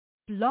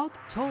Blog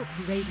Talk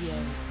Radio.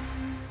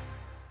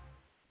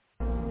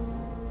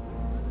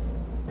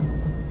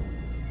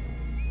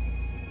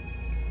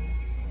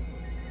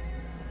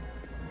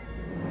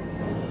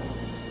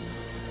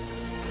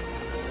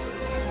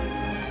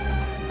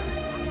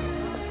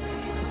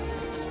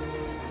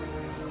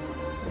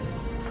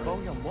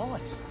 William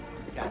Wallace?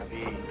 Can't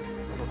be.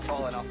 Not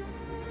tall enough.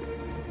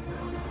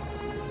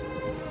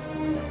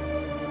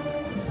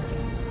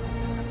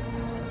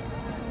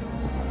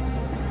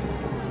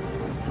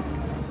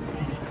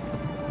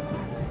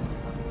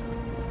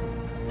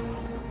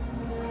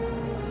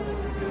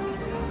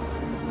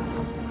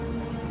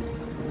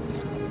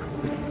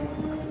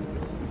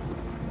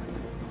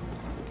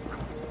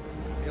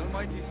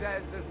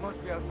 Says this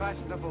must be a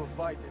fashionable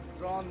fight. It's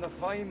drawn the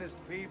finest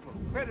people.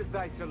 Where is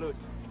thy salute?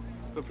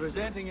 For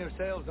presenting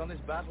yourselves on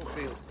this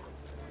battlefield.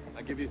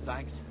 I give you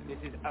thanks. This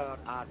is our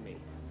army.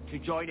 To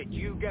join it,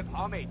 you give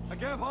homage. I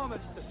give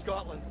homage to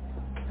Scotland.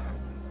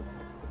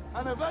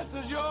 And if this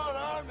is your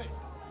army,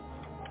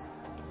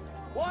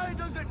 why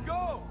does it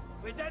go?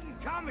 We didn't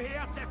come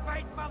here to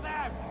fight for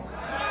them.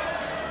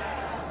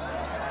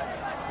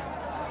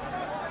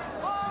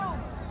 Oh!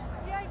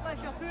 The English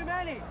are too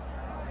many.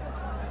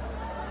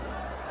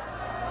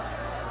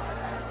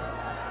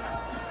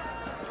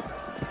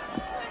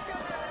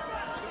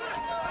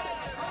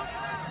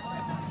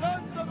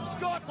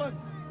 Scotland!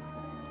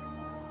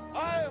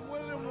 I am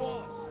William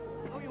Wallace.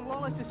 William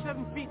Wallace is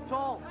 7 feet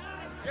tall.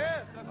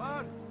 Yes, I've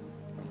heard.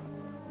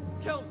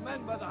 Kills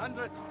men by the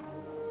hundreds.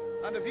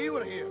 And if he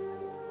were here,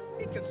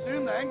 he'd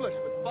consume the English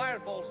with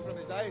fireballs from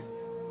his eyes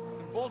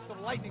and bolts of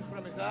lightning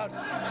from his arms.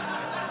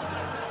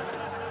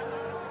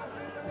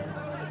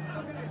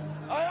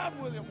 I am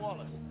William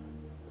Wallace.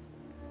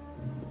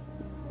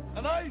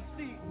 And I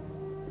see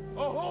a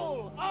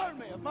whole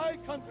army of my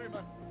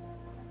countrymen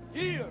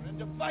here in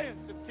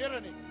defiance of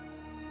tyranny.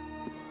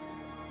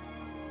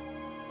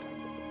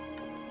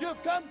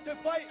 You've come to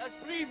fight as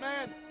free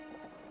men.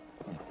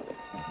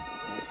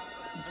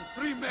 And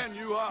free men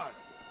you are.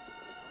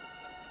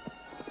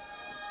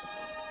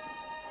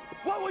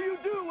 What will you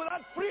do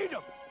without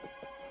freedom?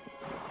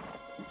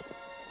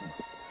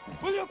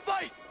 Will you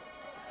fight?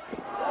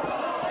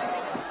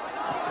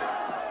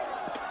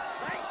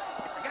 Right?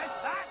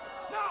 Against that?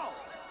 No!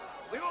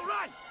 We will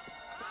run!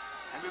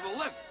 And we will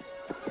live.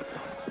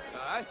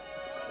 Aye.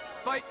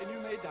 Fight and you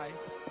may die.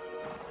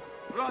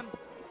 Run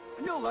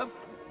and you'll live.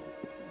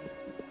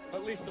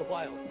 At least a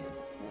while.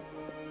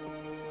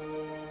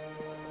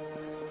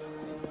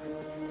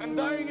 And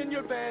dying in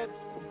your bed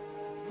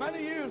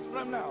many years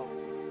from now,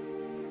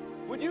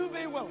 would you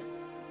be willing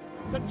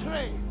to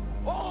trade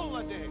all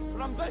the days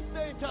from this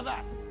day to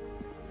that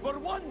for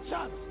one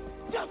chance,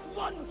 just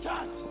one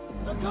chance,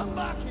 to come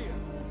back here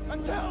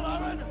and tell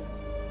our enemies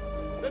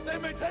that they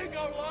may take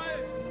our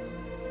lives,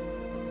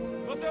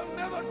 but they'll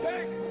never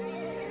take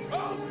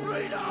our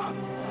freedom!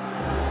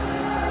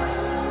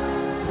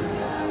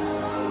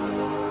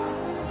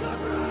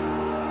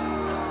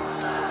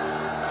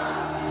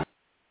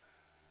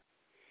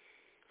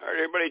 All right,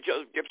 everybody,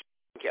 Joseph Gibson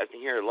casting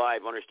here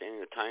live,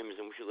 understanding the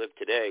times in which we live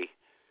today.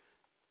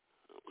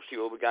 We'll see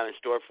what we got in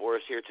store for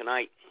us here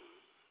tonight.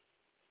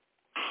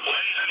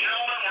 Ladies and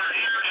gentlemen, we're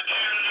here to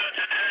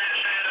today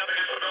stand up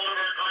against the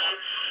militant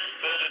group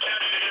that's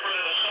attempting to get rid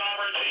of the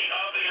sovereignty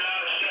of the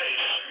United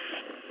States.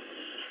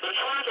 The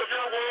truth of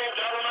your world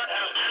government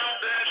has now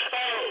been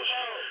exposed.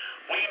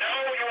 We know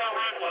you are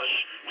ruthless.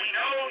 We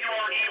know you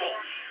are evil.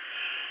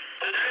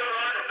 To David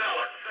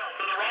Rockefeller,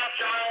 to the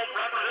Rothschild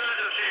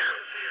representatives here,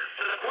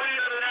 to the Queen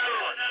of the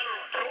Netherlands,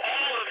 to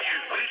all of you,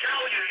 we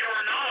tell you, you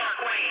are not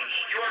our queens,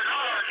 you are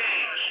not our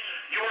kings,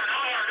 you are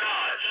not our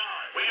gods.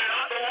 We do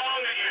not belong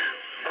to you.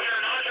 We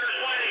are not your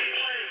slaves.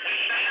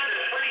 We stand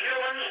as free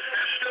humans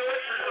and stood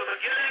since the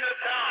beginning of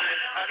time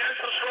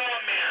against the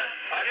strong men,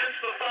 against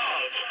the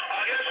thugs,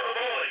 against the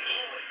bullies.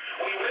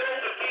 We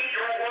will defeat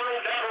your world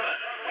government.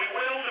 We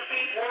will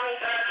defeat world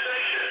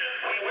taxation.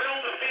 We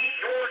will defeat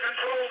your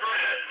control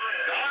grid.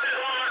 God is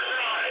on our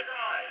side.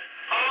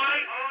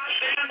 I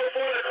stand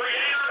before the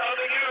creator of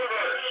the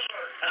universe.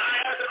 And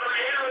I ask the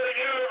creator of the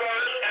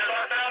universe, as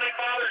our founding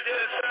fathers did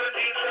in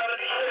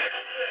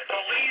 1776, to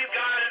lead,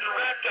 guide, and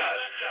direct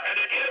us, and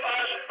to give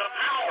us the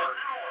power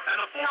and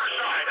the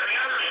foresight and the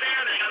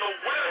understanding and the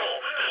will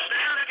to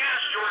stand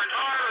against your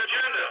entire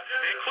agenda,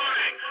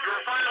 including your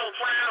final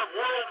plan of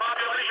world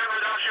population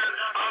reduction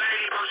of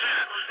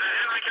 80% that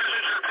Henry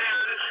Kissinger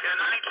penned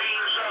in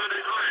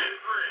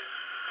 1973.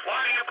 Why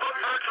do you put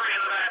mercury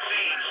in the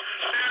vaccines?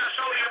 Stand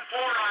sodium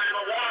fluoride in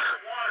the water?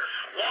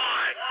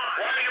 Why?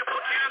 Why do you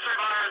put cancer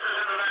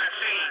viruses in the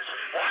vaccines?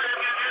 Why have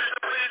you used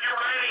depleted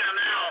uranium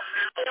now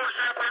in 4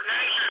 separate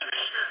nations?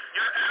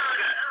 You're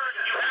arrogant.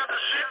 You have the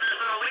sickness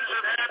that elites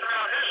have had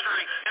throughout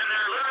history in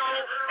their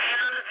literal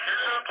and, in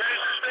some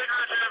cases,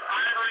 figurative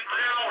ivory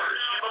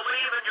towers. You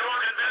believe that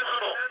you're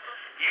invincible.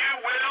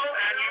 You will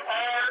and you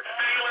are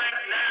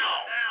failing now.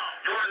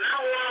 Your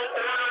new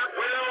world order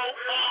will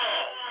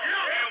fall.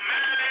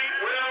 Humanity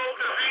will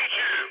defeat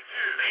you.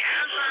 The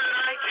answer to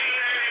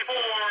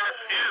 1984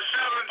 is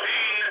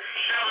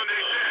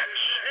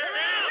 1776.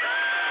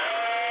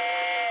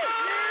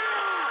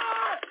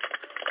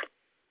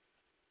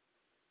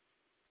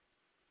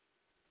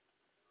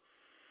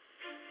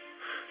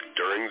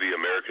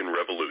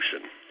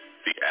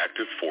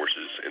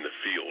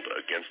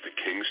 the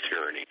king's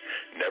tyranny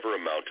never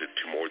amounted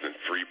to more than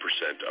 3%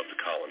 of the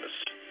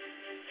colonists.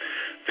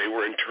 They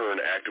were in turn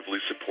actively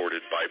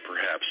supported by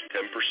perhaps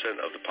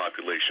 10% of the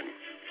population.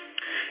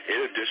 In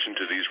addition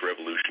to these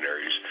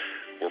revolutionaries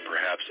were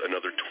perhaps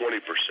another 20%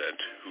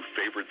 who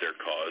favored their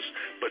cause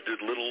but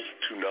did little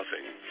to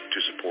nothing to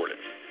support it.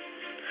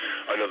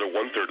 Another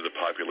one-third of the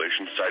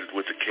population sided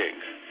with the king.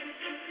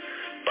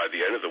 By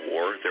the end of the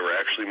war, there were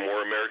actually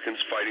more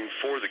Americans fighting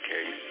for the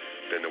king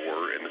than there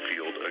were in the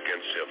field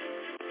against him.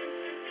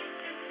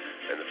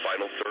 And the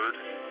final third,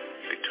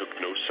 they took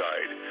no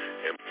side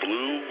and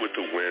blew with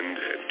the wind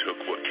and took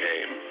what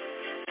came.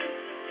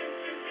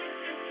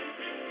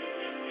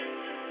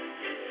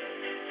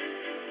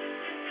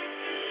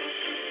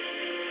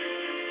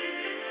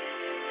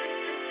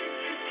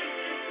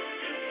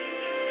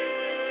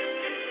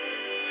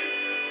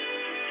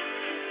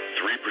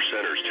 Three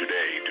percenters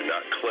today do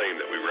not claim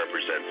that we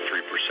represent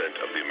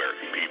 3% of the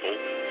American people,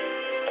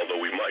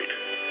 although we might.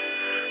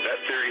 That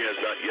theory has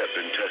not yet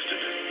been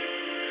tested.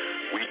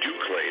 We do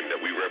claim that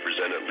we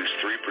represent at least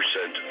 3%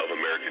 of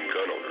American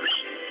gun owners,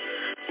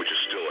 which is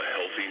still a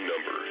healthy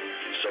number,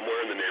 somewhere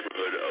in the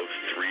neighborhood of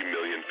 3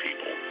 million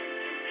people.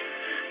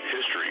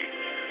 History,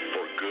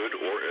 for good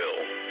or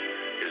ill,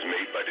 is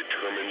made by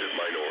determined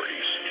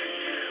minorities.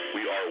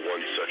 We are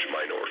one such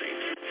minority.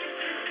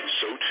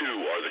 So too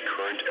are the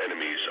current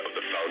enemies of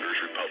the Founders'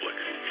 Republic.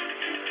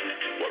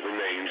 What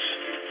remains,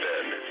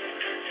 then,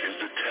 is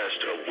the test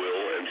of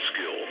will and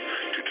skill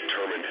to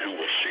determine who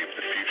will shape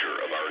the future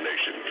of our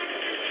nation.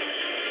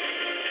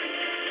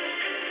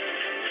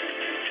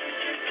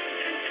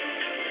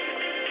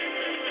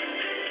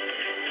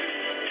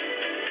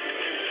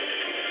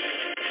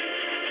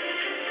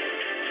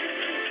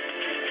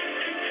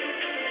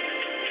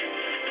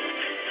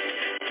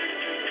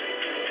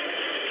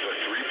 The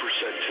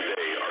 3%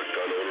 today are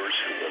gun owners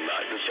who will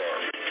not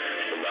disarm,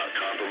 will not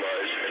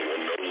compromise, and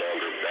will no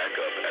longer back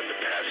up at the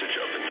passage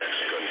of the next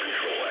Gun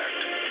Control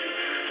Act.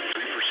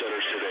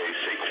 3%ers today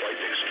say quite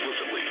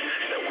explicitly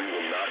that we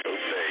will not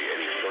obey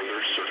any further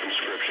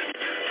circumscription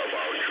of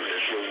our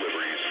traditional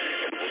liberties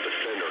and will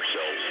defend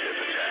ourselves if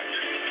attacked.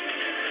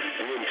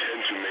 We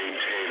intend to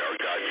maintain our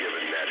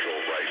God-given natural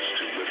rights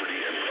to liberty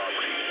and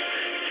property,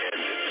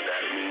 and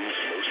that means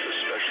most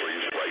especially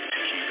the right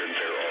to keep and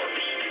bear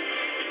arms.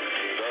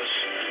 Thus,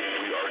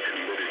 we are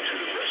committed to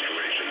the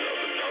restoration of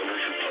the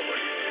Founders'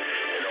 Republic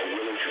and are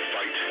willing to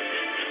fight,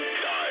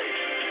 die,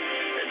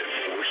 and if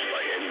forced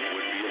by any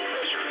would-be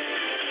oppressor,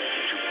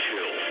 to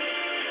kill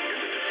in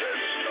the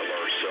defense of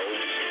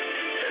ourselves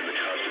and the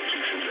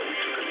Constitution that we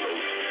took an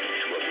oath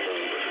to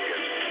uphold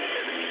against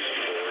enemies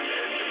foreign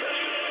and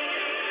domestic.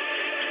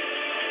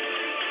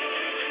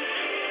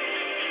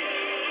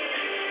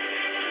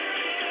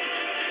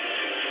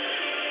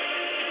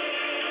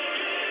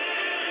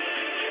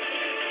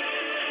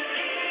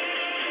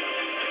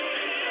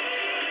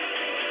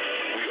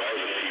 We are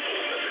the people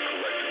that the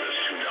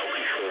collectivists who now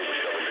control the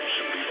government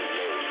should leave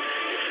alone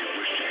if they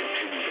wish to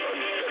continue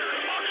unfettered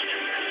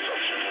oxygen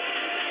consumption.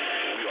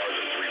 We are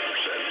the 3%.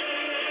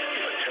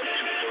 Attempt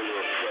to further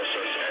oppress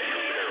us at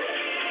your peril.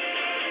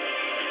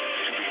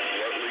 To be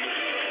bluntly,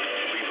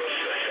 leave us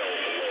the hell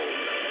alone.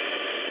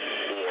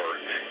 Or,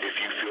 if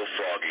you feel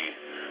froggy,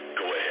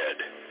 go ahead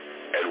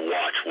and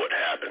watch what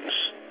happens.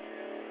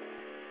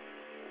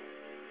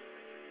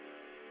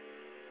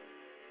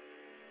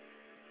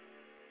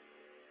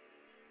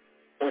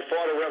 We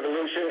fought a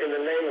revolution in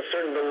the name of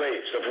certain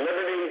beliefs, of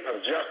liberty, of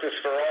justice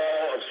for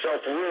all, of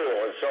self-rule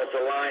and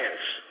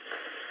self-reliance.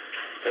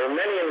 There are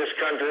many in this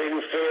country who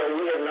feel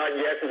we have not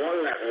yet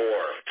won that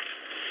war.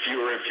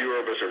 Fewer and fewer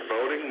of us are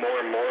voting. More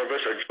and more of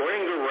us are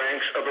joining the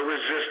ranks of a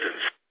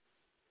resistance.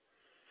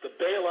 The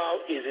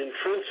bailout is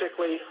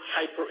intrinsically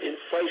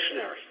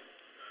hyperinflationary.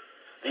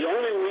 The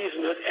only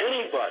reason that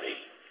anybody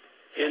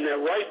in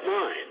their right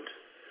mind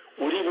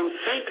would even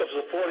think of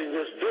supporting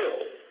this bill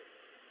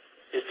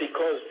is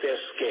because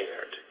they're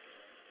scared.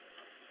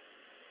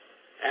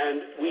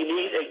 And we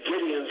need a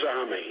Gideon's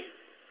army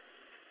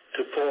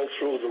to pull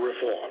through the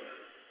reform.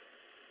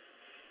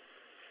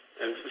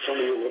 And some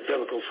of you are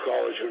biblical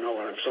scholars, you know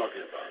what I'm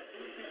talking about.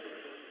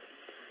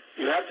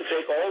 You have to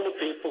take all the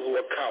people who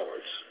are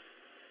cowards,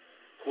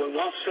 who will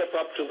not step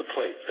up to the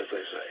plate, as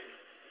they say,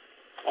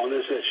 on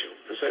this issue,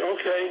 and say,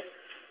 okay,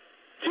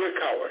 dear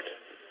coward,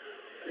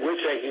 we're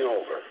taking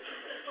over.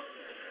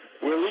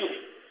 We're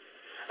leading.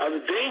 Now,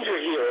 the danger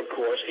here, of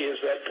course, is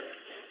that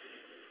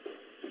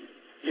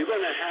you're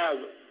going to have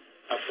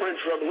a French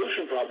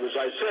Revolution problem, as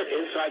I said,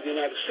 inside the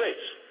United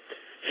States.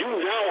 You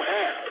now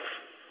have,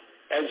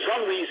 and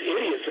some of these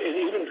idiots, and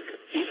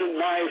even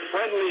my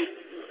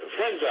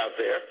friends out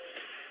there,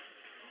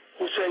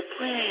 who say,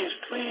 please,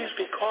 please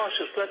be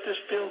cautious, let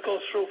this bill go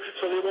through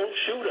so they won't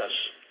shoot us.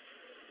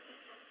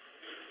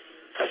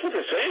 That's what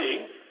they're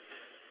saying.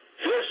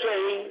 They're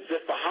saying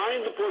that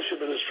behind the Bush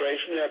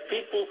administration there are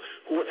people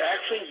who would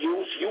actually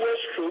use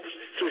U.S. troops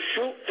to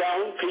shoot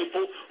down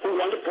people who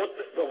want to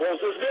oppose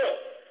this bill.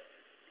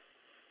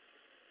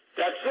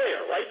 That's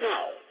there right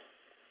now.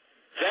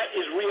 That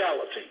is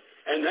reality.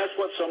 And that's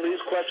what some of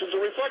these questions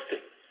are reflecting.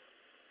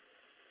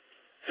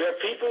 where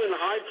people in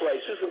high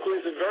places,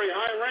 including some very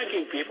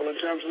high-ranking people in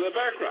terms of their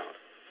background,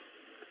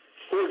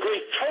 who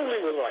agree totally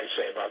with what I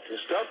say about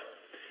this stuff,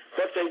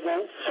 but they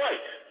won't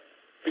fight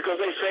because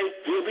they say,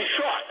 you'll be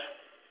shot.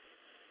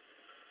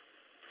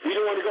 We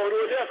don't want to go into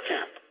a death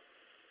camp.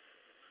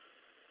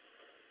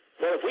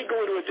 Well, if we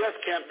go into a death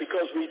camp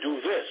because we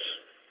do this,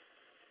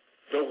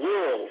 the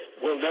world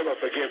will never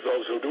forgive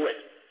those who do it.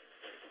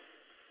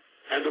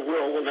 And the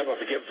world will never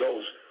forgive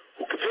those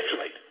who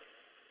capitulate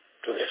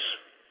to this.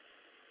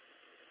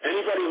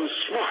 Anybody who's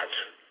smart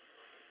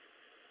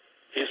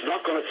is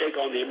not going to take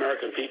on the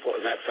American people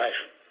in that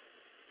fashion.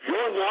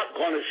 You're not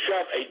going to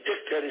shove a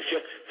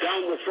dictatorship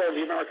down the throat of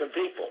the American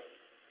people.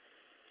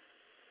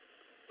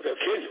 They'll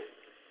kill you.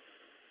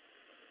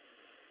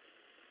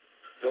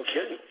 They'll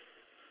kill you.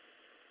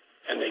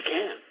 And they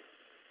can.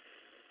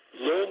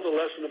 Learn the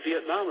lesson of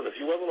Vietnam and a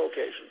few other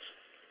locations.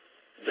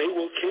 They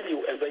will kill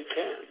you, and they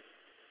can,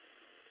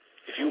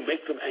 if you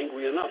make them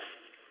angry enough.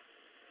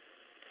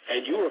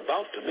 And you're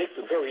about to make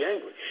them very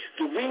angry.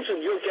 The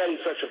reason you're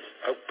getting such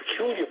a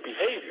peculiar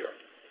behavior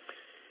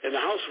in the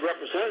House of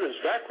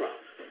Representatives background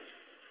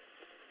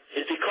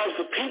is because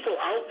the people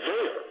out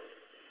there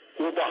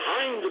who are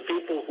behind the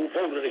people who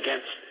voted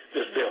against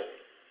this bill,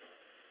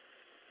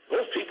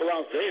 those people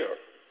out there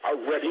are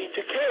ready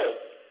to kill.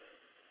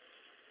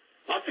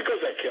 Not because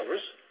they're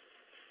killers,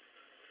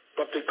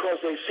 but because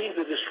they see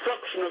the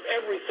destruction of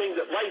everything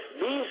that life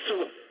means to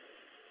them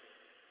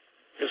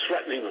is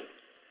threatening them.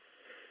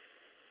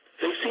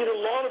 They've seen a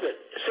lot of it.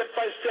 Step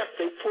by step,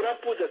 they've put up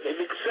with it.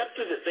 They've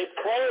accepted it. They've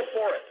crawled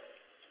for it.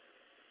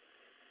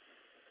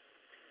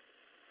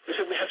 They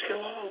said, we have to get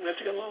along. We have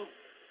to get along.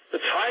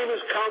 The time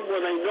has come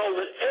when they know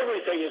that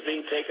everything is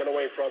being taken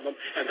away from them,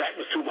 and that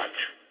was too much.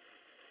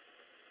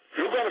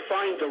 You're going to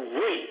find the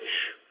rage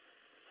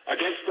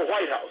against the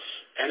White House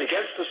and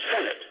against the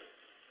Senate,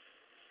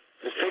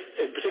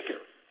 in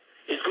particular,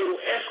 is going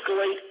to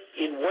escalate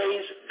in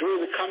ways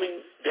during the coming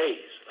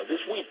days of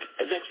this week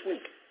and next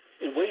week,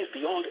 in ways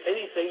beyond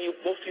anything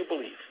most of you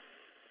believe.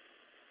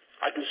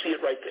 I can see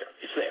it right there.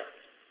 It's there.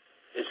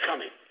 It's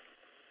coming.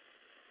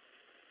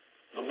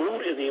 The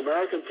mood in the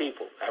American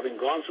people, having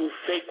gone through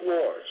fake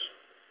wars,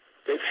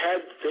 they've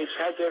had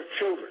their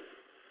children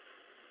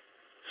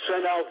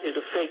sent out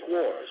into fake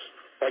wars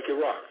like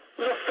Iraq.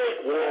 It was a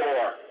fake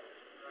war.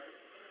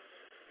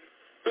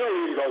 We don't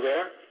need to go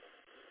there.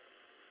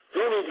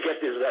 We don't need to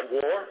get into that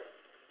war.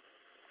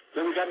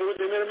 Then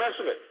they made a mess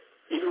of it,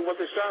 even what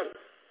they started.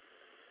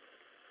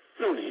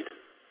 No need.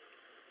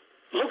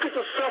 Look at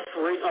the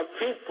suffering of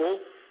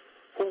people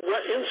who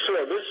went in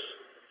service,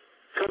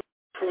 come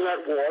from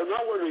that war,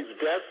 not whether it's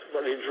death,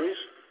 but injuries,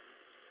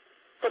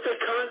 but they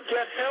can't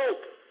get help.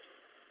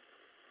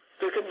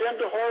 They're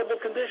condemned to horrible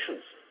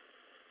conditions.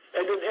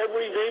 And in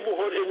every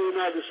neighborhood in the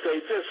United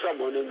States, there's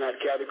someone in that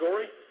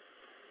category.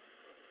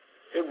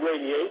 It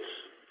radiates.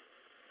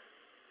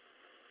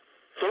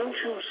 Don't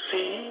you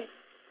see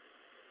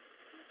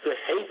the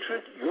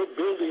hatred you're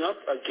building up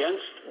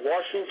against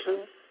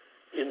Washington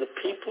in the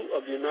people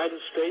of the United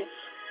States?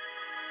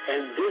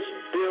 And this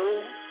bill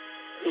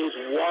is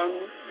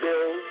one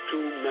bill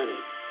too many.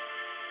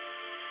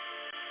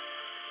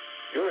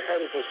 You're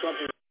headed for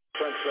something like the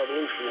French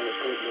Revolution, and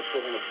it's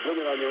going to bring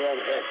it on your own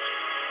heads.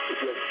 If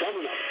you're dumb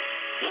enough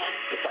not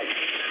to fight,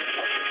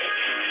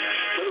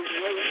 there is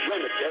no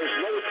limit, there is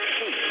no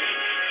excuse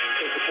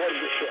for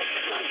supporting this bill.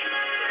 None.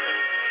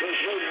 There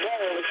is no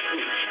moral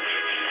excuse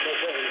for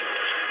voting it.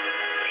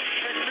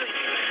 And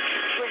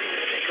what do you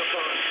think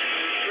about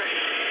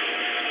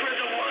spread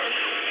the word?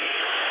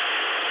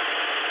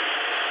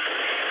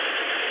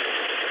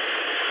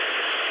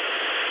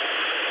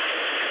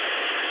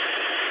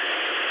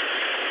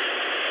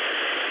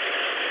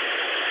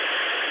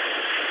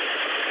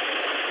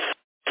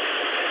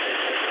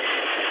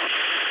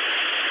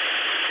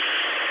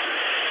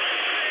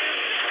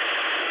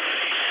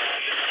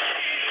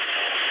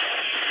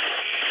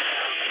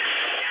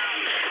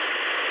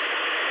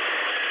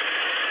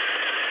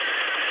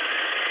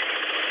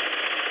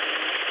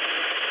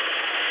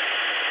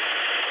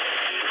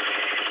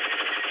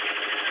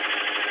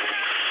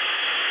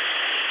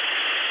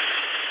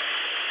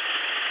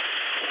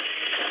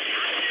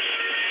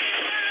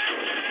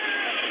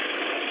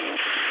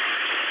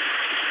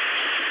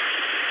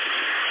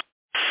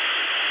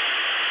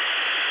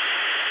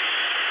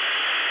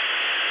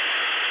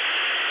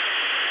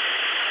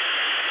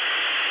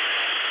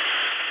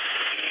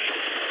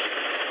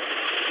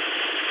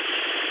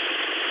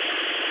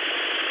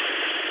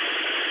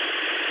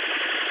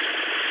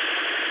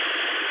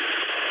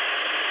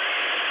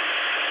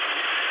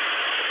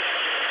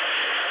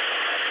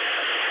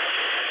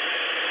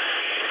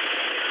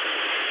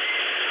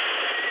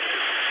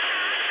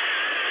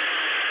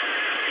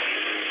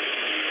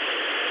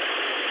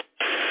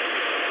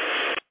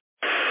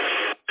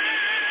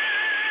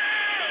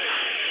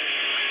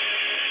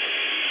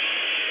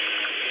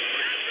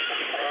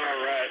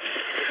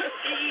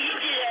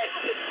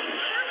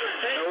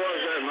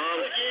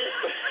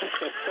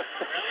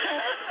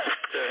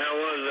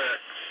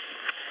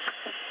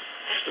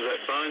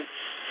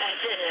 All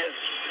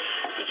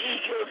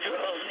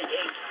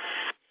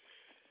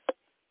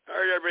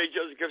right, everybody,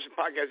 Joseph Gibson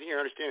podcast here,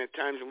 Understanding the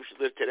Times in which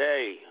we live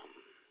today.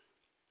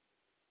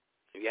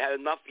 Have you had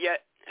enough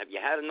yet? Have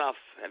you had enough?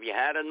 Have you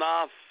had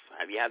enough?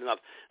 Have you had enough?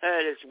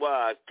 Hey, this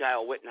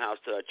Kyle Wittenhouse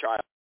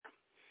trial.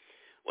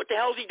 What the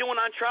hell is he doing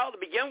on trial to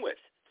begin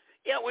with?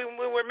 Yeah,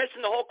 we're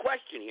missing the whole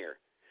question here.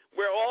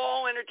 We're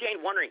all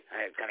entertained, wondering,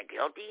 is he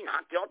guilty,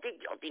 not guilty,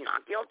 guilty,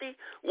 not guilty?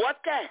 What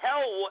the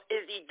hell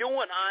is he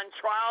doing on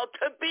trial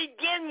to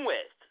begin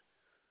with?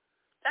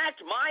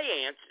 That's my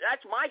answer.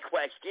 That's my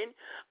question.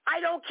 I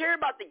don't care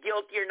about the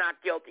guilty or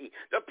not guilty.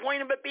 The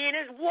point of it being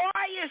is,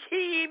 why is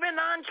he even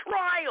on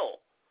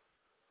trial?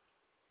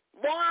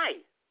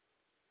 Why?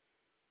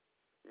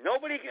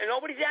 Nobody's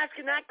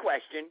asking that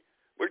question.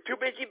 We're too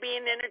busy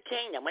being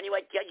entertained. I wonder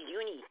what Judge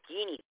Jeannie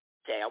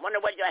say. I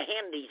wonder what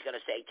Hamdi's going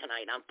to say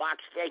tonight on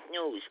Fox Fake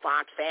News,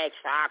 Fox Facts,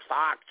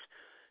 Fox.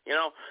 You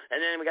know, and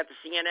then we got the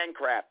CNN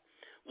crap.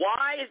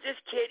 Why is this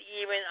kid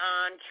even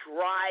on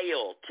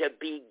trial to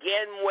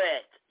begin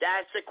with?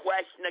 That's the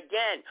question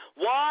again.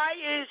 Why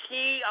is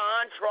he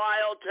on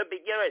trial to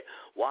begin with?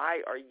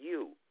 Why are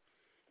you?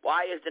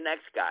 Why is the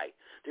next guy?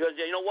 Because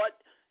you know what?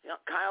 You know,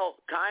 Kyle,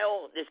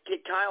 this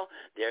kid Kyle,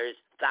 there's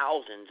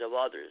thousands of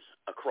others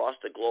across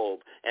the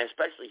globe, and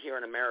especially here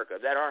in America,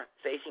 that are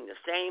facing the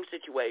same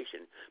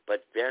situation,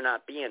 but they're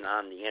not being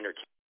on the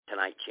Entertainment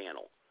Tonight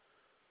channel.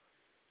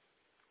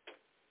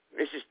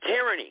 This is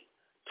tyranny.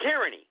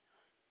 Tyranny.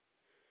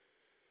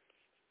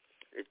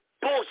 It's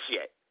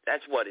bullshit.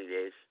 That's what it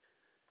is.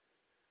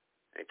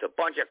 It's a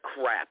bunch of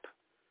crap.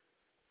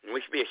 And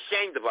we should be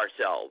ashamed of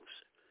ourselves.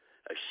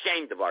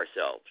 Ashamed of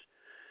ourselves.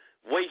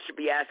 We should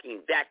be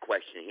asking that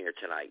question here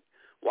tonight.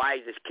 Why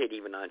is this kid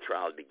even on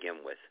trial to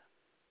begin with?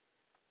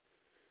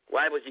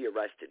 Why was he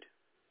arrested?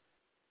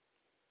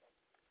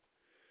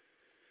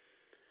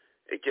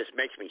 It just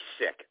makes me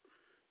sick.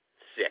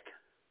 Sick.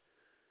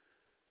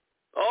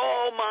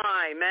 Oh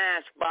my,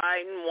 mask.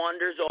 Biden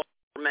wonders over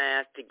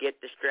mask to get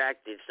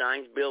distracted.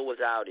 Signs bill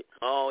without it.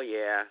 Oh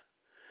yeah.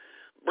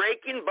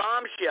 Breaking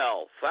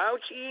bombshell.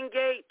 Fauci and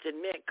Gates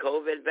admit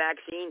COVID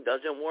vaccine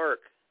doesn't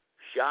work.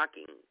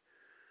 Shocking.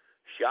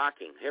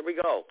 Shocking. Here we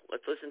go.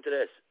 Let's listen to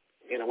this.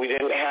 You know, we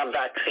didn't have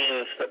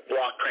vaccines that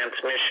block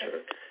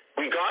transmission.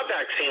 We got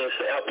vaccines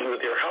that help you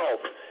with your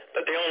health,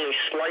 but they only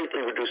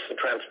slightly reduce the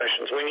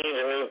transmissions. We need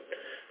a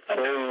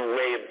new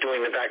way of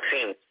doing the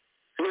vaccine.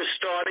 We're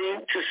starting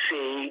to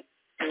see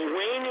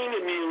waning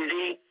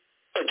immunity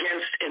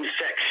against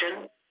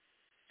infection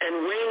and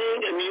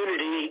waning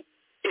immunity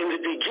in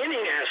the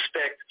beginning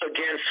aspect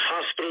against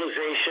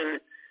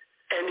hospitalization.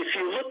 And if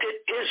you look at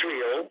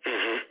Israel,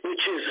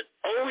 which has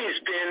always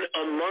been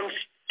a month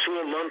to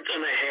a month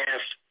and a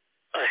half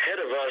ahead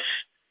of us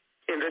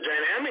in the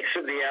dynamics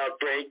of the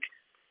outbreak,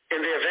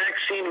 in their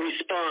vaccine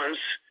response,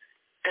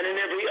 and in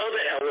every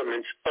other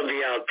element of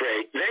the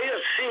outbreak, they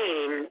are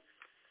seeing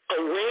a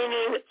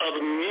waning of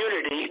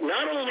immunity,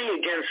 not only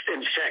against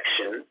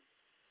infection,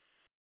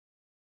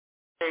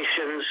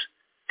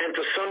 and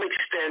to some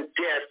extent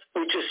death,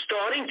 which is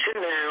starting to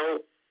now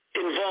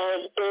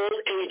involve all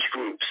age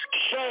groups.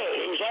 So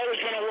it was always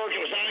going to work.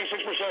 It was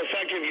 96%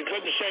 effective. You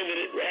couldn't say that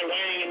it had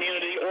waning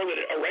immunity or that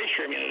it erased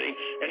your immunity,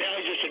 and now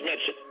he just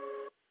admits it.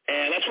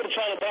 And that's what it's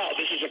all about.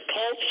 This is a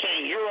cult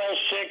saying you're all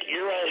sick,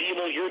 you're all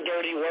evil, you're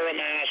dirty, wear a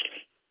mask.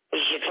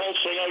 This is a cult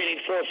saying, oh, you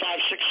need 4, 5, 6,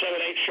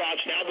 7, 8 shots.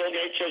 Now Bill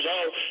Gates says,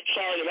 oh,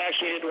 sorry, the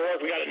vaccine didn't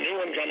work. We got a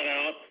new one coming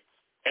out.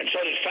 And so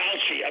did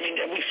Fauci. I mean,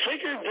 have we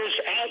figured this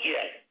out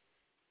yet?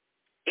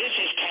 This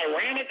is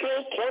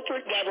tyrannical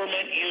corporate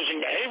government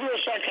using behavioral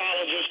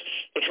psychologists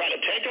to try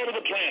to take over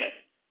the planet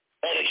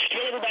while they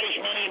steal everybody's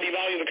money and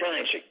devalue the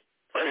currency.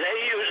 When they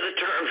use the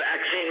term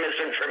vaccine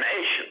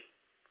misinformation,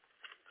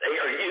 they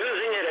are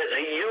using it as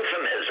a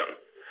euphemism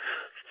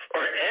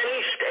for any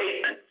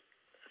statement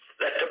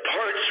that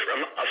departs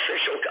from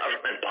official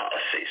government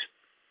policies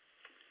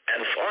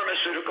and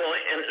pharmaceutical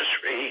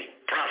industry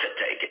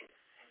profit-taking.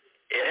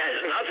 It has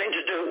nothing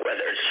to do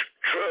whether it's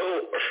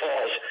true or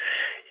false.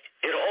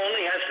 It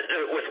only has to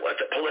do with what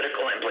the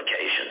political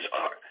implications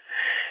are.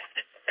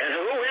 And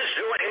who is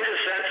doing this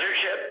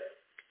censorship?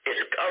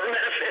 It's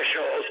government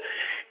officials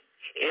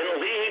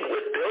in league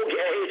with Bill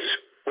Gates,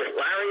 with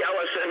Larry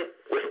Ellison,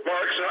 with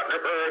Mark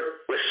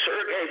Zuckerberg, with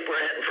Sergey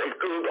Brin from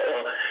Google,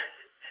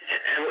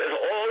 and with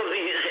all of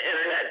these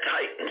internet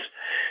titans.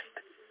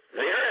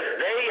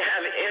 They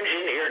have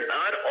engineered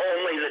not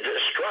only the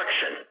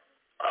destruction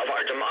of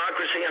our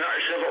democracy and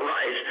our civil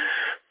rights,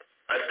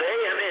 but they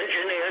have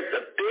engineered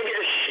the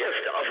biggest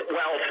shift of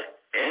wealth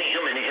in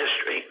human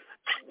history.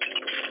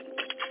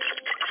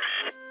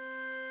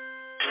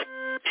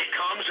 It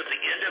comes at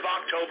the end of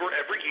October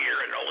every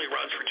year and only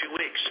runs for 2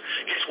 weeks.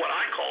 It's what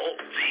I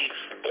call the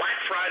Black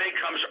Friday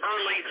comes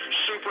early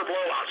super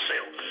blowout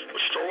sale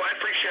with store-wide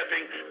free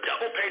shipping,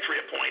 double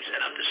Patriot points,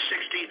 and up to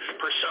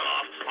 60%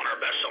 off on our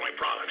best-selling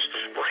products.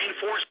 Brain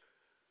Force.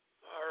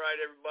 All right,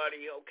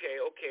 everybody. Okay.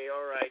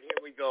 All right,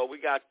 here we go. We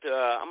got.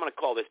 I'm going to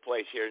call this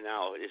place here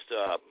now. It's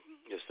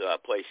this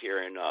place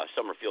here in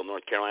Summerfield,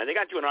 North Carolina. They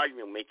got into an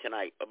argument with me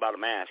tonight about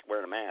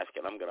wearing a mask,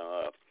 and I'm going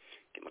to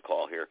give them a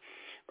call here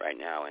right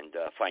now and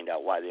find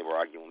out why they were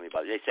arguing with me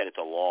about it. They said it's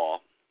a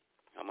law.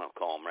 I'm going to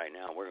call them right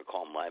now. We're going to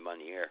call them live on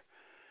the air.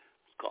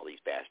 Let's call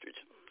these bastards.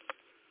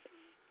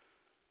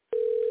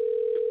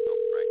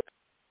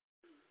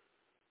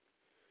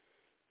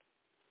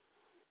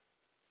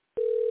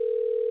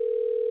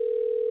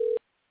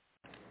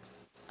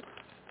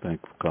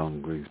 Thanks for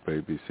calling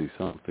Greensbury, BC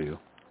Summerfield.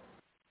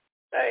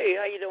 Hey,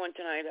 how you doing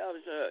tonight? I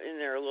was in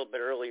there a little bit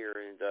earlier,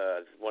 and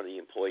one of the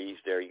employees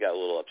there, he got a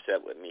little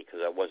upset with me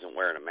because I wasn't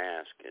wearing a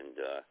mask, and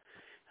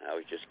I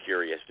was just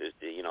curious as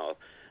to, he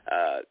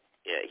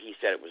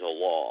said it was a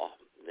law,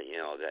 that,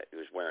 that he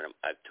was wearing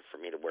for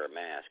me to wear a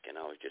mask, and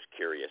I was just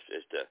curious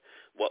as to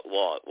what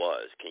law it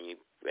was. Can you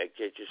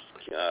just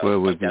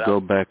well, if you go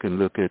back and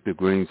look at the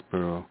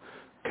Greensboro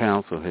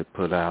Council had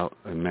put out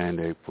a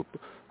mandate for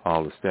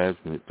all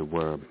establishments to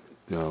wear,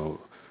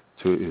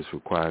 is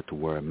required to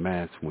wear a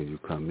mask when you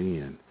come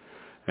in,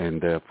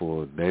 and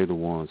therefore they're the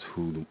ones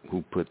who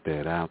put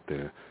that out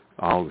there.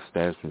 All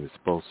establishments are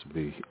supposed to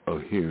be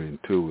adhering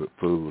to it,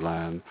 food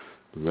line,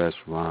 the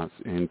restaurants,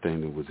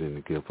 anything that was in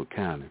the Guilford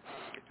County.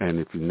 And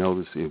if you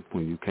notice,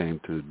 when you came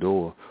to the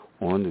door,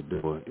 on the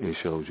door, it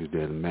shows you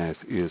that a mask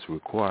is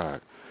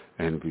required.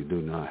 And if you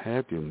do not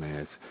have your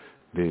mask,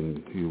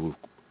 then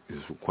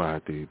is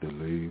required to either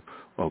leave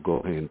or go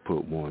ahead and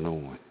put one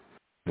on.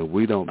 Now,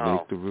 we don't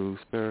make the rules,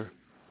 sir.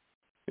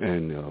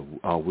 And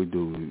all we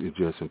do is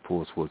just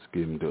enforce what's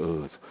given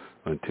to us.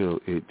 Until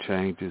it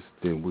changes,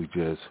 then we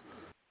just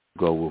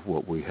go with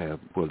what we have,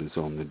 what is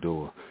on the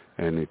door.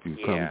 And if you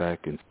come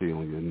back and see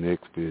on your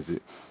next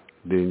visit,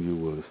 then you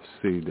will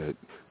see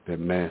that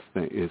mask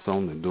thing is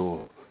on the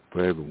door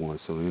for everyone.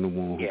 So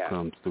anyone who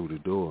comes through the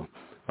door,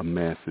 a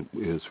mask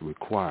is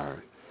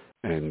required.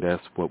 And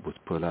that's what was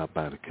put out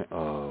by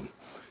the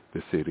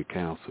city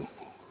council.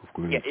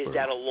 Yeah, is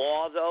that a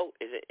law, though?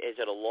 Is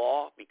it a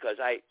law? Because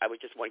I was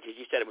just wondering, because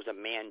you said it was a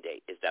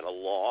mandate. Is that a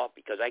law?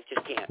 Because I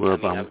just can't. Well,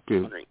 I was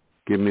wondering.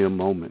 Give me a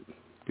moment.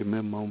 Give me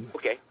a moment.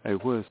 Okay. Hey,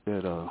 where's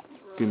that?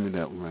 Give me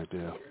that one right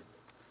there.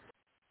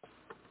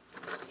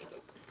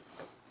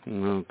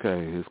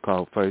 Okay, it's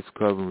called face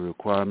covering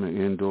requirement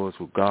indoors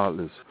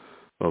regardless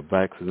of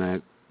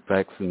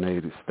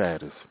vaccinated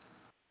status.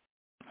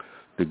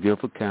 The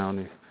Guilford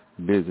County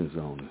business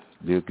owner,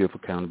 dear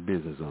Guilford County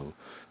business owner,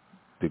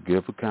 the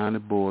Guilford County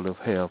Board of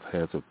Health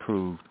has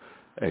approved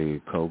a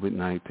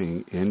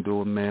COVID-19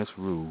 indoor mask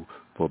rule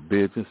for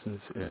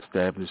businesses,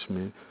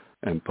 establishments,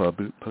 and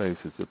public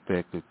places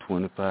effective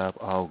 25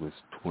 August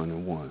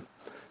 21.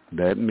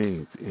 That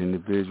means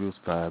individuals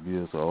 5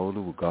 years or older,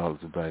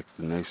 regardless of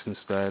vaccination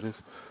status,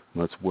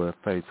 must wear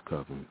face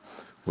covering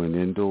when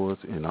indoors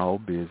in all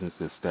business,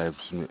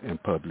 establishments,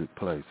 and public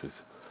places.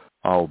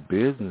 All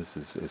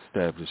businesses,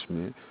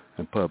 establishments,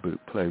 and public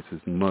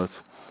places must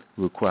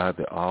require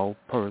that all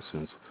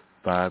persons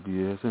 5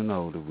 years and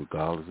older,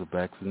 regardless of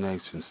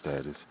vaccination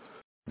status,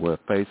 wear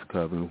face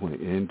covering when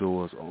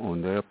indoors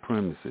on their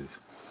premises.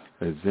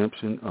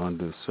 Exemption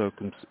under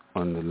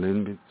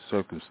limited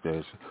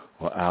circumstances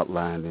are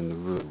outlined in the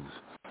rules.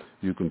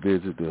 You can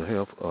visit the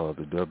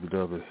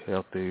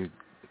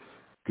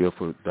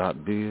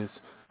www.healthaidguilford.biz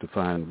to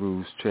find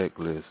rules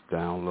checklist,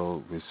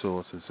 download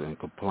resources, and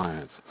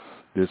compliance.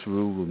 This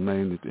rule will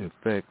remain in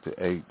effect to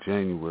 8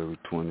 January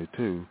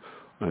 22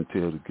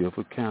 until the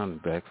Guilford County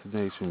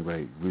vaccination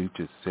rate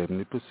reaches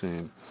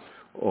 70%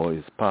 or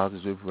its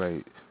positive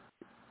rate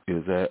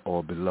is at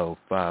or below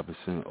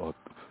 5% or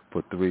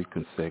for 3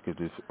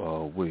 consecutive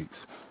weeks.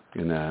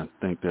 And I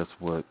think that's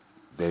what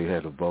they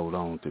had a vote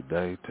on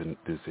today,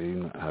 this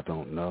evening. I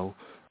don't know.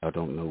 I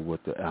don't know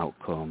what the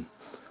outcome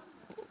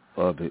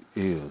of it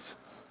is.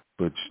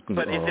 But is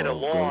it a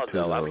law,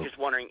 though? I was just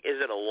wondering, is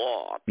it a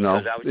law?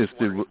 No,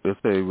 it's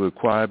a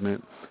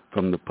requirement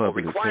from the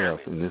public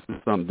health, and this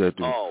is something that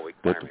the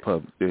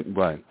public,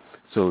 right.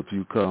 So if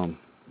you come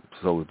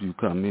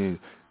in,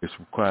 it's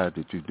required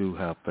that you do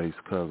have face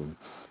covering.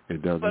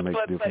 It doesn't make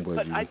difference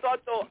whether you. I thought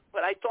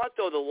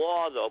though the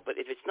law though. But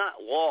if it's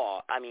not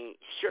law, I mean,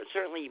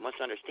 certainly you must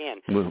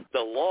understand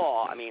the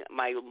law. I mean,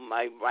 my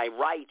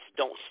rights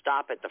don't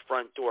stop at the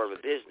front door of a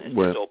business.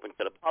 It's open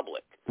to the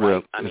public. Right?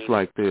 Well, it's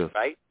like this.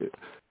 Right.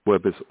 Well,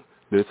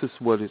 this is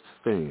what it's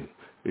saying.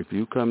 If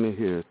you come in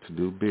here to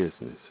do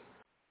business,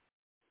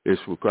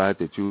 it's required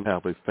that you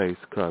have a face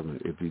covering.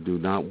 If you do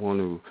not want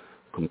to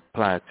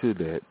comply to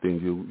that, then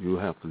you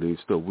have to leave.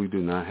 So we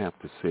do not have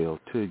to sell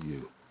to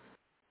you.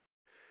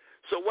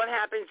 So what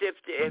happens if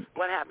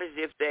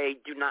they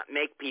do not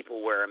make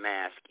people wear a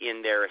mask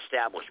in their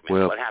establishment?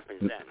 Well, what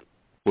happens then?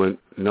 Well,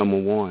 number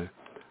one,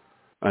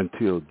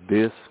 until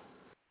this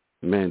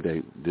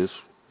mandate,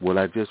 what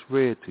I just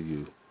read to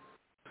you,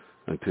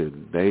 until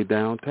they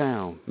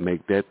downtown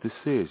make that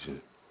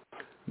decision,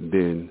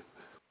 then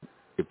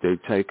if they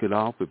take it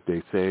off, if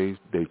they say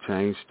they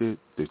changed it,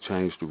 they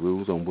changed the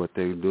rules on what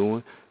they're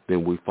doing,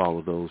 then we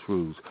follow those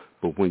rules.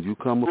 But when you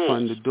come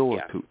upon the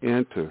door to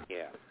enter,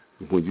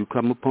 when you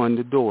come upon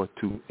the door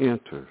to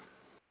enter,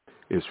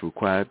 it's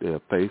required that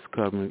a face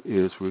covering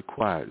is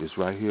required. It's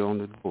right here on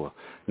the door.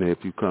 Now,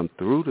 if you come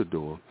through the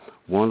door,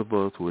 one of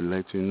us will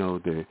let you know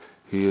that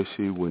he or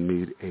she will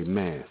need a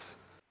mask.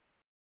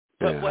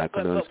 But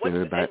can I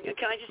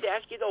just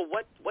ask you, though,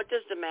 what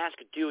does the mask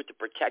do to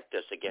protect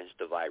us against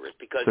the virus?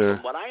 Because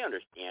from what I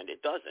understand,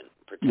 it doesn't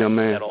protect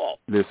us at all.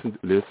 Listen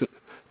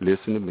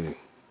to me.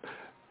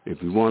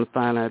 If you want to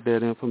find out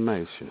that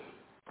information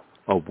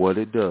of what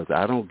it does,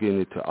 I don't get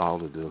into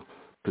all of the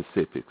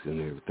specifics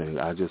and everything.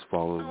 I just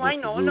follow I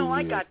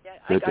got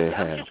that. I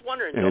was just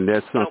wondering. And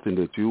that's something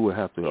that you will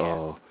have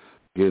to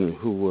get in.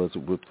 Who was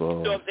it with?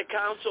 So if the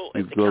council,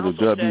 you go to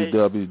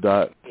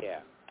www.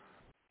 Yeah.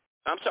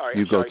 I'm sorry.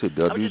 You go to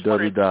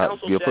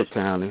www.Gifford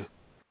County.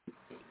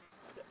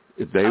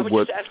 If they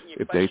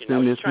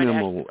send this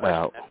memo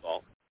out,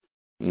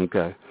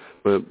 okay.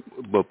 But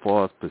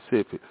for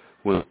specific,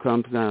 when it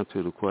comes down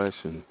to the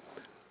question,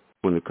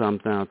 when it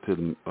comes down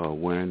to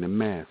wearing the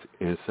mask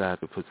inside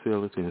the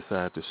facility,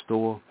 inside the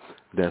store,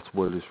 that's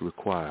what is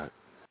required.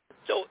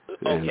 So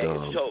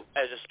so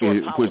as a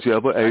store policy,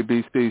 whichever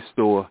ABC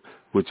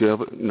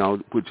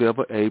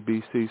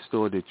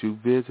store that you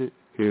visit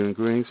here in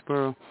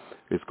Greensboro,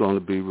 it's going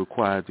to be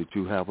required that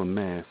you have a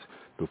mask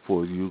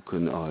before you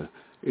can enter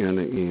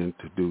in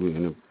to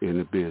do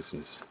any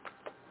business.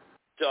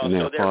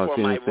 Now, as far as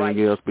anything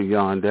else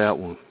beyond that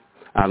one,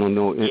 I don't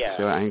know.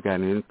 Sir, I ain't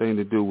got anything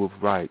to do with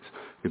rights.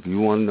 If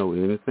you want to know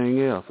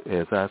anything else,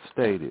 as I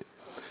stated,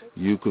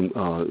 you can.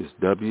 It's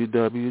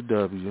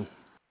www.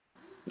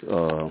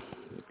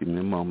 Give me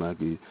a moment. I'll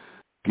give you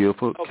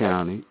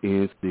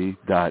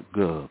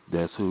GiffordCountyNC.gov.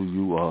 That's who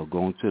you are.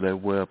 Going to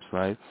that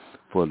website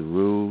for the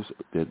rules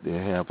that they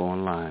have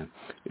online.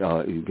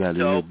 You got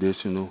any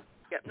additional?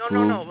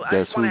 No.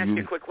 I just want to ask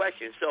you a quick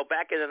question. So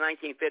back in the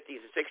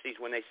 1950s and 60s,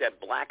 when they said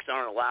blacks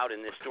aren't allowed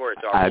in this store,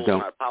 it's our rules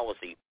and our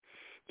policy.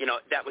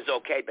 That was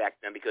okay back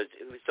then because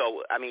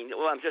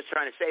I'm just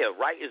trying to say a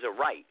right is a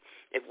right.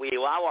 If we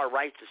allow our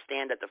rights to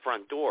stand at the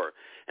front door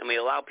and we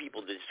allow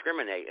people to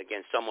discriminate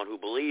against someone who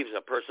believes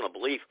a personal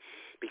belief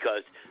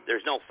because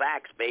there's no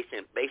facts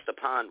based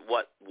upon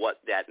what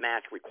that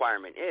mask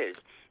requirement is,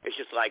 it's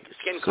just like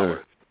skin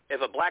color.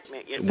 If a black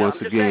man,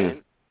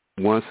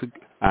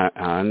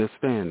 I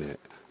understand that,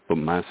 but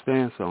my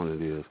stance on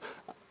it is,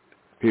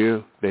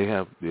 here they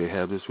have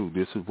this rule.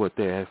 This is what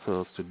they ask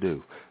us to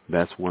do.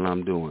 That's what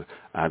I'm doing.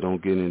 I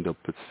don't get into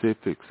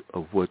specifics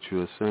of what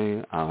you're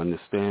saying. I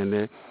understand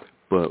that,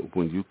 but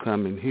when you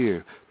come in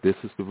here, this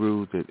is the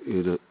rule that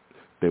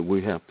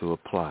we have to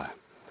apply.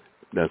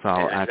 That's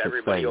all I can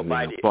say.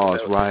 Now, as far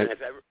as right,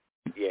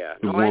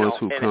 the ones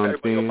who come in. If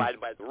everybody abided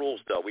by the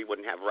rules, though, we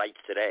wouldn't have rights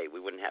today. We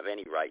wouldn't have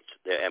any rights,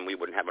 and we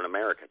wouldn't have an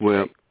America today.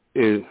 Well,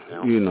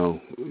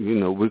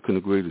 we can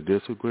agree to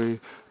disagree,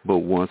 but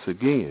once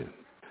again,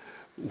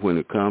 when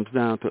it comes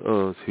down to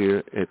us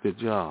here at the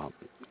job,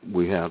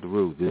 we have the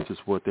rules. This is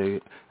what they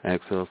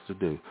ask us to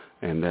do,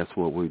 and that's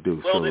what we do.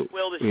 Will the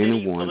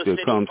city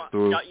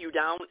through, shut you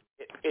down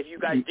if you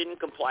guys didn't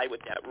comply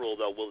with that rule?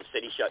 Though, will the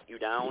city shut you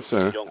down if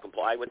you don't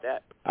comply with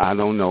that? I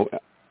don't know.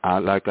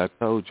 Like I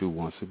told you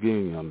once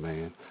again, young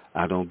man,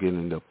 I don't get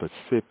into the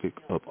specific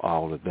of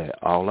all of that.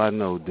 All I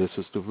know, this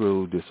is the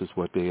rule. This is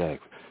what they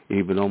ask.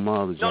 Even on my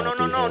other job,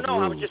 No. I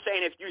was just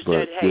saying, if you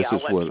said, "Hey, I'll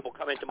let people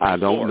come into my store,"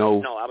 don't know.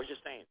 No, I was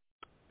just saying.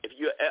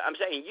 I'm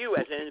saying you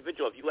as an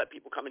individual, if you let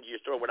people come into your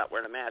store without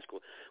wearing a mask,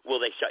 will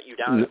they shut you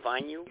down and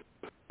fine you?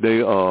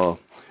 They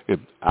if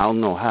I don't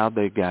know how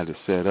they got it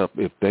set up.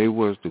 If they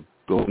were to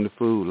go in the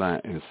food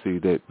line and see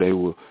that, they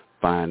will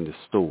fine the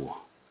store.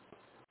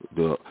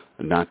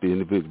 Not the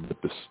individual, but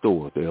the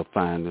store. They'll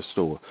fine the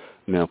store.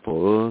 Now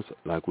for us,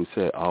 like we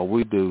said, all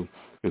we do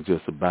is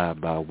just abide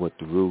by what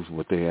the rules,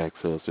 what they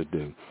ask us to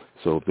do.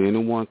 So if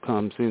anyone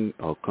comes in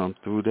or comes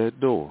through that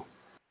door,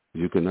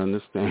 you can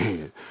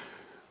understand.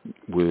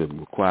 We'll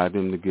require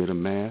them to get a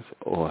mask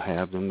or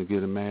have them to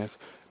get a mask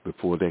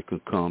before they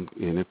can come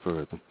any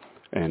further.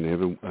 And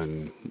I'm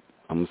going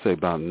to say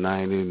about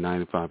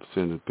 90-95%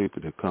 of the people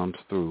that comes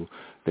through,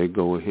 they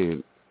go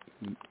ahead,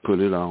 put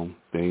it on.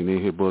 They ain't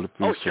in here but a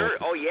few seconds. Sure.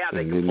 Oh, yeah, they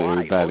and comply. then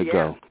everybody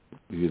go.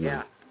 We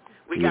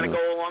got to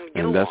go along and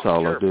get and along. That's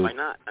all I do. Why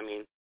not? I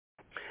mean,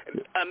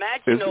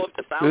 imagine, though, if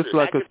the founders,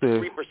 like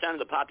 3% of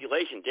the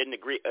population didn't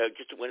agree,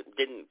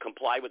 didn't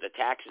comply with the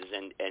taxes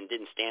and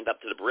didn't stand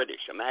up to the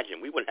British. Imagine,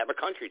 we wouldn't have a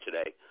country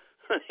today.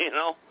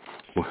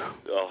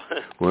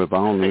 Well, if I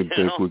only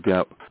think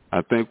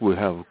I think we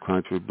have a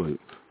country, but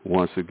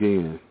once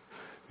again,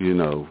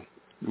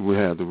 we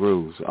have the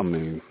rules. I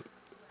mean,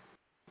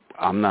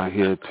 I'm not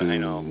here to be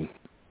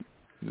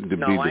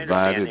divided.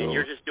 I understand, and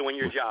you're just doing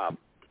your job.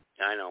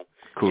 I know.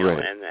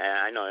 Correct.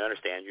 I know. I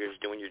understand. You're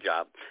just doing your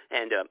job.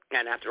 And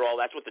after all,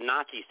 that's what the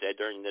Nazis said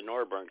during the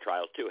Nuremberg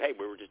trials too. Hey,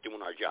 we were just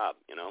doing our job.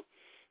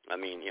 I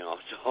mean,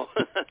 so.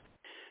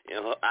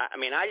 I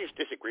mean, I just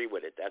disagree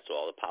with it. That's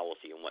all, the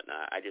policy and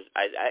whatnot.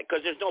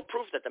 Because there's no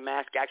proof that the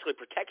mask actually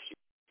protects you.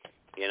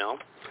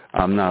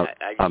 I'm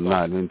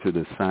not into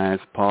the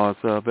science parts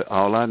of it.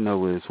 All I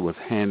know is what's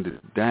handed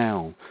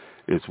down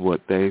is what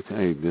they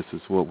say. This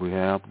is what we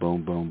have.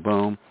 Boom, boom,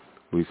 boom.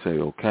 We say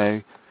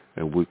okay,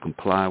 and we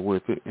comply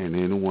with it. And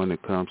anyone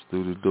that comes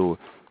through the door,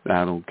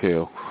 I don't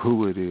care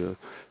who it is.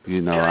 You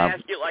know,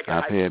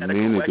 I've had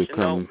many that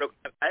come.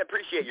 I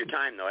appreciate your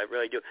time, though. I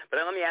really do. But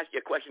let me ask you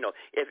a question, though.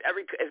 If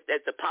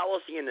the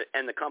policy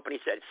and the company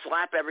said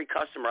slap every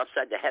customer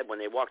upside the head when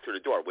they walk through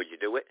the door, would you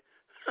do it?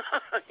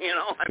 You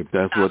know, if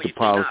that's what the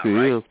policy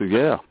is,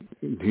 yeah.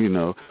 You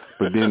know,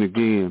 but then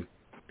again,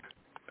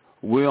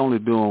 we're only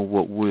doing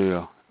what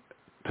we're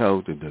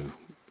told to do.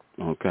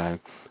 Okay.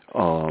 A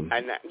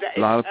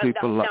lot of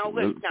people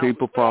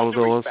people follow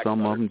those.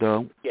 Some of them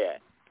don't. Yeah.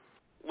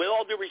 With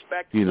all due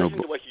respect,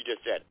 listen to what you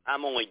just said.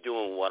 I'm only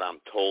doing what I'm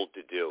told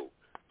to do.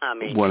 I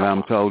mean, what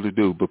I'm told to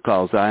do,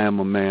 because I am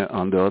a man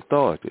under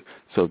authority.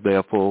 So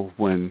therefore,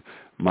 when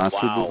my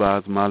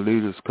supervisors, my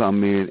leaders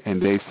come in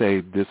and they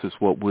say this is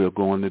what we're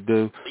going to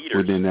do,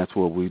 well, then that's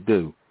what we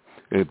do.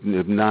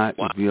 If not,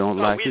 if you don't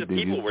like it, then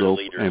you go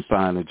and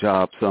find a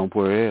job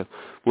somewhere else.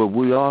 Well,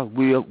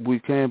 we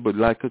can, but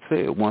like I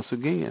said, once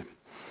again,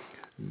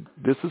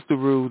 this is the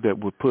rule that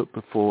was put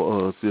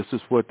before us. This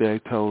is what they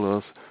told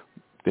us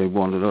they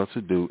wanted us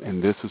to do,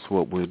 and this is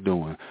what we're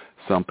doing.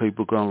 Some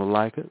people are going to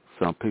like it.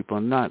 Some people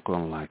are not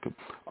going to like it.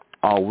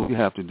 All we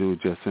have to do is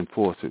just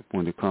enforce it.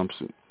 When it comes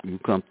to, you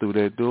come through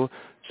that door,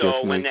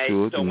 just make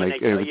sure to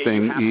make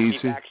everything easy.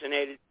 To be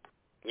vaccinated,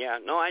 yeah,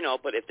 no, I know,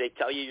 but if they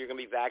tell you you're going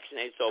to be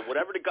vaccinated, so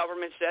whatever the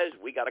government says,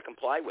 we got to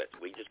comply with.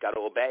 We just got to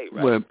obey,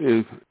 right?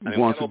 Well,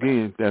 once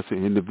again, that's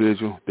an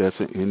individual. That's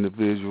an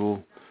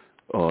individual,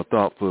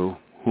 thoughtful,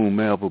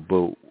 whomever.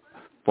 But as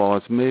far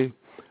as me,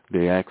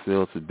 they ask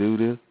us to do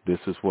this. This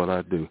is what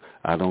I do.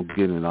 I don't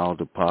get in all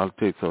the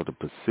politics or the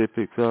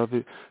specifics of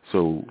it.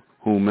 So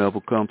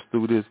whomever comes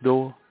through this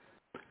door,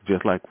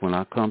 just like when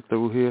I come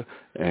through here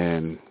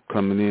and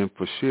coming in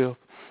for shift,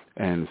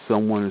 and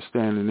someone is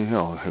standing in here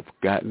or have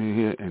gotten in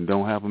here and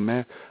don't have a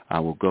mask,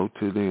 I will go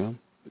to them,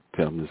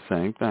 tell them the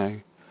same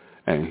thing,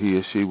 and he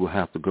or she will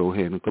have to go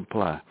ahead and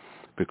comply.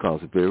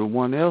 Because if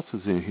everyone else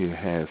is in here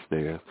has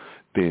theirs,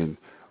 then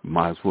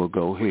might as well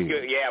go ahead.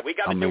 Yeah, we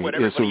got to do what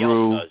everybody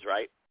else does,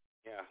 right?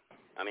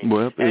 I mean,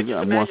 well,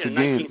 once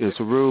again, it's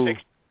a rule.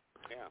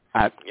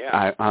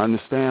 I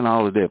understand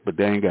all of that, but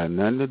they ain't got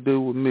nothing to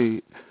do with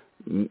me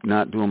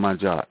not doing my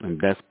job, and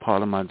that's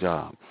part of my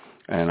job.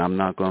 And I'm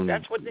not going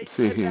to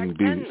sit here and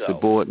be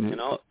subordinate. You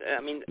know,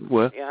 I mean,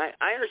 well,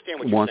 I understand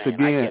what you're once saying.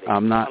 Again,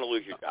 I'm not going to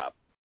lose your job.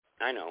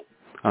 I know.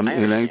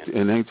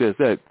 It ain't just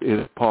that.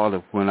 It's part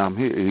of when I'm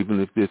here, even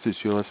if this is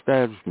your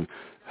establishment.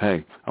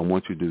 Hey, I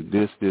want you to do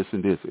this, this,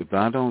 and this. If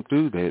I don't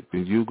do that,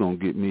 then you're going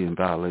to get me in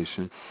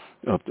violation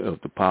of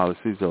the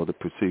policies or the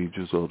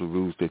procedures or the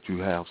rules that you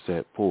have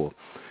set forth.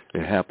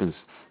 It happens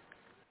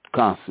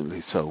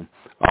constantly. So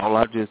all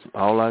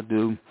I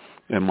do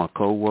and my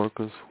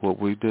coworkers, what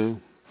we do,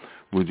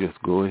 we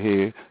just go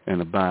ahead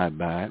and abide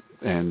by it.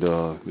 And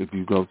if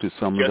you go to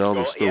some of the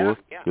other stores,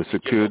 the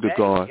security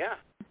guard,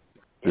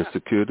 the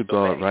security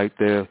guard right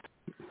there,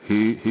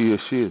 he or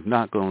she is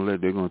not going to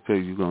they're going to tell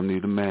you you're going to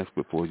need a mask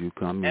before you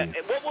come in. And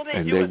what will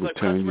they do they if will the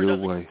turn customer you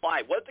doesn't away.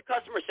 comply? What if the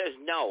customer says,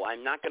 no,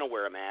 I'm not going to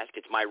wear a mask,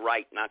 it's my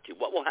right not to?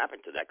 What will happen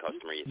to that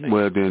customer, you think?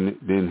 Well,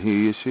 then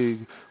he or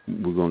she,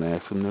 we're going to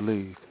ask them to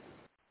leave.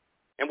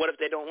 And what if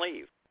they don't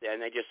leave?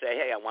 And they just say,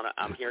 hey,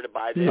 I'm here to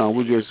buy this. No,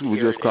 we just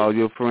call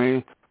your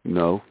friend.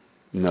 No,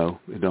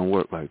 it don't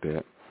work like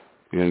that.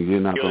 You're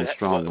not going to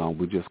strong arm.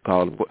 We just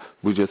call the police.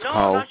 We just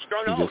call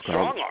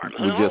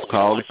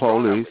the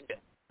police.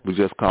 We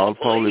just call the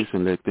police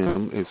and let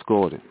them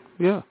escort him.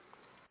 Yeah.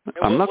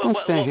 I'm not going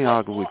to stand here and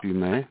argue with you,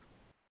 man.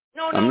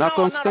 I'm not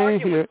going to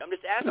stand here. I'm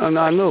just asking.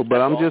 No, I know,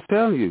 but I'm just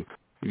telling you.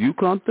 You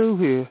come through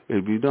here,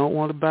 if you don't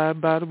want to abide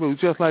by the rules,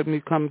 just like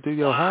me coming to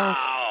your house.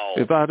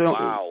 If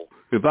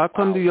I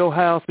come to your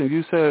house and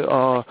you say,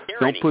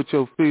 don't put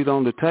your feet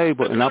on the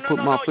table, and I put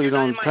my feet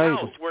on the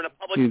table. We're in a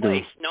public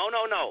place. No,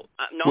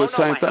 my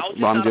house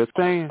is I'm not just a public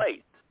saying.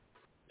 place.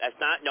 That's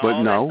not,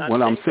 but no, that's not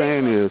what I'm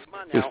saying is,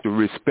 it's the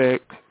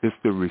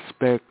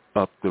respect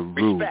of the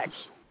rules.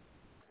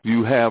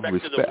 You have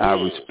respect.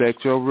 I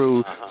respect your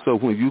rules. So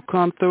when you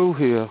come through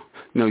here,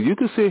 you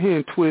can sit here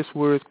and twist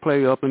words,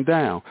 play up and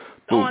down.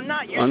 No, I'm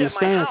not. You said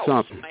my house.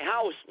 Something. My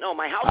house. No,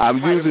 my house.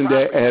 I'm using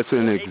that as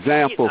an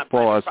example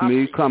for us.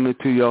 Me coming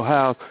to your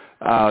house,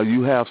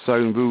 you have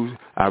certain rules.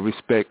 I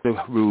respect the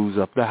rules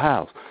of the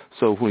house.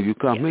 So when you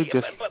come here,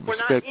 just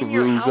respect the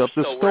rules of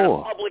the store. We're in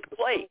a public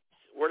place.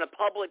 We're in a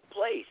public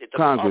place. It's a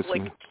Congressman,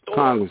 public store.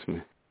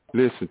 Congressman,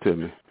 listen to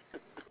me.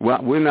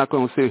 We're not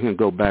going to sit here and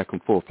go back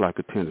and forth like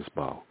a tennis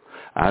ball.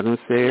 I done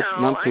said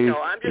something.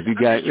 If you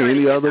got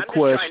any other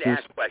questions,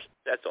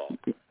 that's all.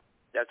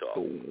 That's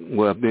all.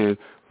 Well, then,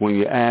 when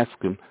you ask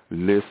them,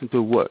 listen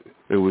to what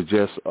it was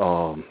just.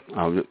 I'm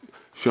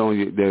showing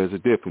you there's a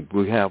difference.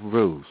 We have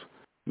rules,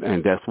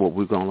 and that's what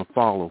we're going to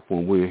follow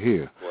when we're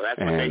here. Well, that's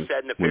and what they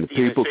said in the 50s when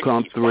people and 60s,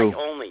 come through, white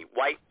only,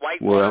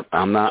 white well, water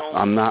I'm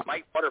not.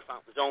 White water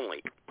fountains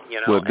only.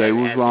 Well, they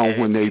was wrong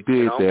when they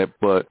did that,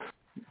 but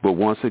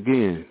once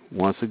again,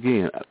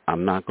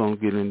 I'm not going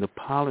to get into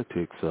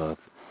politics of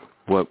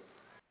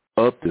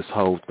this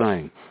whole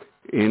thing.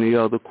 Any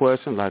other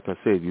question? Like I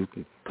said, you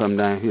can come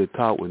down here and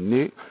talk with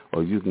Nick,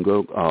 or you can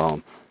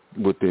go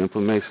with the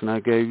information I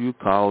gave you,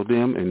 call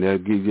them, and they'll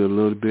give you a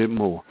little bit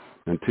more.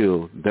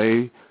 Until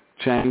they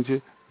change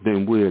it,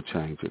 then we'll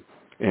change it.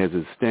 As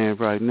it stands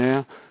right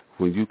now,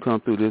 when you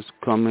come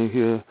in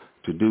here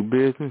to do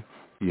business,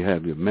 you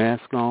have your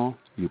mask on,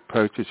 you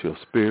purchase your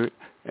spirit,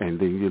 and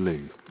then you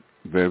leave.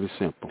 Very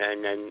simple.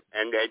 And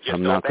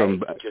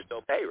just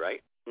obey,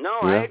 right? No,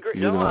 yeah, I agree.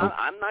 No, know.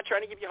 I'm not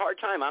trying to give you a hard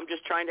time. I'm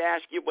just trying to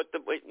ask you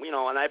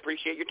and I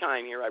appreciate your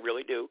time here. I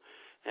really do.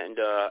 And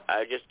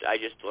I just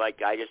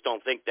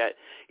don't think that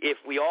if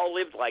we all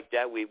lived like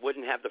that, we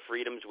wouldn't have the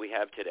freedoms we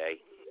have today.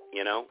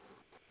 You know,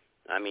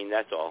 I mean,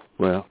 that's all.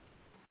 Well,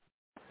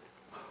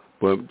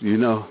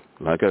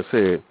 like I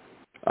said,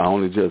 I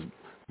only just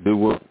do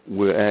what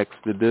we're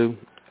asked to do,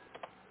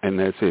 and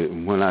that's it.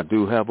 And when I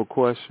do have a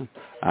question,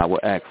 I will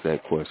ask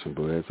that question.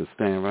 But as it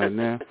stands right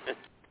now,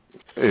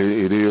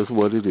 it is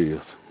what it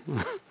is.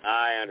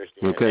 I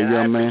understand. Okay, and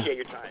young man. I appreciate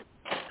your time.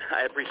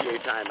 I appreciate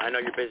your time. I know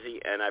you're busy,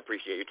 and I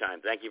appreciate your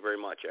time. Thank you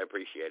very much. I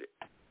appreciate it.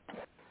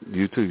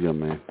 You too, young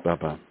man.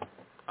 Bye-bye.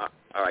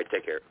 All right,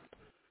 take care.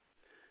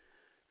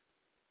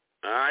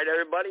 All right,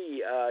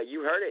 everybody,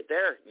 you heard it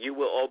there. You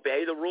will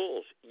obey the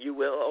rules. You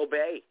will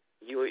obey.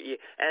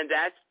 And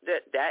that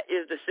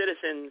is the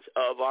citizens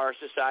of our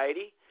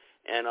society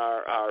and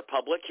our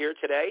public here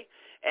today.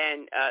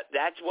 And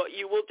that's what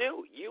you will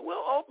do. You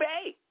will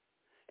obey.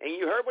 And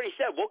you heard what he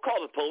said. We'll call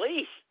the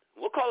police.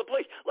 We'll call the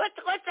police. Let's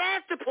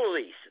ask the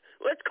police.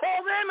 Let's call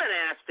them and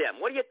ask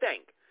them. What do you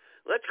think?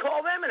 Let's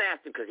call them and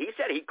ask them, because he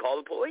said he'd call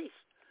the police.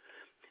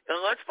 And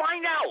let's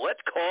find out.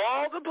 Let's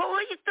call the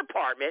police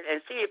department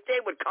and see if they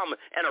would come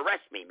and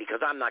arrest me,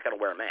 because I'm not going to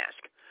wear a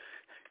mask.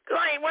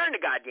 Because I ain't wearing the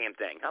goddamn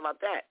thing. How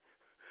about that?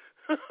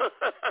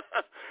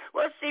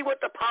 Let's see what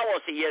the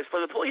policy is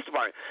for the police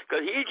department.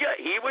 Because he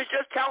was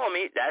just telling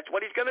me that's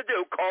what he's going to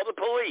do, call the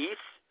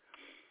police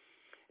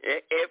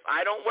if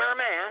I don't wear a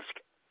mask.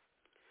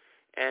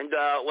 And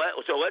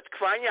so let's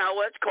find out.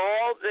 Let's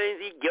call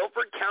the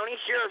Guilford County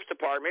Sheriff's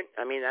Department.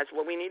 I mean, that's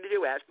what we need to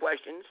do, ask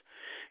questions.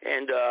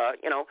 And,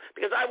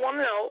 because I want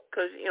to know,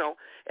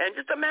 and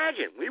just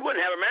imagine, we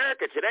wouldn't have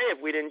America today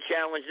if we didn't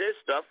challenge this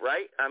stuff,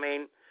 right? I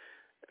mean,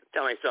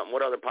 tell me something.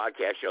 What other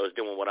podcast show is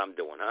doing what I'm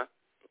doing, huh?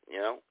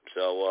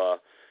 So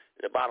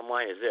the bottom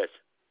line is this.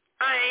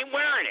 I ain't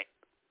wearing it,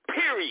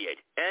 period.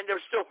 End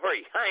of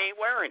story. I ain't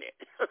wearing it.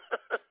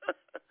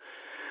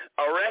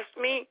 Arrest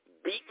me,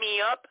 beat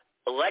me up,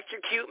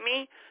 electrocute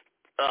me,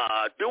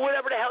 do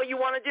whatever the hell you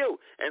want to do.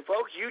 And,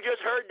 folks, you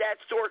just heard that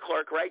store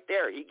clerk right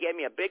there. He gave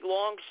me a big,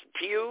 long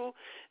spew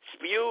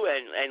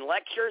and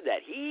lecture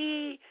that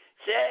he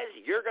says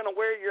you're going to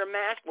wear your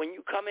mask when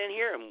you come in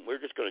here, and we're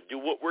just going to do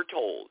what we're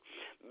told.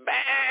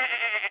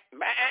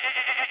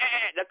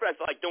 That's what I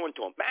feel like doing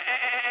to him.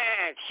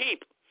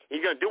 Sheep.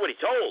 He's going to do what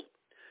he's told.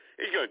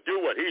 He's going to do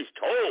what he's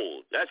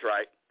told. That's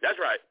right. That's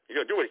right. He's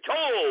going to do what he's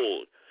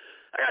told.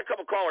 I got a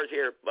couple callers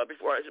here, but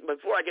before I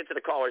get to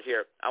the callers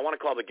here, I want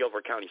to call the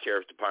Guilford County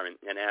Sheriff's Department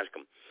and ask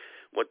them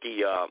what's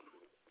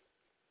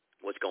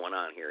going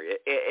on here.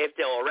 If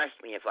they'll arrest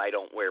me if I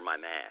don't wear my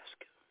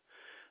mask.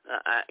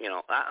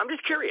 I'm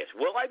just curious.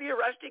 Will I be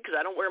arrested because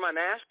I don't wear my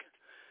mask?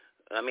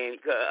 I mean,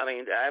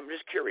 I'm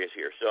just curious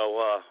here. So,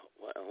 I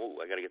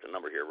got to get the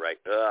number here right.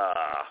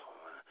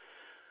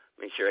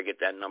 Make sure I get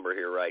that number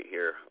here right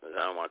here.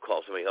 I don't want to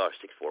call somebody.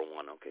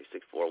 641. Okay,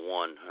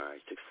 641. All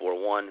right,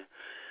 641.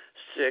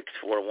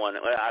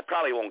 641. I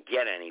probably won't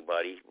get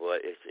anybody,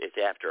 but it's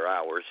after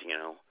hours,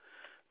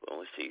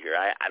 Well, let's see here.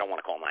 I don't want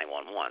to call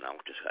 911.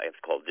 I have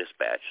to call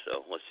dispatch.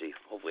 So let's see.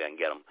 Hopefully I can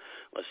get them.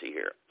 Let's see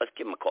here. Let's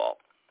give them a call.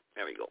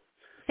 There we go.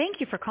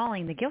 Thank you for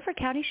calling the Guilford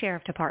County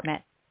Sheriff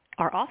Department.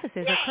 Our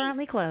offices are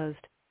currently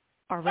closed.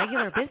 Our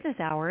regular business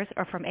hours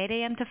are from 8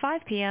 a.m. to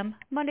 5 p.m.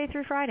 Monday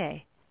through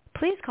Friday.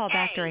 Please call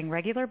back during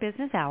regular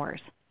business hours.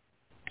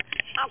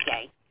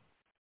 Okay.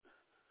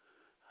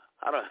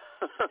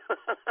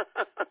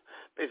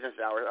 Business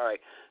hours. All right.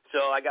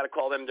 So I got to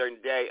call them during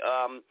the day.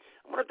 I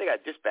wonder if they got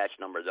a dispatch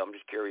number, though. I'm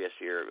just curious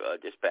here.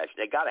 Dispatch.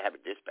 They got to have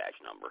a dispatch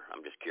number.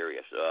 I'm just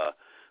curious.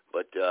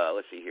 But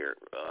let's see here.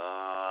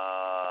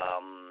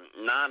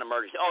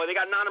 Non-emergency. Oh, they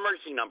got a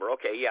non-emergency number.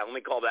 Okay, yeah, let me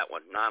call that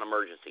one.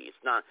 Non-emergency.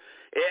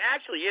 It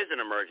actually is an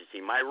emergency.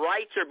 My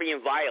rights are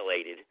being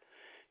violated,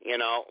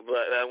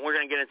 but we're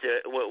going to get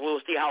into we'll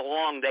see how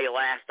long they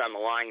last on the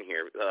line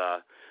here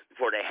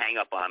before they hang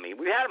up on me.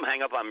 We had them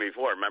hang up on me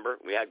before, remember?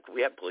 We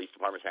had police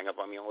departments hang up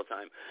on me all the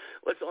time.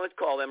 Let's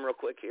call them real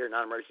quick here,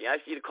 non-emergency. I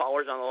see the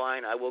callers on the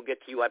line. I will get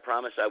to you. I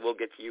promise I will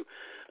get to you.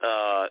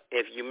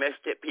 If you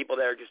missed it, people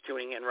that are just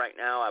tuning in right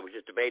now, I was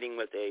just debating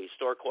with a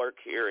store clerk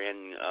here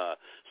in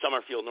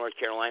Summerfield, North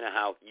Carolina,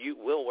 how you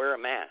will wear a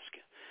mask.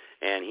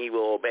 And he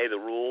will obey the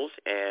rules,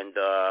 and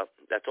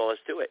that's all there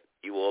is to it.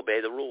 You will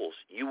obey the rules.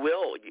 You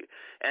will.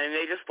 And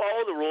they just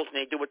follow the rules, and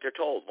they do what they're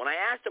told. When I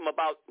asked him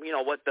about,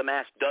 what the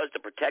mask does to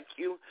protect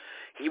you,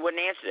 he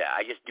wouldn't answer that.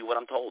 I just do what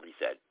I'm told, he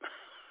said.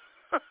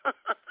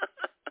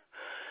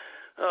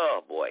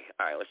 Oh, boy.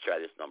 All right, let's try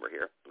this number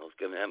here. Let's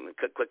give him a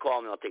quick call,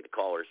 and then I'll take the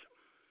callers.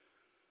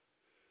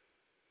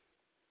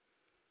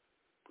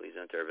 Please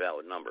enter a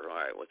valid number. All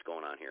right, what's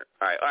going on here?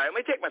 All right, let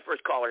me take my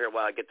first caller here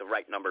while I get the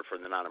right number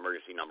from the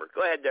non-emergency number.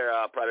 Go ahead there,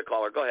 private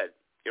caller. Go ahead.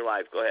 You're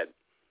live. Go ahead.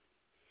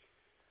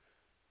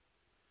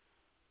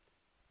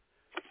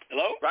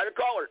 Hello? Private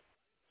caller.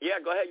 Yeah,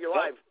 go ahead. You're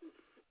live.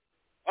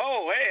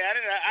 Oh, hey, I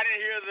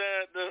didn't hear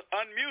the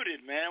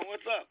unmuted, man.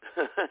 What's up?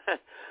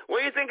 What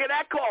do you think of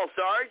that call,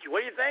 Sarge?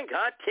 What do you think,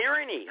 huh?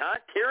 Tyranny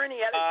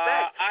at its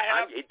best. I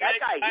have to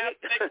take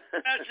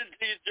attention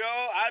to you,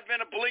 Joe. I've been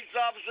a police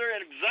officer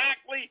in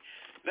exactly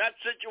that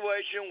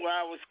situation where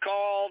I was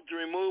called to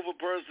remove a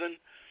person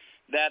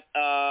that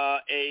a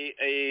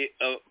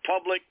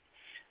public,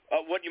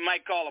 what you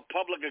might call a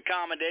public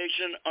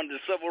accommodation under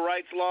civil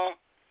rights law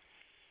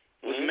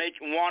was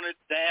wanted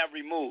to have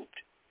removed.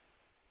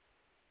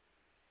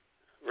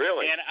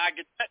 Really? And I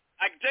can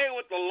tell you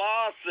what the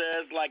law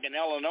says, like in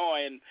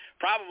Illinois and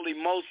probably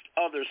most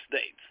other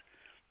states.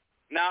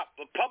 Now,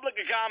 for public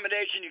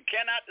accommodation, you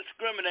cannot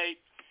discriminate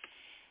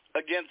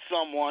against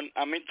someone.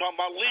 I mean, talking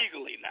about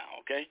legally now,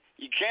 okay?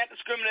 You can't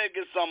discriminate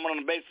against someone on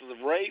the basis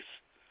of race,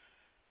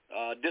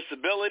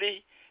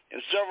 disability,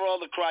 and several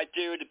other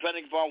criteria,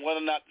 depending upon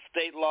whether or not the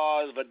state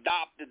laws have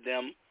adopted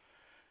them,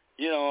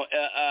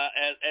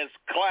 as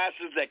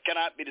classes that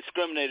cannot be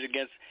discriminated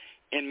against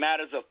in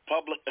matters of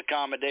public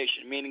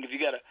accommodation, meaning if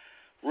you got a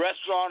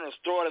restaurant or a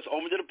store that's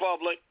open to the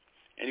public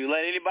and you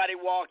let anybody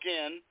walk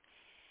in,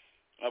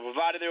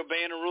 provided they're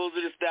obeying the rules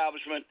of the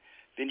establishment,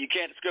 then you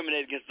can't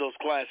discriminate against those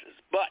classes.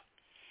 But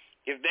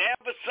if they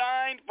have a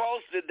sign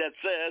posted that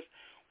says,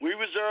 we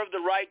reserve the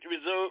right to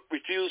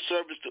refuse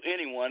service to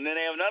anyone, then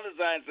they have another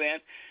sign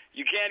saying,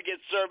 you can't get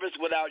service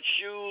without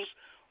shoes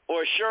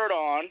or a shirt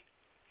on,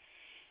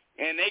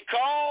 and they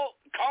call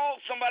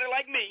somebody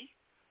like me,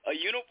 a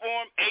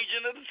uniformed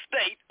agent of the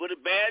state with a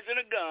badge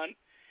and a gun,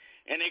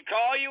 and they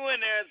call you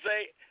in there and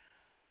say,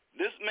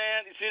 this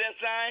man, you see that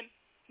sign?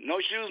 No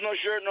shoes, no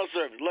shirt, no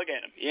service. Look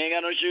at him. He ain't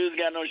got no shoes,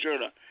 got no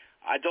shirt on.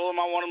 I told him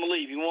I want him to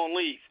leave. He won't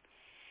leave.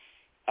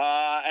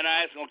 And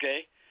I asked him,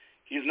 okay,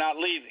 he's not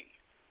leaving.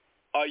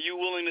 Are you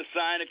willing to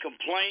sign a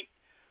complaint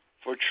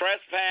for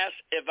trespass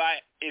if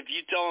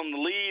you tell him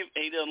to leave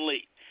and he doesn't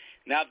leave?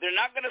 Now, if they're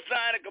not going to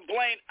sign a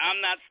complaint,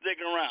 I'm not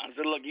sticking around. I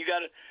said, look, you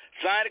got to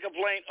sign a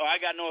complaint or I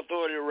got no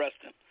authority to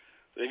arrest him.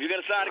 So if you're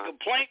going to sign a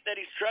complaint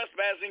that he's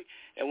trespassing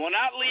and will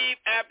not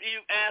leave after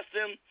you've asked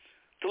him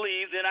to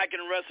leave, then I can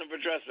arrest him for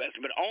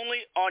trespassing, but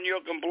only on your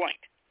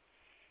complaint.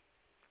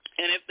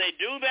 And if they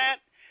do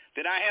that,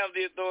 then I have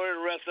the authority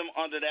to arrest them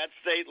under that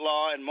state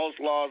law and most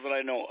laws that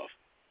I know of.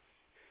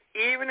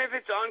 Even if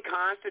it's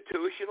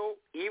unconstitutional?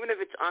 Even if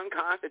it's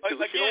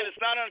unconstitutional? Again, it's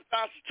not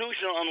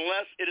unconstitutional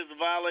unless it is a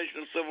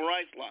violation of civil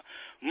rights law.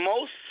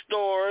 Most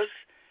stores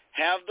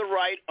have the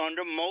right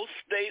under most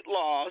state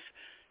laws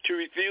to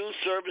refuse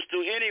service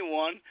to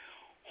anyone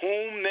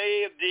whom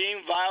they have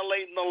deemed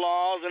violating the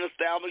laws and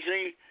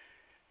establishing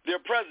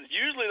their presence.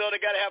 Usually, though, they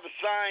got to have a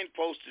sign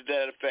posted to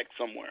that effect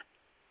somewhere.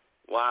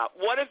 Wow.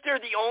 What if they're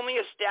the only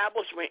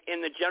establishment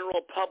in the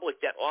general public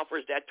that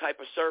offers that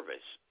type of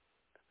service?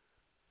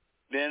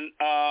 Then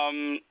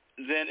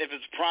if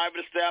it's a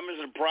private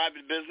establishment, a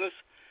private business,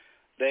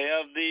 they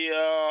have the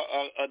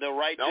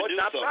right to do so. No, it's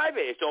not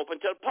private. It's open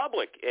to the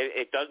public.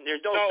 It doesn't.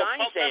 There's no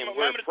sign saying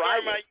we're private. The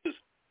term I use,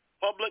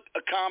 public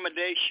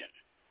accommodation.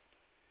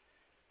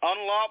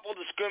 Unlawful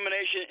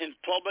discrimination in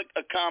public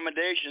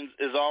accommodations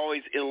is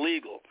always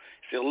illegal.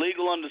 It's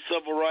illegal under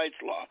civil rights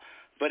law.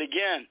 But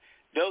again,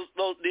 those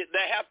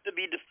they have to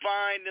be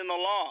defined in the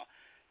law.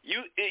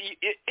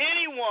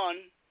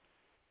 Anyone.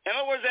 In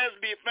other words, there has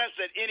to be offense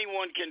that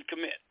anyone can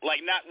commit,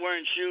 like not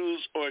wearing shoes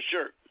or a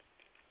shirt.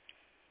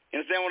 You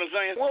understand what I'm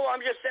saying? Well,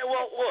 I'm just saying,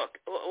 look,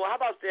 how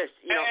about this?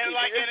 In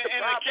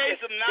the case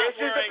of not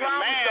wearing a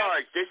mask.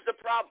 Sarge. This is the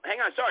problem.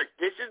 Hang on, Sarge.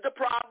 This is the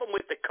problem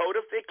with the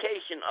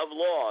codification of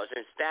laws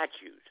and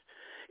statutes.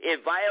 It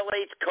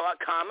violates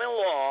common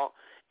law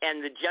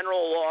and the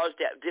general laws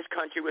that this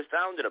country was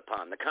founded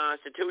upon, the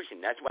Constitution.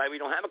 That's why we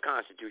don't have a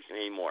Constitution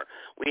anymore.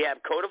 We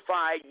have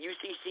codified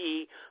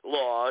UCC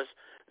laws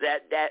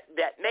that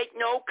make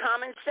no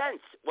common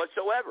sense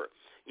whatsoever.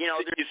 You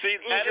see,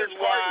 that is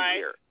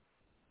why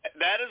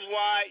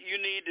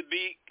you need to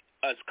be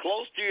as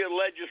close to your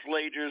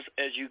legislators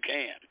as you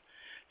can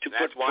to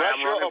That's put why I'm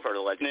pressure running on for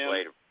the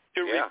legislature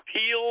to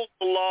repeal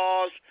the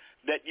laws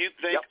that you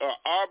think are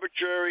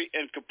arbitrary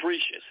and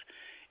capricious.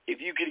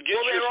 If you can get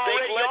your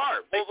state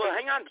legislature... Well,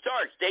 hang on,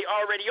 Sarge. They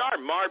already are.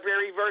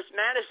 Marbury versus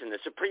Madison. The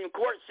Supreme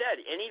Court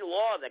said any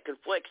law that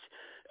conflicts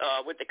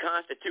with the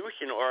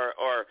Constitution or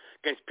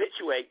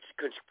conspicuates,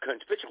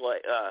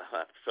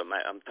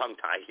 I'm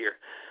tongue-tied here,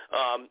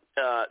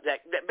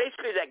 that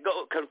basically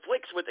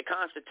conflicts with the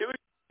Constitution,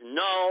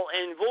 null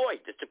and void.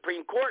 The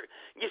Supreme Court,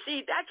 you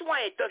see, that's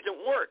why it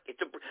doesn't work.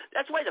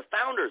 That's why the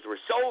founders were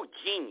so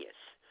genius.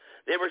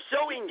 They were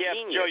so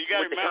ingenious Joe, you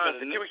gotta with the remember,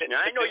 Constitution.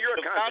 I know you're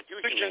a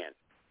Constitution man.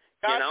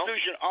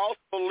 Constitution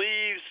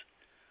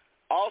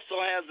also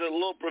has a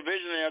little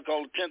provision there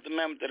called the 10th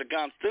Amendment to the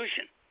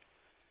Constitution.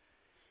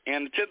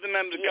 And the 10th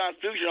Amendment of the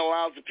Constitution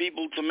allows the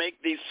people to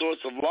make these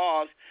sorts of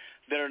laws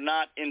that are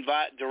not in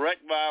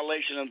direct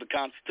violation of the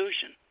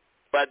Constitution.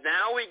 But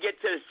now we get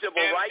to the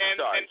civil rights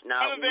charge.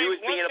 Now, you as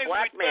being a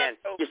black man,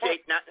 you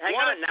say, hang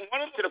on,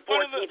 to the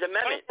 14th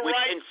Amendment, which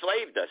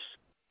enslaved us.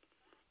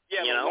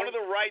 Yeah, you know? One of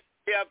the rights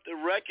we have to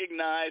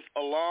recognize,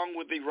 along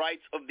with the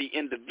rights of the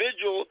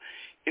individual,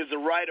 is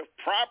the right of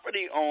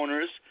property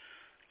owners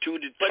to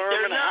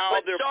determine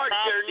how their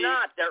property... they're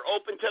not. They're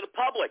open to the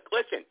public.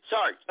 Listen,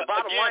 Sarge, the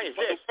bottom line is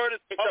this.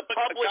 It's a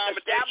public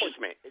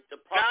establishment. It's a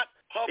not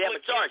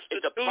public Sarge,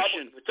 it's a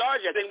public...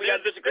 Sarge, I think we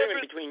got a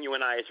disagreement between you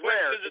and I. It's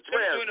rare,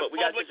 but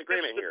we got a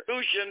disagreement here.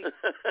 Institution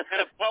and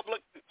a public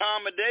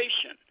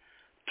accommodation.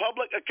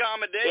 Public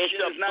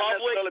accommodation is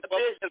not necessarily a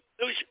public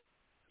institution.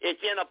 It's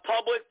in a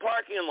public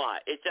parking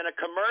lot. It's in a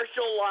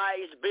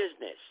commercialized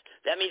business.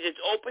 That means it's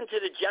open to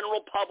the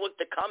general public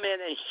to come in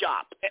and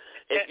shop.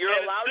 If you're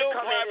allowed to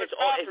come in, it's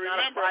not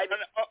a private...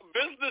 A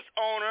business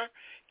owner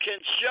can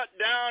shut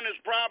down his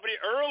property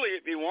early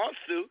if he wants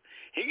to.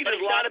 He can but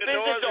just he's not a lock the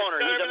doors business owner.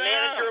 He's a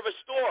manager out. of a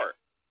store.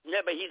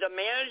 Yeah, but he's a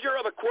manager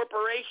of a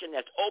corporation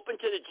that's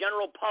open to the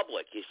general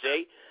public, you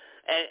see?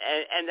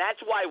 And that's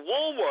why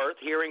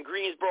Woolworth here in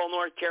Greensboro,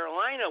 North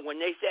Carolina,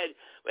 when they said,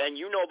 and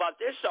you know about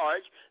this,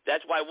 Sarge,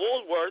 that's why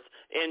Woolworth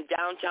in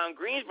downtown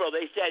Greensboro,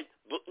 they said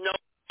no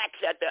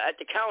blacks at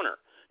the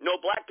counter.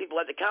 No black people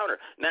at the counter.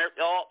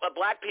 All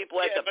black people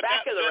at the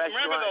back of the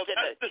restaurant.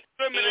 That's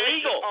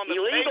discrimination on the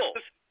illegal.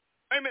 Basis,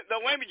 wait a minute,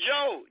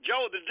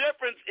 Joe, the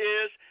difference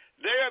is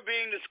they are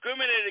being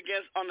discriminated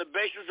against on the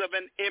basis of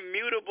an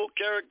immutable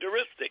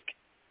characteristic.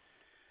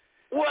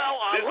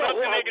 Well, there's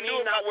nothing they can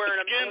do not about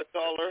wearing the skin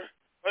color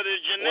or the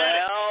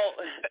genetics.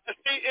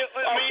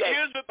 Well,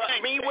 here's the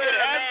thing. Me wearing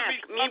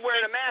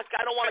a mask,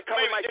 I don't want to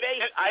cover my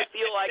face. I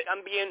feel like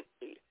I'm being,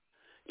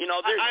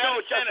 there's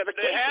no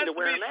justification to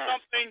wear a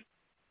mask.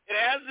 It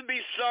has to be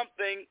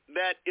something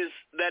that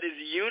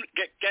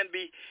can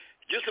be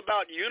just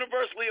about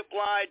universally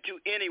applied to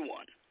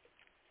anyone.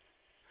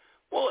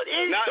 Well, it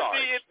is,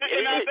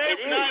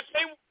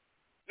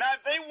 Now,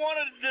 if they want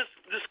to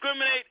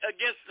discriminate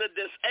against the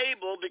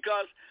disabled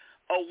because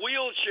a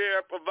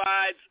wheelchair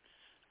provides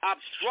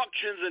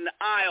obstructions in the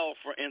aisle,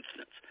 for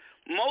instance,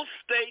 most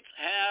states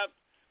have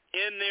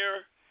in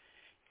their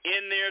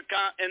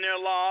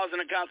laws and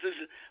the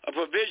Constitution a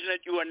provision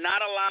that you are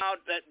not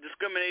allowed that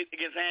discriminate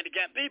against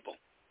handicapped people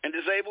and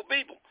disabled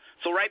people.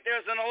 So right there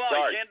it's in the law.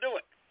 You can't do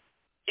it.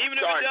 Even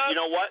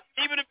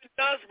if it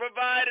does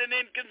provide an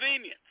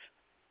inconvenience.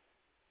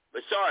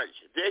 But Sarge,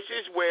 this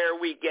is where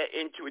we get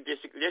into this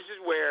is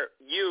where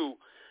you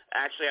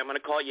actually, I'm going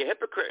to call you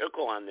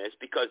hypocritical on this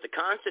because the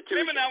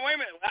Constitution. Wait a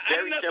minute.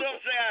 Very simple.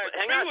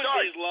 Hang on,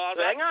 Sarge.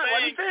 Hang on.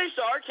 Let me finish,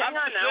 Sarge. Hang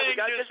on now. We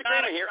got a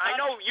disagreement here. I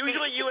know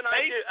usually you and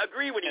I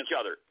agree with each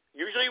other.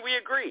 Usually we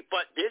agree,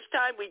 but this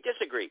time we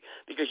disagree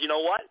because you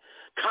know what?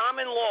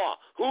 Common law.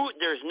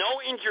 There's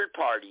no injured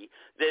party.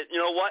 You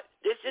know what?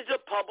 This is a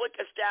public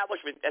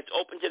establishment that's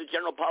open to the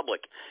general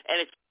public,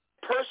 and it's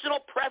personal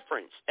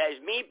preference as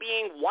me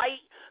being white,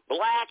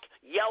 black,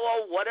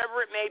 yellow, whatever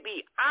it may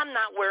be. I'm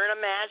not wearing a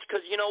mask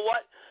because you know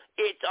what?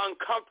 It's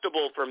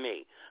uncomfortable for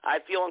me.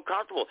 I feel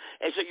uncomfortable.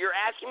 And so you're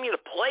asking me to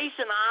place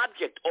an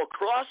object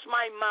across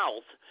my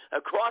mouth,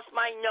 across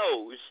my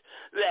nose,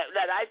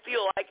 that I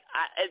feel like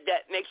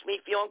that makes me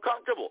feel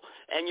uncomfortable.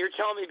 And you're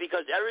telling me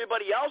because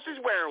everybody else is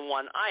wearing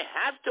one, I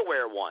have to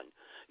wear one.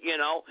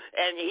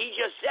 And he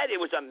just said it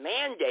was a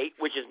mandate,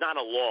 which is not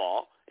a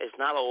law. It's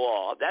not a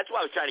law. That's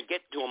why I was trying to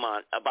get to him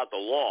about the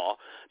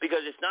law, because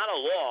it's not a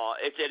law.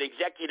 It's an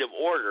executive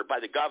order by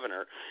the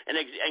governor, and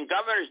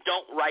governors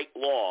don't write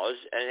laws,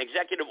 and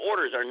executive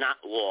orders are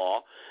not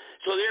law.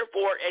 So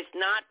therefore, it's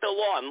not the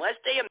law. Unless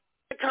they amend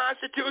the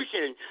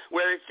Constitution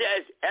where it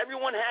says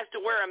everyone has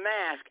to wear a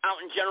mask out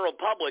in general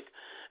public,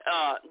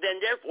 then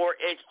therefore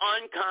it's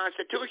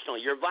unconstitutional.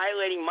 You're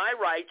violating my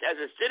rights as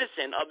a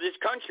citizen of this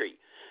country.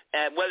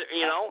 And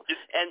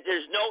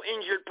there's no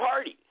injured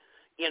party.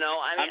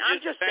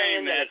 I'm just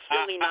saying that it's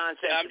silly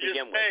nonsense to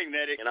begin with. I'm just saying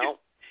that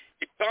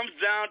it comes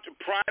down to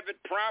private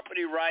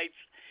property rights,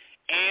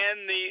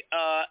 and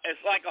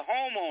it's like a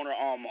homeowner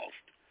almost.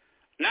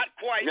 Not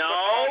quite.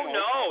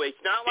 No,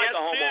 it's not like a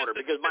homeowner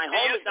because my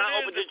home is not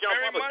open to the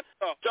general public.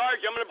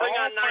 Sarge, I'm going to bring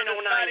on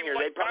 909 here.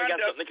 They probably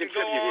got something to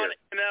contribute here.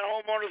 In that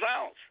homeowner's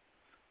house.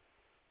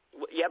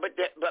 Yeah, but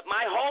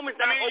my home is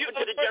not open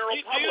to the general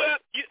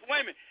public.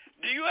 Wait a minute.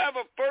 Do you have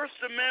a First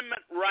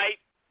Amendment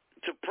right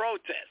to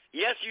protest?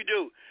 Yes, you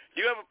do. Do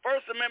you have a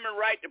First Amendment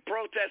right to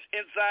protest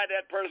inside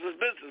that person's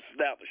business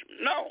establishment?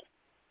 No.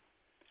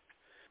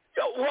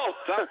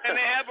 And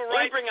they have a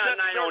right to bring on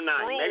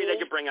 909. Maybe they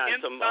could bring on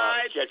shed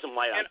some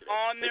light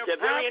on it. It's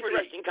a very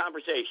interesting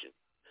conversation.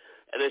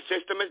 And the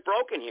system is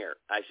broken here.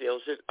 I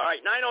feel. All right,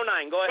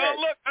 909. Go ahead.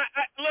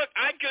 Well,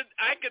 I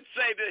could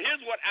say that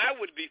here's what I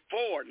would be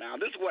for. Now,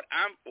 this is what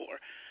I'm for.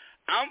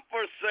 I am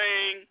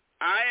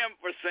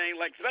for saying,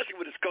 like, especially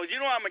with this code,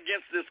 I'm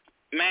against this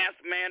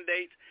mask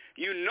mandates.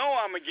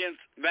 I'm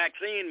against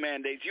vaccine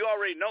mandates. You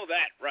already know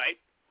that, right?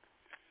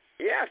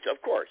 Yes, of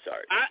course,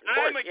 Sarge.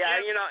 I'm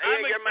against,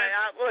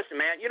 listen,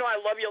 man. You know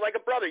I love you like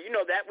a brother. You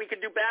know that. We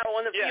could do battle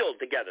on the field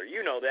together.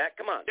 You know that.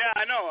 Come on. Yeah,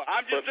 I know.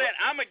 I'm just saying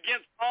I'm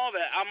against all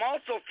that. I'm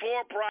also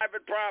for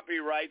private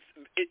property rights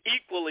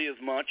equally as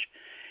much.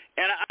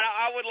 And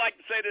I would like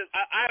to say this.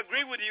 I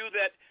agree with you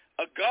that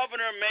a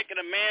governor making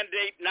a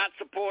mandate not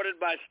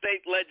supported by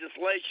state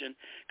legislation,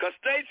 because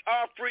states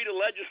are free to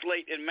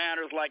legislate in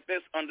matters like this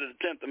under the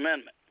 10th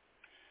Amendment.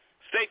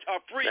 States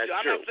are free. That's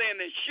I'm true. not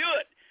saying they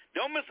should.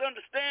 Don't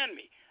misunderstand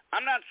me.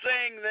 I'm not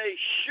saying they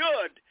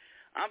should.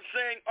 I'm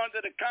saying under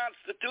the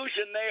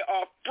Constitution they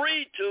are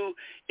free to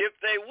if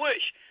they wish.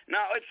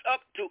 Now, it's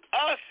up to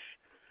us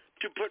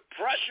to put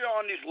pressure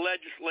on these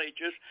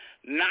legislatures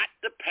not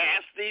to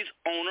pass these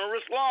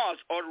onerous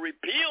laws or to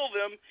repeal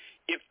them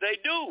if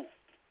they do.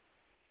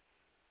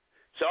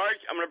 Sarge,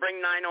 I'm going to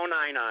bring 909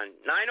 on.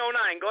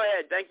 909, go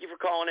ahead. Thank you for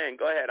calling in.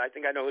 Go ahead. I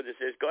think I know who this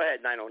is. Go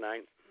ahead,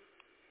 909.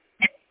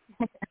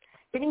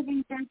 Good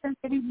evening, Jensen.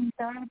 Good evening,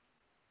 Sarge.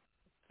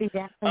 We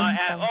got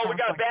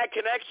a bad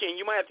connection.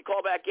 You might have to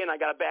call back in.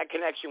 I got a bad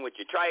connection with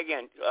you. Try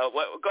again. Go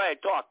ahead,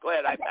 talk. Go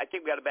ahead. I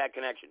think we got a bad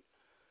connection.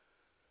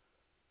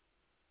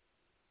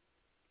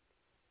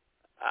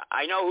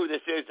 I know who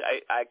this is.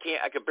 I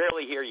can't. I could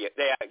barely hear you.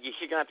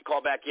 She's gonna have to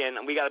call back in.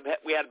 And we had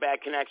a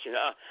bad connection.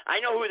 I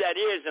know who that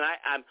is, and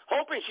I'm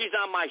hoping she's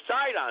on my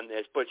side on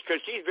this, but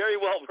because she's very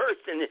well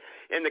versed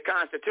in the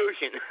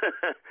Constitution.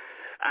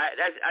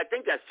 I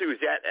think that's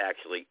Suzette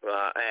actually,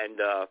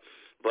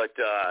 But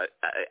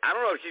I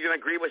don't know if she's going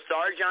to agree with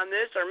Sarge on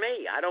this or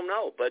me. I don't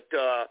know, but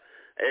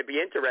it'd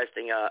be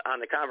interesting on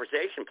the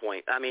conversation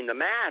point. I mean, the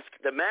mask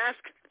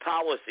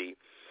policy,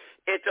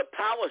 it's a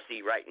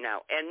policy right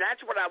now, and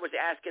that's what I was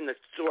asking the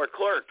store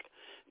clerk,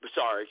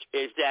 Sarge,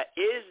 is this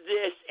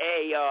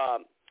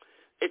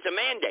it's a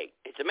mandate.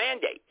 It's a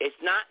mandate. It's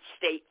not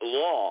state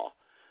law.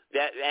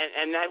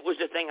 And that was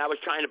the thing I was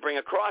trying to bring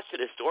across to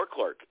the store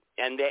clerk,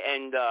 and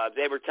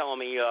they were telling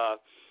me.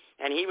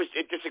 And he was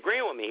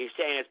disagreeing with me. He's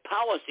saying it's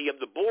policy of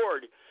the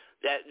board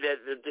that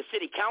the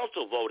city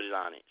council voted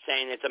on it,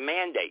 saying it's a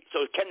mandate.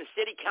 So can the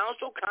city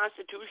council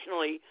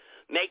constitutionally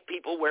make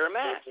people wear a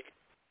mask?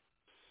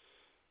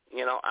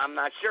 You know, I'm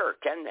not sure.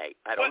 Can they?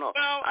 I don't know.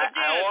 Well,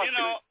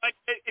 again,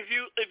 if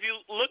you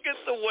look at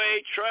the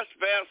way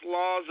trespass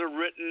laws are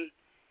written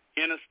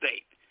in a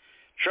state,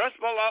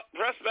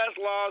 trespass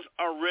laws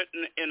are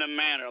written in a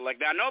manner like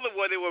that. I know the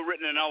way they were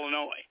written in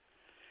Illinois,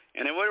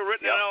 and the way they were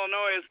written in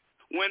Illinois is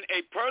when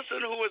a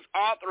person who is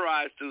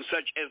authorized to,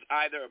 such as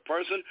either a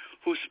person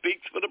who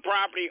speaks for the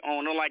property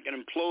owner, like an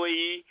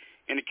employee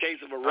in the case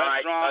of a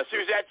restaurant. All right,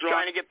 Suzette's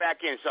trying to get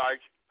back in,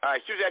 Sarge. All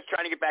right, Suzette's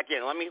trying to get back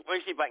in. Let me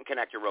see if I can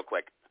connect her real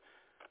quick.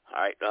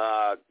 All right,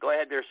 go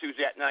ahead there,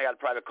 Suzette. Now I got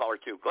a private caller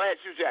too. Go ahead,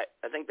 Suzette.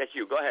 I think that's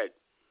you. Go ahead.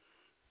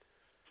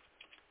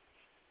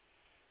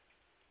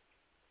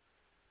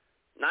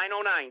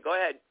 909. Go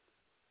ahead.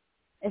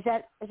 Is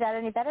that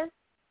any better?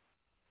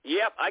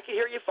 Yep, I can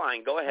hear you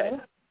fine. Go ahead.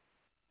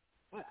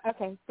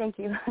 Okay, thank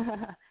you.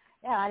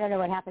 Yeah, I don't know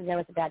what happened there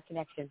with the bad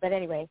connection. But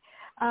anyway,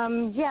 so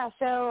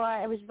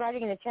I was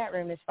writing in the chat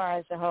room as far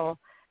as the whole,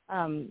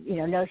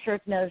 no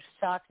shirts, no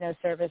socks, no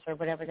service, or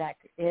whatever that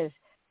is.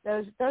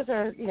 Those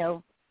are,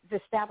 the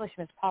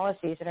establishment's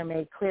policies that are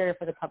made clear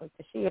for the public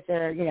to see if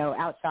they're,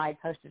 outside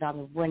posted on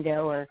the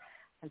window or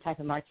some type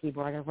of marquee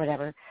board or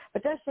whatever.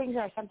 But those things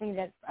are something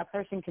that a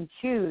person can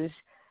choose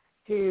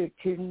to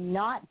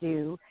not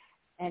do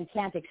and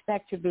can't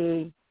expect to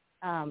be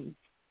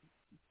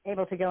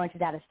able to go into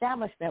that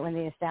establishment when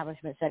the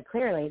establishment said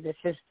clearly this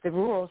is the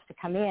rules to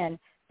come in,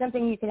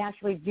 something you can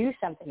actually do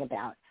something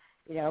about,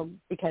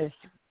 because,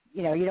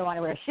 you don't want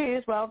to wear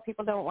shoes. Well,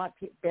 people don't want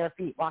bare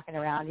feet walking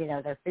around,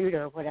 their food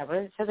or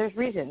whatever. So there's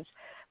reasons.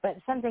 But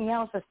something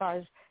else as far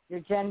as your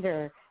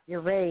gender,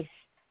 your race,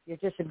 your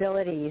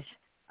disabilities,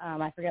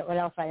 I forget what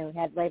else I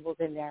had labeled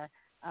in there,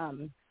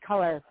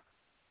 color,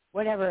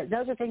 whatever,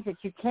 those are things that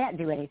you can't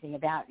do anything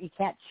about. You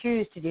can't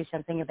choose to do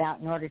something about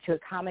in order to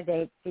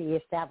accommodate the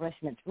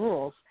establishment's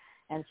rules.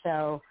 And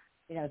so,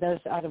 those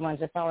are the ones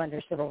that fall under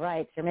civil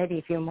rights. There may be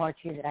a few more,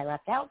 too, that I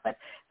left out. But,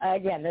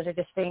 again, those are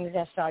just things,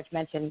 as Sarge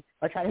mentioned,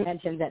 or tried to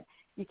mention, that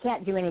you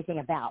can't do anything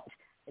about.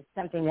 It's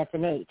something that's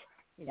innate,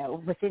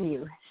 within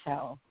you.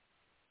 So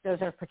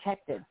those are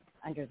protected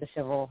under the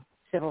civil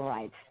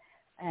rights.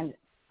 And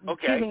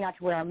choosing not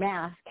to wear a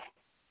mask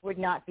would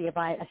not be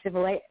a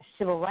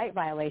civil right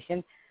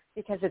violation,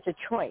 because it's a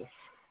choice.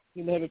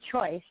 You made a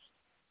choice.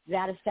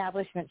 That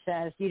establishment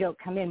says you don't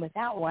come in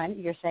without one.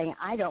 You're saying,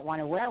 I don't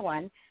want to wear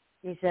one.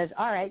 He says,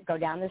 all right, go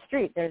down the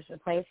street. There's a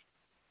place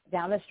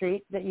down the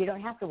street that you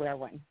don't have to wear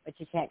one, but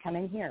you can't come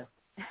in here.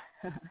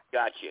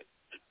 Gotcha.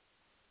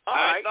 All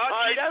right.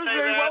 That was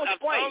very well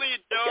explained.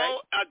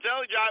 I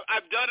tell you,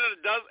 I've done it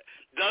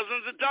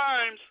dozens of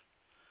times.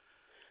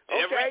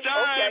 Every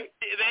time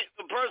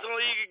the person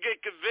will either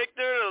get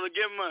convicted or they'll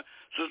give them a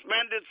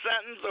suspended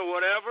sentence or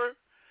whatever.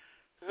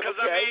 Because,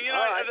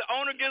 the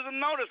owner gives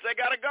them notice. They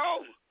got to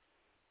go.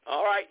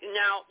 All right.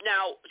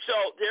 Now,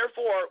 so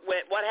therefore,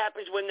 what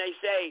happens when they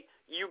say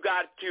you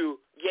got to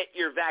get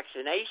your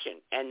vaccination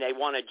and they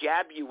want to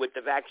jab you with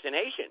the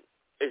vaccination?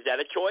 Is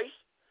that a choice?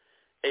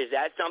 Is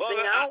that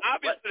something now?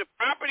 Obviously, the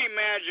property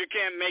manager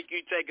can't make you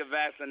take a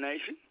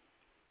vaccination.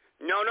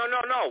 No.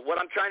 What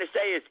I'm trying to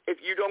say is if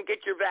you don't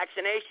get your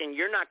vaccination,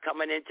 you're not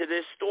coming into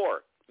this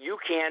store. You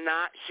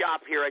cannot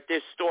shop here at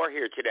this store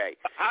here today.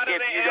 How do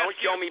if they you ask don't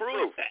you show to me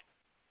prove that?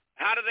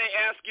 How do they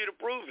ask you to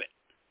prove it?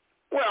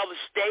 Well, the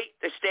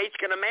state's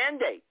going to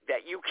mandate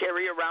that you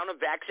carry around a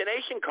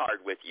vaccination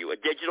card with you, a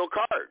digital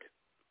card.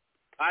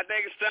 I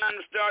think it's time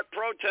to start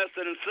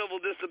protesting and civil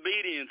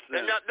disobedience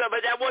then. No,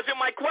 but that wasn't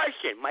my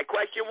question. My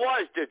question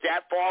was, does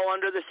that fall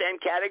under the same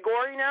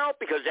category now?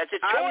 Because that's a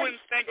choice. I wouldn't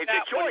think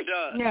that one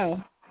does.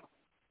 No.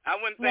 I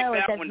wouldn't think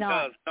that one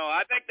does. No,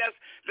 I think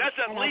that's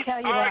at least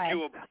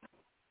arguable.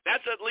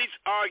 That's at least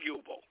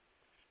arguable.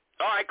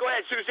 All right, go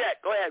ahead,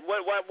 Suzette. Go ahead.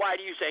 Why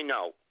do you say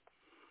no?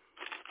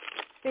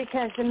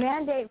 Because the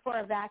mandate for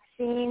a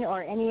vaccine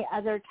or any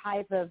other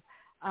type of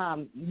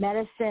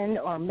medicine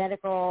or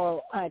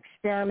medical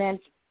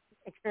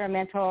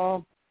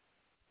experimental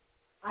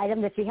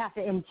item that you have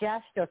to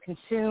ingest or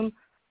consume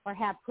or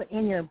have put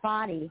in your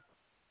body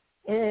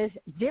is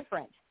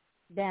different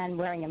than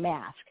wearing a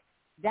mask.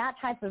 That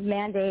type of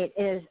mandate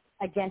is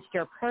against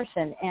your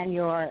person and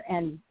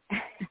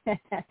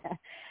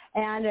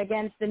and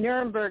against the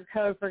Nuremberg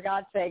Code, for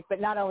God's sake. But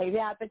not only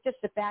that, but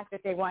just the fact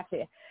that they want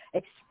to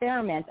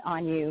experiment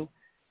on you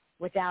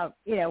without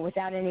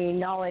any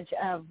knowledge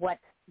of what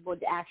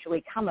would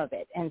actually come of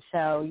it. And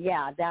so,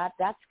 yeah,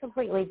 that's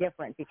completely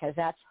different because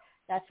that's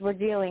we're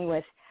dealing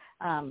with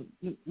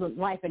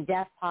life and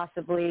death,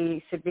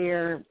 possibly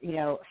severe,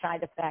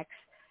 side effects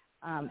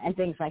and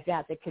things like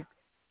that could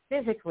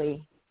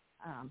physically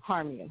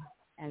harm you.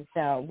 And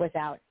so,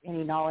 without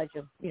any knowledge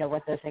of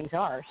what those things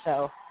are.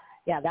 So,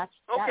 yeah, that's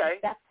different.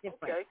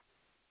 Okay.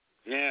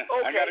 Yeah,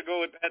 okay. I got to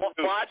go with that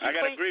too. I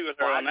got to agree with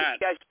her on that.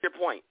 I see your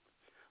point.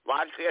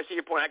 Logically, I see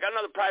your point. I got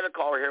another private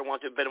caller here.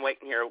 Wants to have been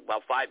waiting here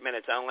about 5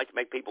 minutes. I don't like to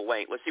make people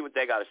wait. Let's see what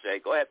they got to say.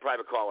 Go ahead,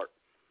 private caller.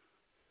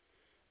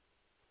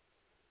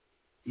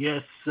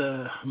 Yes,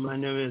 my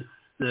name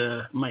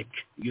is Mike.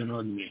 You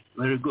know me.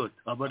 Very good.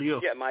 How about you?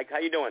 Yeah, Mike. How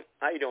you doing?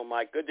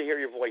 Mike? Good to hear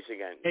your voice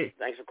again. Hey.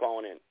 Thanks for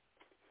calling in.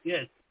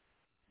 Yes.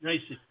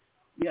 Nice.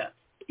 Yeah.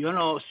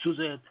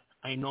 Suzette,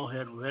 I know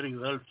her very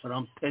well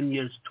from 10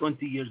 years,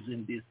 20 years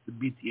in this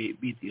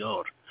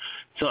BTR.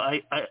 So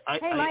Hey,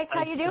 Mike,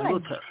 how you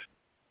doing? Her.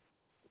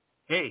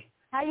 Hey.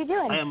 How you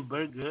doing? I am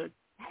very good.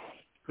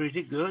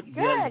 Pretty good. Good,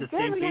 we are in the good.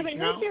 same We page haven't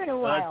now. heard you in a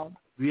while.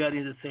 We are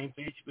in the same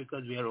page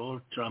because we are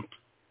all Trump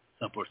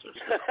supporters.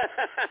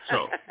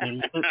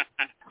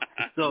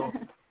 so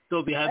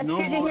we have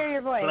no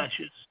more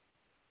clashes.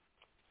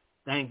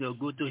 Thank you.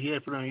 Good to hear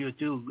from you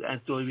too.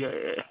 And so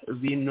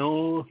we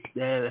know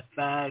the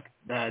fact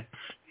that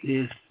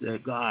this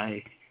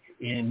guy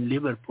in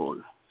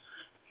Liverpool,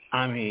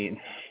 I mean,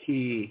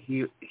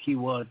 he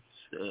was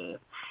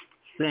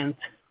sent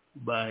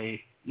by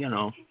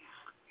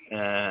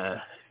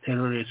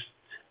terrorist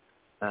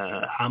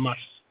Hamas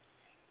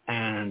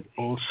and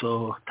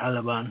also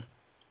Taliban.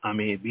 I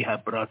mean, we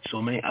have brought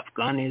so many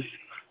Afghans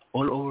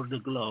all over the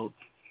globe,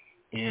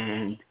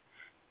 and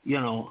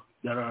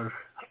there are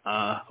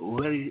our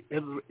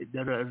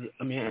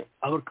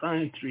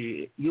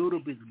country,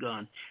 Europe is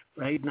gone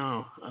right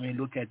now. I mean,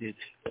 look at it,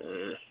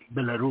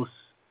 Belarus.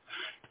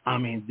 I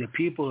mean, the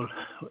people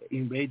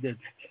invaded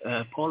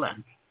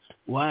Poland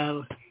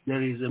while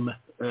there is a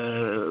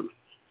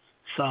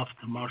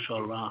soft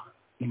martial law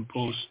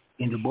imposed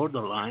in the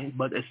borderline,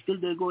 but still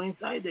they go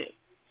inside it.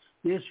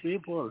 These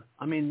people,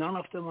 I mean, none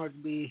of them are to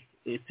be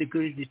a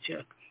security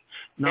check.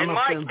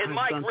 Mike,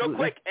 real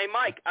quick. Hey,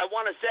 Mike, I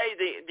want to say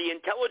the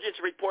intelligence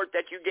report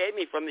that you gave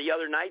me from the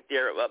other night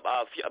there,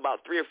 about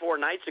 3 or 4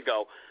 nights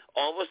ago,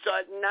 all of a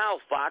sudden now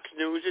Fox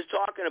News is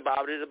talking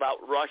about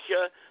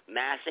Russia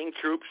massing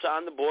troops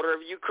on the border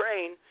of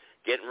Ukraine,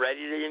 getting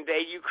ready to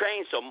invade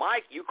Ukraine. So,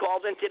 Mike, you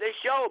called into this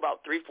show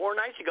about 3 or 4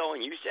 nights ago,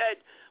 and you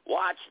said,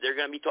 watch, they're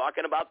going to be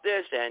talking about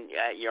this, and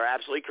you're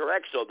absolutely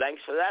correct. So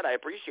thanks for that. I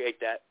appreciate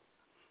that.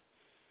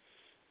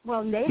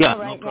 Well,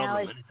 NATO now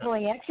is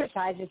pulling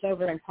exercises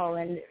over in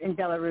Poland, in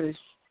Belarus,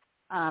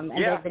 and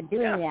they've been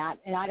doing that.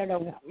 And I don't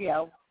know,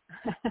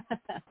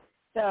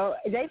 so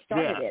they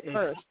started it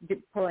first,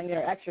 pulling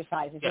their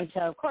exercises. And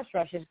so, of course,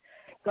 Russia's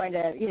going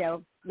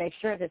to, make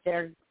sure that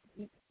they're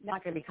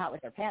not going to be caught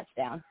with their pants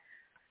down.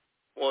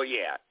 Well,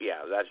 yeah,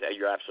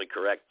 you're absolutely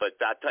correct. But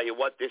I'll tell you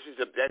what, this is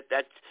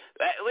that's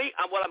at least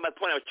my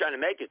point I was trying to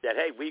make is that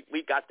hey, we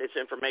got this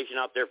information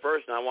out there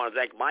first, and I want to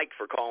thank Mike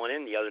for calling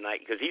in the other night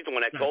because he's the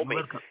one that told me,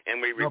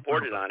 and we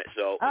reported on it.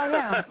 So,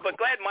 but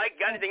glad Mike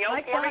got anything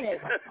else for me?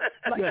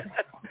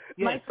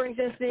 Mike brings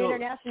us the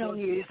international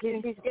news.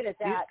 He's good at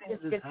that.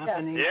 It's good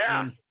stuff.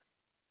 Yeah.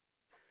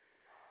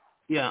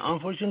 Yeah,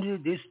 unfortunately,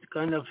 this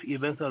kind of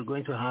events are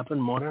going to happen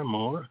more and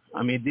more.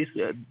 I mean, this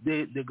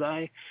the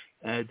guy,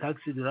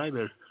 taxi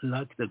driver,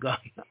 locked the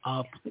guy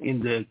up in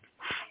the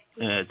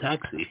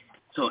taxi,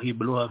 So he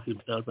blew up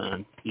himself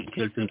and he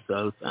killed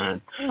himself,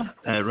 and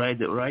right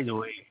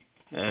away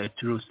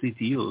through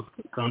CTU,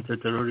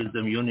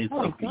 counterterrorism units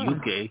of the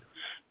UK.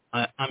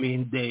 I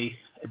mean, they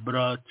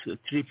brought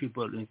 3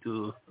 people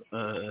into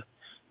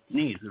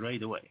knees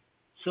right away.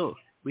 So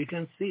we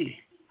can see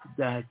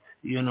that,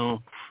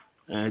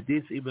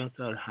 these events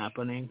are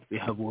happening. We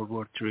have World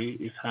War III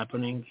is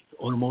happening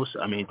almost.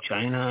 I mean,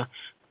 China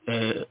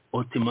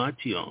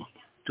ultimatum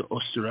to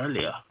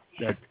Australia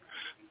that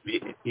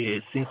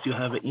since you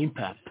have an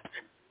impact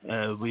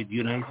with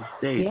United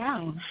States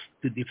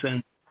to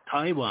defend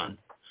Taiwan.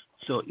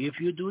 So if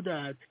you do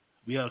that,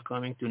 we are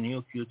coming to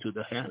nuke you to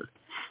the hell.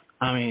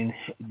 I mean,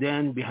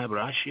 then we have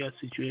Russia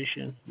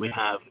situation. We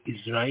have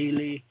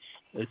Israeli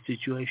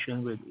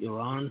situation with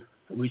Iran,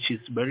 which is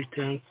very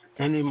tense.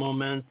 Any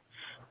moment,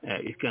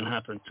 it can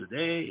happen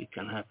today. It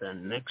can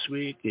happen next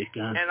week. It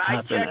can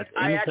happen at any time.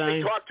 I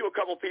actually talked to a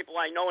couple of people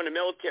I know in the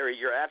military.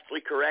 You're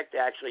absolutely correct,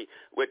 actually,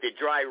 with the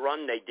dry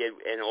run they did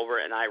over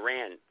in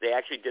Iran. They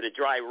actually did a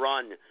dry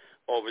run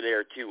over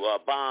there to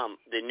bomb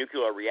the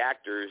nuclear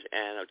reactors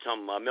and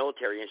some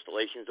military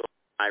installations over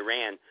in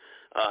Iran.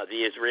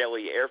 The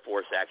Israeli Air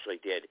Force actually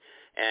did.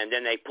 And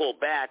then they pulled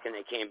back, and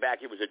they came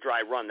back. It was a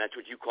dry run. That's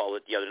what you call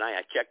it the other night.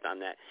 I checked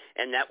on that.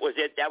 And that was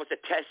it. That was a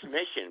test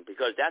mission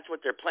because that's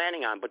what they're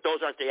planning on. But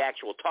those aren't the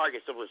actual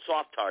targets. Those are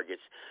soft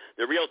targets.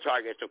 The real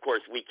targets, of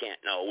course, we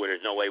can't know. There's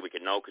no way we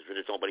can know because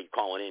there's nobody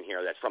calling in here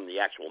that's from the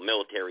actual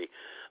military,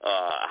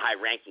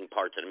 high-ranking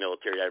parts of the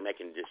military that are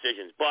making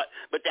decisions. But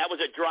that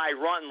was a dry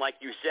run, like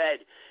you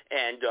said.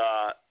 And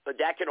but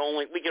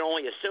we can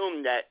only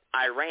assume that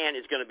Iran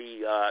is going to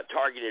be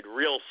targeted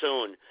real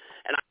soon.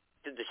 And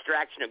the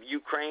distraction of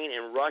Ukraine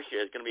and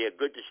Russia is going to be a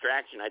good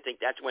distraction. I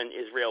think that's when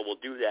Israel will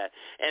do that.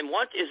 And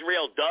once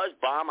Israel does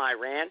bomb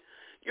Iran,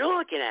 you're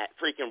looking at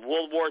freaking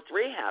World War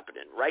III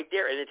happening right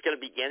there, and it's going to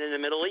begin in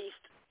the Middle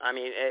East. I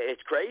mean,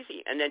 it's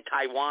crazy. And then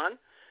Taiwan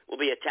will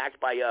be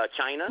attacked by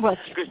China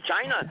because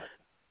China's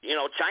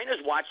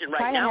watching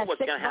right now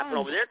what's going to happen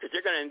over there because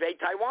they're going to invade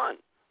Taiwan.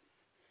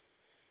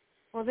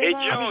 Well, hey,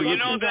 Joe,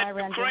 you know that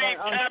Ukraine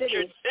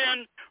captured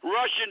 10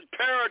 Russian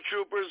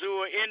paratroopers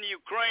who were in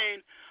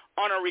Ukraine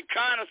on a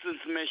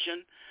reconnaissance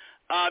mission.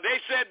 They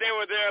said they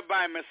were there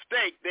by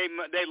mistake. They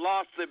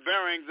lost their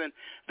bearings and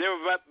they were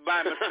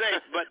by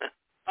mistake. But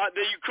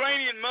the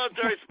Ukrainian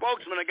military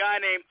spokesman, a guy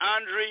named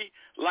Andriy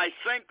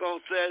Lysenko,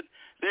 said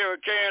they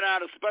were carrying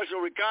out a special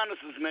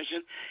reconnaissance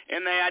mission,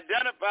 and they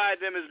identified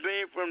them as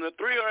being from the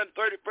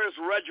 331st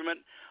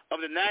Regiment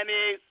of the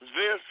 98th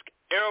Svirsk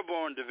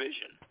Airborne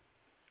Division.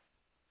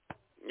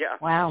 Yeah.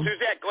 Wow.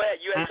 Suzette, go ahead.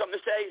 You had something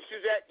to say?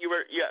 Suzette,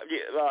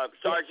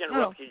 sorry to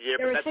interrupt you,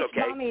 but that's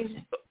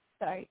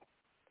okay.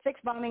 6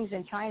 bombings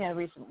in China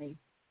recently,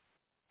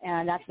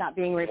 and that's not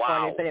being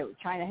reported. But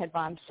China had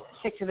bombed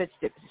 6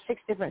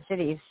 different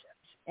cities,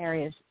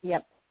 areas.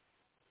 Yep.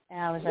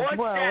 And I was like,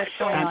 whoa, what's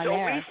going on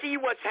there? We see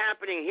what's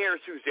happening here,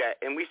 Suzette,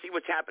 and we see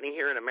what's happening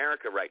here in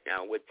America right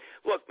now.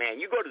 Look, man,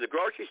 you go to the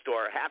grocery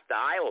store, half the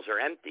aisles are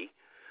empty.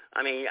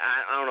 I mean,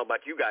 I don't know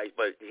about you guys,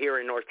 but here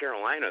in North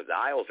Carolina, the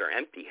aisles are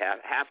empty.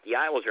 Half the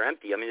aisles are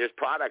empty. I mean, there's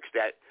products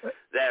that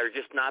are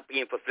just not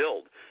being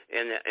fulfilled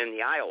in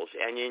the aisles,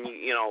 and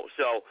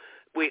so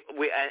what's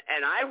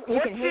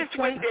this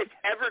with this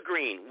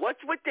Evergreen?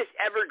 What's with this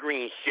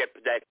Evergreen ship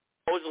that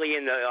supposedly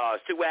in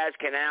the Suez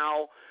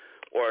Canal,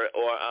 or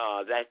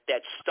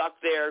that's stuck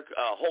there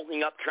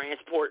holding up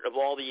transport of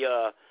all the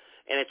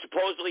and it's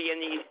supposedly in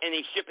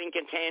these shipping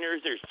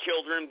containers. There's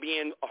children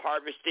being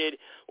harvested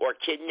or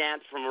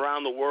kidnapped from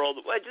around the world.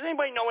 Does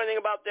anybody know anything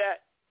about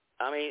that?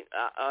 I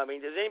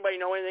mean, does anybody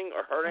know anything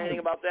or heard anything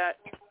about that?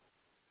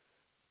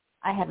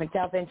 I haven't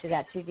delved into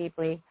that too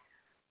deeply,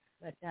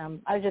 but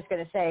I was just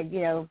going to say,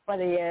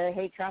 whether you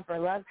hate Trump or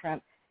love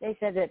Trump, they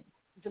said that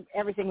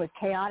everything was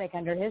chaotic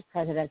under his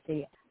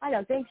presidency. I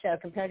don't think so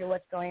compared to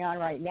what's going on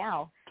right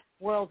now,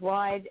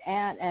 worldwide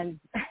and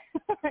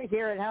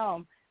here at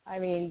home. I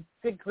mean,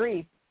 good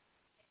grief.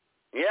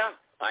 Yeah,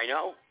 I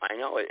know.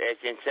 It's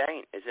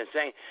insane. And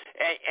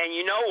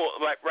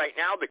right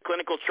now the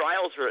clinical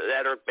trials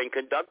that are being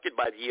conducted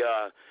by the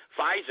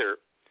Pfizer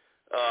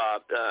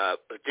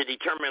to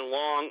determine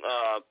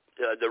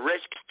the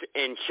risks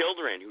in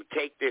children who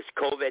take this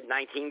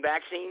COVID-19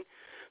 vaccine,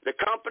 the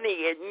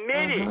company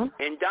admitted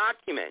in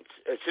documents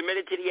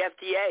submitted to the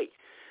FDA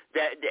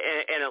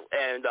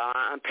and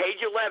on page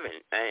 11,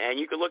 and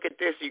you can look at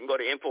this. You can go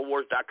to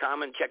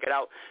Infowars.com and check it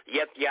out. The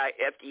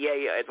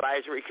FDA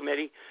Advisory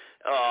Committee.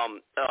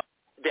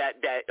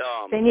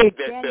 They need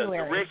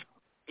January. The risk.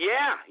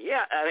 Yeah.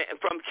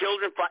 From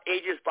children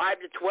ages 5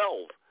 to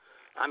 12.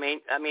 I mean,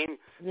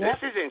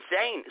 This is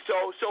insane.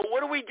 So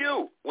what do we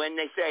do when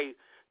they say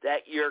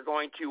that you're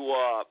going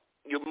to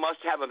you must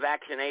have a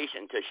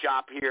vaccination to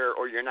shop here,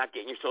 or you're not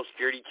getting your Social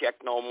Security check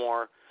no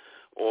more,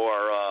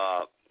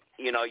 or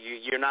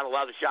you're not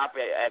allowed to shop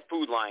at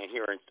Food Lion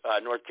here in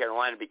North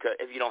Carolina because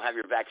if you don't have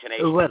your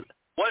vaccination. Well,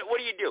 what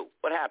do you do?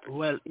 What happens?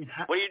 Well,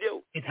 what do you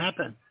do? It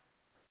happened.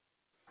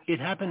 It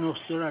happened in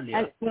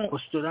Australia.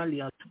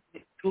 Australia,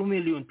 2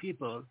 million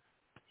people.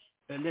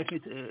 Let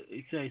me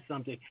say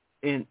something.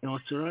 in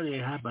Australia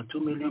it happened. 2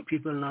 million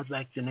people not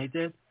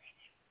vaccinated.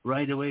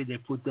 Right away they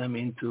put them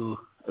into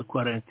a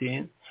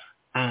quarantine,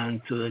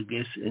 and so I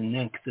guess the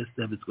next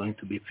step is going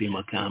to be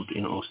FEMA camp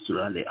in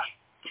Australia.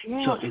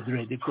 Yeah. So it's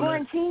ridiculous.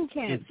 Quarantine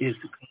camps.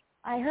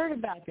 I heard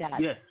about that.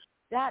 Yes.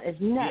 That is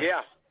nuts.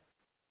 Yeah.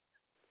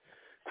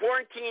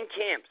 Quarantine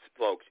camps,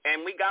 folks,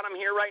 and we got them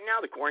here right now.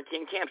 The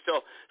quarantine camps.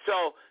 So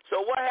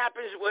what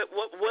happens? What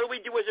do we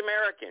do as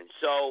Americans?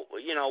 So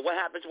what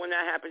happens when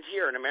that happens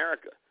here in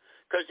America?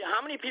 Because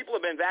how many people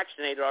have been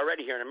vaccinated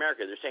already here in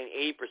America? They're saying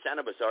 80%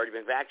 of us have already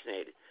been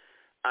vaccinated.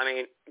 I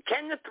mean,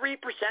 can the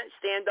 3%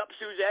 stand up,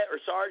 Suzette or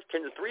Sarge?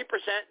 Can the 3%,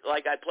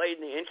 like I played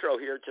in the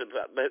intro here to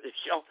the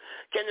show,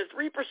 can the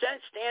 3%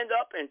 stand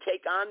up and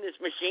take on this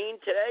machine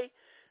today?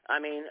 I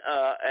mean,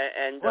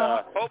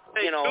 because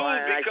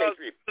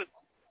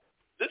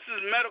this is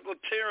medical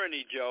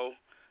tyranny, Joe.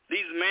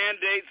 These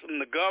mandates from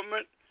the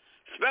government,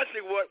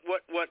 especially what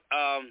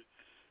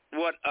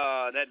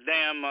that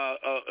damn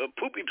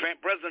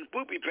President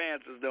Poopy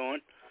Pants is doing.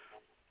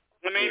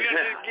 I mean,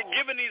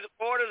 given these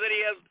orders that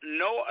he has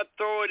no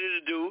authority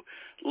to do,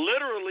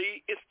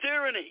 literally, it's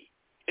tyranny.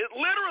 It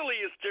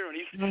literally is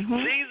tyranny. He's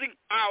seizing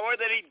power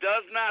that he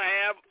does not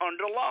have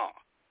under law.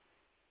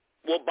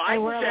 Well, Biden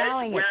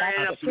says we're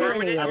in a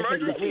permanent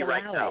emergency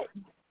right now.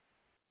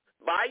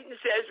 Biden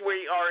says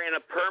we are in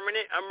a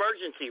permanent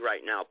emergency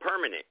right now.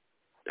 Permanent.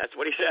 That's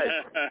what he says.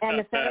 And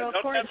the federal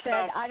court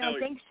said, I don't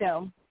think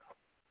so.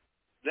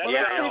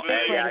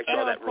 I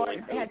saw that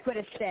ruling. Had put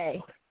a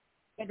stay.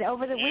 And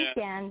over the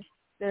weekend,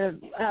 the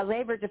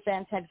labor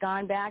defense had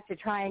gone back to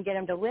try and get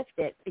them to lift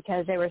it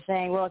because they were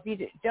saying, well, if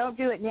you don't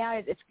do it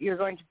now, you're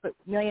going to put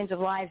millions of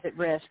lives at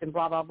risk and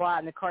blah, blah, blah.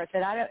 And the court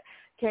said, I don't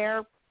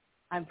care.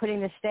 I'm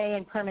putting the stay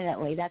in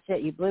permanently. That's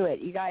it. You blew it.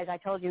 You guys, I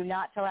told you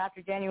not till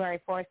after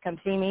January 4th, come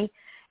see me,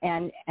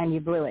 and you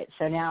blew it.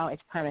 So now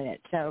it's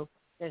permanent. So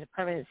there's a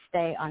permanent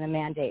stay on a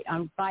mandate,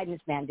 on Biden's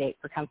mandate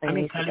for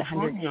companies with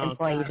 100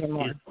 employees and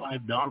more.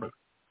 $5.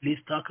 Please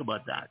talk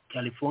about that.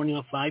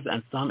 California, $5,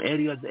 and some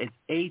areas it's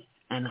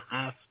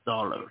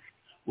 $8.50.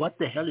 What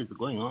the hell is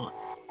going on?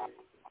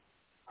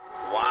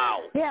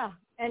 Wow. Yeah,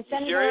 and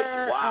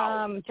Senator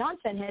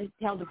Johnson had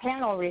held a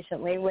panel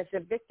recently with the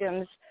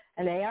victims,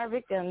 and they are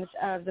victims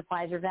of the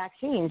Pfizer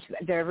vaccines.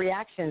 Their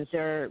reactions,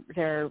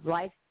 their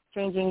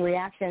life-changing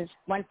reactions.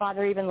 One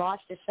father even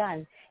lost his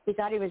son. He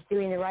thought he was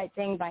doing the right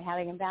thing by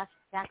having him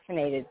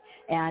vaccinated,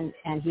 and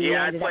he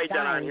ended up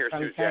dying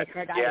from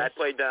pericarditis. Yeah, I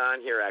played that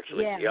on here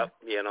actually. Yeah. Yep.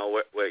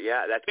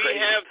 That's crazy. We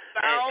have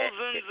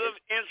thousands of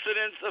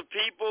incidents of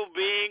people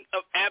being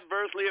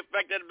adversely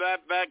affected by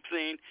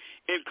vaccine,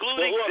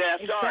 including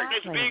deaths,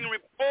 that's being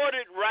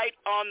reported right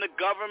on the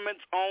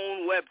government's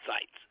own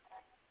websites.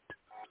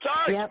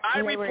 Sarge,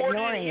 I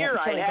reported it here.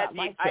 I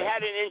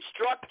had an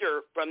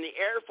instructor from the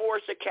Air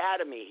Force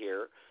Academy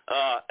here,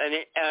 an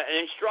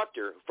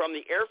instructor from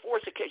the Air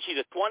Force Academy.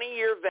 She's a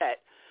 20-year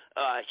vet.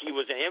 She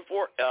was an Air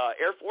Force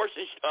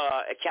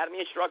Academy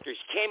instructor.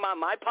 She came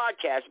on my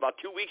podcast about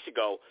 2 weeks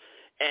ago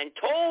and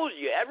told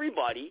you,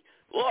 everybody,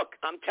 look,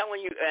 I'm telling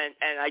you, and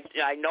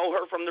I know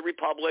her from the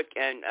Republic,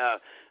 and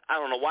I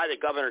don't know why the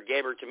governor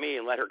gave her to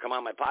me and let her come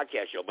on my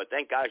podcast show, but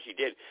thank God she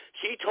did.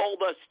 She told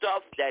us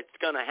stuff that's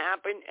going to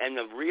happen and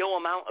the real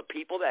amount of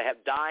people that have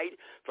died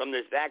from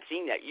this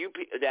vaccine that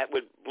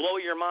would blow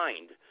your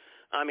mind.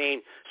 I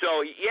mean,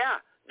 so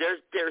yeah, there's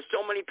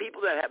so many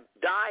people that have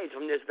died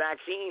from this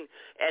vaccine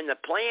and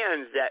the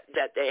plans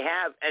that they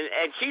have,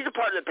 and she's a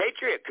part of the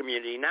Patriot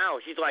community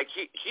now. She's like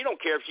she don't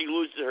care if she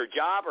loses her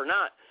job or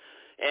not,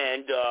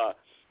 and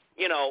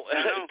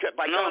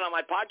by coming on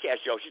my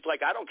podcast show, she's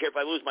like, I don't care if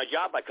I lose my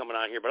job by coming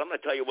on here, but I'm going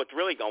to tell you what's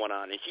really going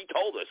on. And she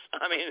told us.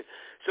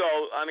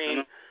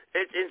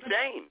 It's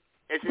insane.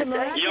 It's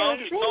insane. Young,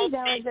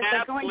 healthy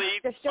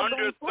athletes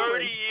under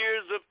 30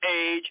 years of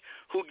age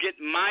who get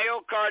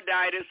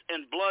myocarditis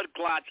and blood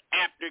clots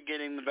after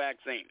getting the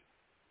vaccine.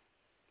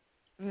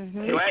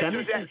 Mm-hmm. Go ahead, Can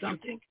I say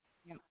something?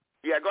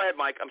 Yeah, go ahead,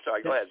 Mike. I'm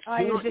sorry. Go ahead.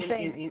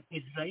 In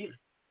Israel,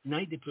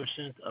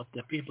 90% of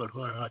the people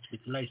who are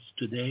hospitalized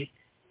today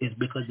is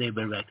because they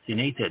were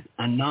vaccinated,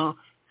 and now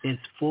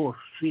it's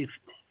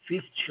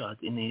fifth shot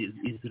in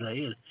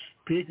Israel.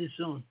 Pretty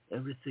soon,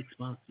 every 6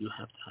 months, you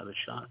have to have a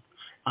shot.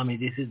 I mean,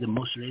 this is the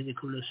most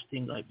ridiculous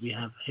thing we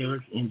have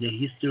heard in the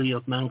history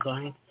of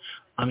mankind.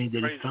 I mean,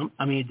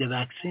 the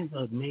vaccines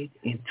are made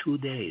in 2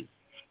 days.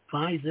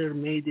 Pfizer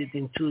made it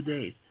in 2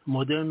 days.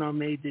 Moderna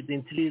made it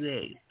in 3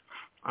 days.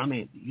 I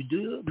mean, do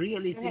you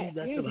really think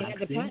that's a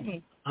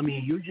vaccine? I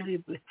mean,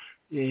 usually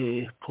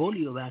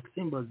polio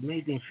vaccine was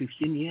made in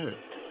 15 years.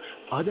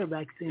 Other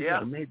vaccines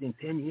are made in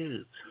 10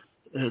 years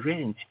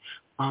range.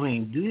 I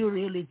mean, do you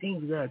really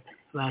think that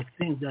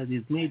vaccine that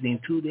is made in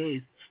 2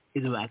 days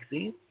is a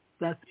vaccine?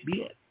 That's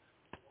BS.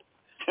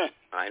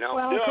 I know.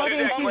 Well, according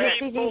to the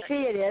CDC,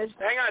 it is.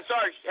 Hang on,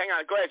 Sarge. Hang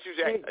on. Go ahead,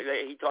 Suzanne.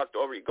 He talked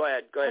over you. Go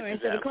ahead, right,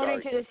 Suzanne. So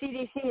according to the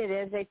CDC, it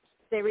is.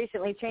 They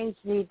recently changed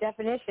the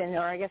definition,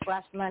 or I guess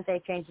last month they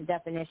changed the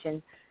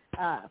definition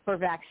for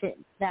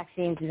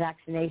vaccines and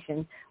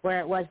vaccination, where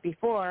it was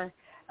before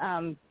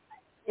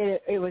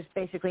it was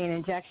basically an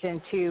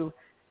injection to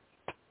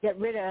get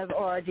rid of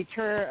or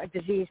deter a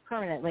disease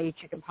permanently,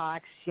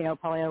 chickenpox,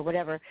 polio,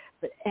 whatever.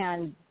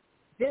 And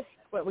this,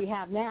 what we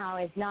have now,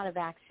 is not a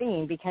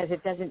vaccine because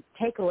it doesn't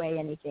take away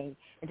anything.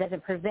 It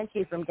doesn't prevent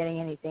you from getting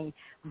anything.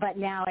 But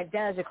now it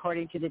does,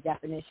 according to the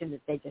definition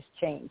that they just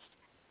changed.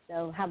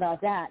 So how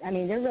about that? I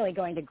mean, they're really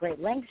going to great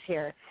lengths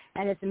here,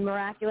 and it's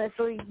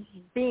miraculously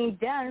being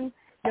done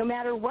no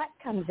matter what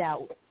comes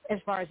out as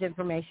far as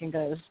information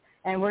goes.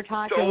 And we're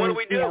talking. So what do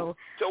we do?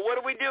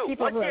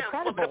 People who are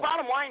Look, the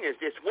bottom line is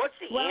this: what's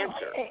the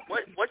answer?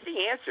 What's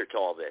the answer to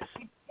all this?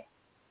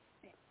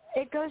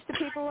 It goes to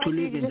people like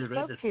you just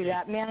spoke to,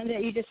 that man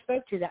that you just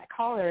spoke to, that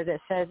caller that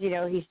says,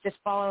 he's just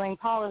following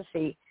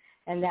policy,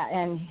 and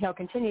he'll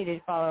continue to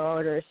follow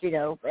orders,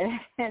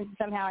 and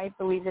somehow he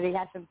believes that he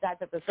has some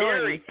type of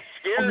authority.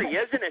 Scary,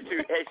 isn't it?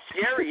 It's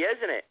scary,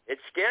 isn't it?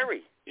 It's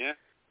scary. Yeah.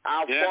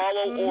 I'll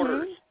follow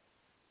orders.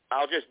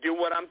 I'll just do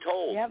what I'm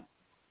told. Yep.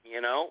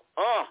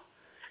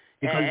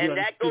 And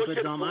that goes to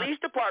the police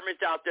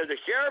departments out there, the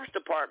sheriff's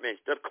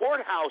departments, the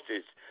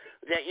courthouses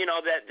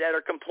that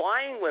are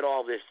complying with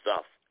all this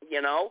stuff.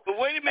 But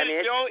wait a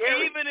minute, Joe.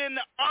 Even in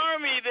the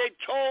Army, they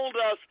told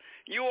us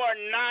you are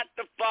not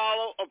to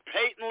follow a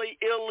patently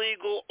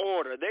illegal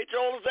order. They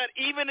told us that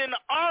even in the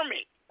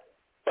Army.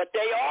 But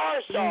they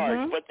are,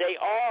 Sarge. But they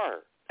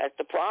are. That's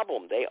the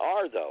problem. They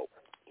are, though.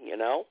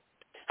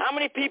 How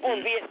many people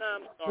in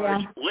Vietnam,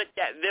 Sarge, lit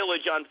that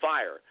village on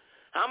fire?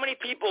 How many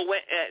people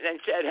went and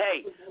said,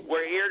 hey,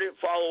 we're here to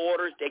follow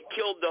orders? They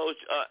killed those.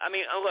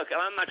 Look,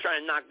 I'm not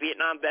trying to knock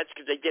Vietnam vets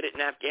because they did it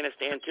in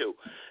Afghanistan too,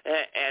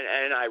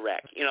 and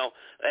Iraq,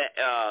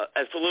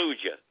 and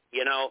Fallujah.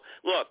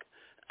 Look,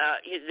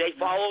 they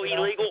follow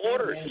illegal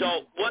orders.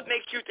 So what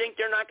makes you think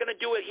they're not going to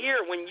do it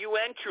here when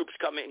UN troops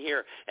come in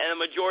here and the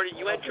majority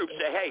of UN troops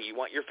say, hey, you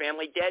want your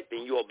family dead?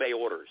 Then you obey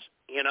orders.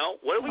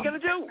 What are we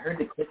going to do?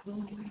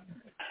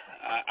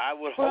 I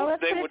would hope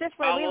they would follow their oath. Well, let's put it this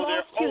way. We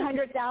lost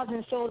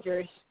 200,000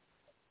 soldiers.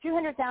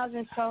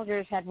 200,000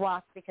 soldiers had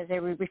walked because they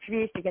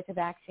refused to get the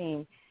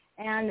vaccine.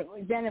 And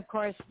then, of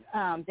course,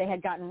 they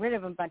had gotten rid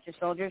of a bunch of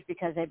soldiers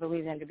because they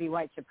believed them to be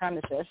white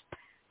supremacists.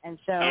 And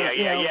so,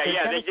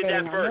 they did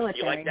that first.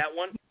 You like that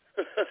one?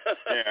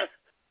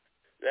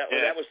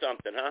 That was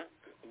something, huh?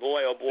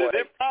 Boy, oh boy.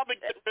 They probably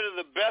get rid of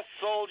the best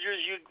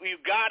soldiers you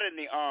got in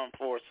the armed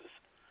forces.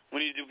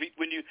 When you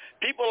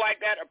people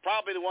like that are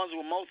probably the ones who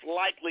are most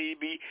likely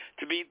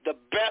to be the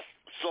best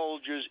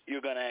soldiers you're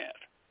going to have.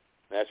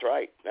 That's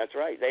right.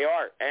 They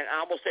are, and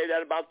I will say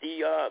that about the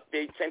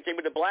same thing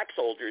with the black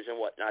soldiers and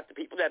whatnot. The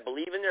people that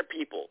believe in their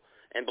people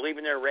and believe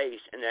in their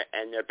race and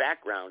their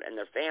background and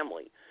their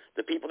family.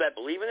 The people that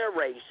believe in their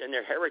race and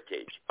their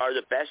heritage are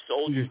the best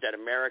soldiers that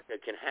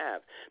America can have.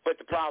 But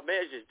the problem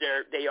is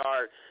they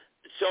are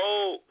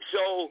so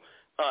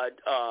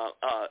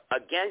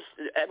against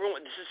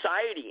everyone,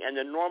 society, and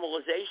the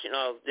normalization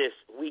of this.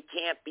 We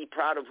can't be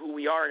proud of who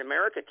we are in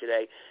America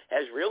today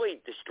has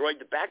really destroyed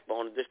the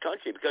backbone of this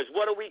country. Because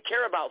what do we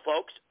care about,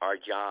 folks? Our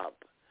job,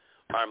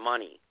 our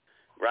money,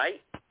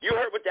 right? You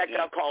heard what that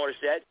caller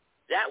said.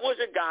 That was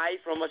a guy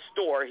from a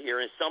store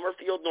here in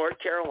Summerfield, North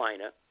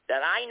Carolina,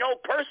 that I know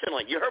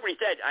personally. You heard what he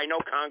said. I know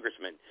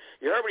Congressman.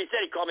 You heard what he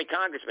said. He called me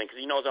Congressman because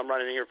he knows I'm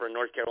running here for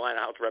North Carolina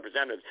House of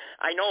Representatives.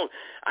 I know.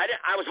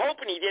 I was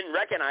hoping he didn't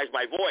recognize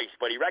my voice,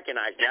 but he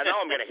recognized me. I know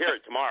I'm going to hear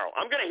it tomorrow.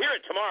 I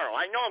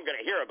know I'm going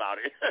to hear about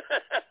it.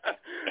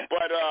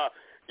 But,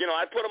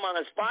 I put him on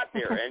the spot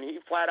there, and he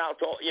flat out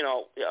told,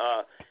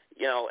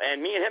 and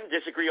me and him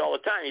disagree all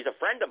the time. He's a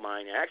friend of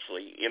mine,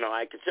 actually.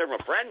 I consider him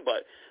a friend,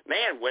 but,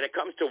 man, when it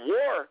comes to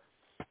war,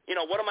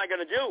 what am I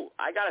going to do?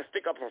 I got to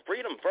stick up for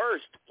freedom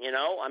first, he's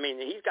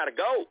got to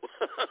go.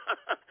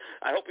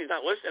 I hope he's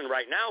not listening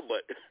right now,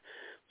 but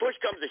push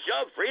comes to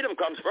shove, freedom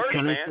comes first,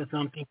 Can man. I say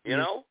something?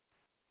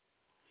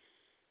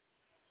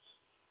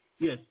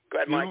 Yes. Go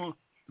ahead, Mike.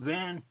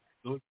 When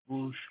George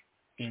Bush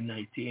in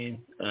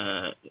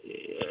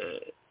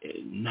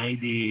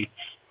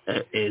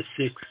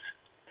 1996,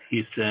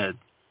 he said,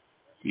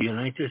 the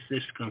United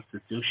States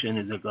Constitution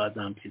is a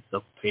goddamn piece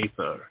of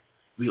paper.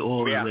 We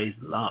always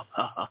laugh.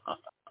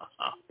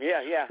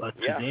 But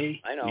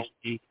today, I know.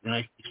 the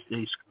United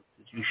States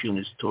Constitution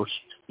is torched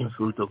in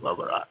front of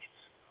our eyes.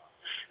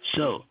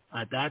 So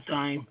at that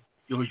time,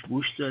 George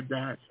Bush said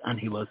that, and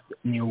he was the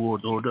New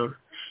World Order,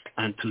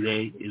 and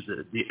today is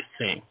the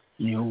same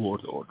New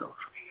World Order.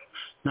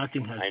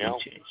 Nothing has been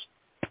changed,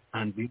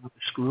 and we were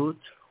screwed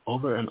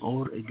over and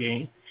over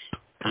again.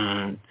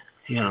 And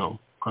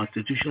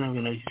Constitution of the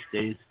United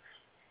States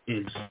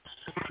is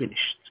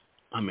finished.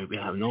 We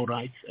have no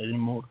rights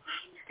anymore,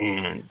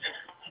 and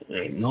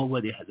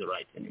nobody has a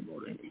right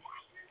anymore.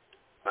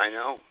 I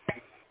know.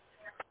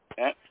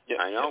 I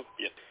know.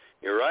 Yep.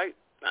 You're right.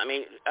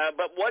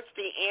 But what's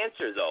the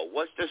answer, though?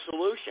 What's the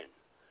solution?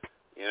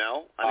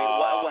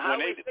 How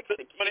do we fix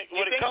it?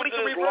 When it comes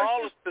to this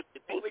lawlessness,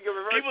 people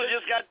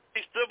just got to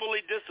be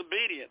civilly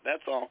disobedient.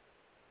 That's all.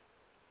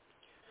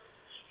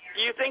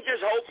 Do you think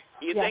there's hope?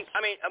 Do you think?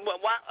 I mean,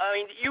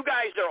 you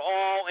guys are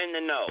all in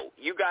the know.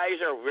 You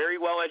guys are very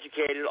well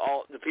educated.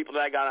 All the people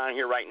that I got on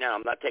here right now.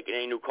 I'm not taking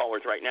any new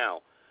callers right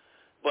now,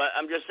 but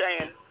I'm just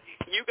saying,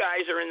 you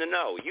guys are in the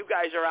know. You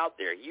guys are out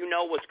there. You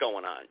know what's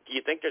going on. Do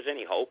you think there's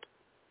any hope?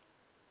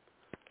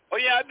 Oh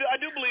yeah, I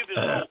do believe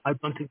there's hope. I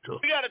don't think so.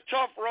 We got a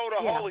tough road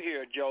to hoe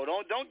here, Joe.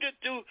 Don't get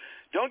too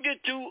down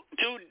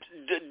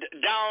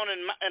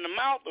in the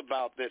mouth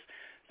about this.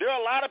 There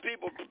are a lot of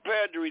people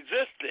prepared to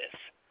resist this.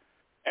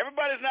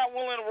 Everybody's not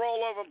willing to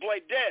roll over and play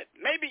dead.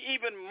 Maybe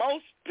even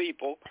most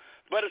people,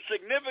 but a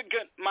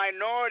significant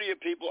minority of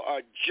people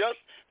are just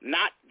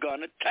not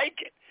going to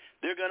take it.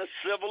 They're going to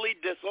civilly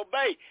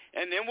disobey,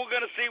 and then we're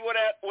going to see what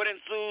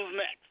ensues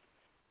next.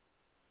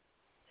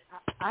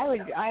 I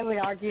would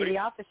argue the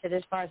opposite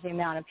as far as the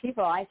amount of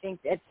people. I think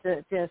it's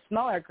the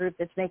smaller group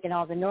that's making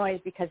all the noise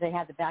because they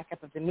have the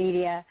backup of the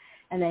media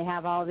and they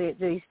have all these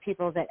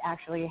people that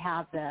actually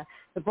have the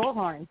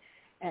bullhorn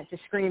to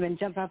scream and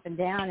jump up and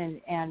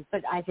down.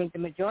 But I think the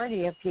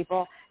majority of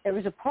people, there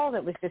was a poll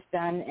that was just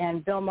done,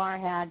 and Bill Maher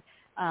had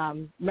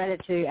read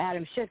it to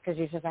Adam Schiff because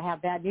he says, I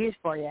have bad news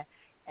for you.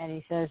 And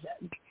he says,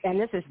 and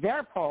this is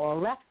their poll, a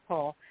left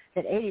poll,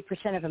 that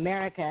 80% of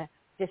America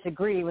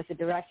disagree with the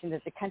direction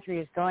that the country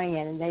is going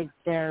in, and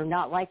they're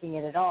not liking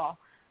it at all.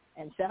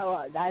 And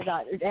so I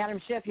thought,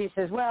 Adam Schiff, he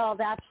says, well,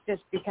 that's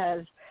just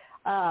because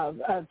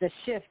of the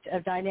shift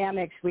of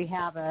dynamics. We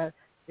have the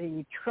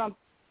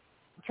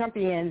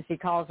Trumpians, he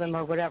calls them,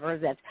 or whatever,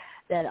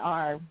 that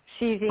are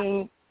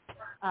seizing,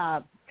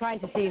 trying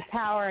to seize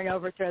power and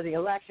overthrow the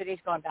election. He's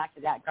going back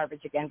to that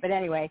garbage again. But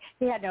anyway,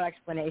 he had no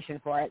explanation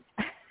for it.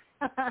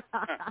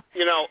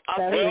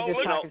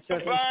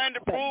 Combined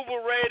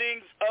approval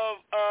ratings of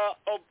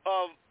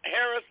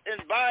Harris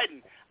and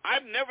Biden.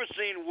 I've never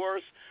seen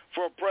worse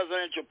for a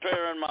presidential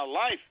pair in my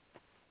life.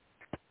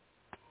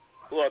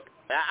 Look,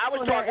 I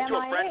was talking to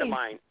a friend of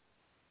mine.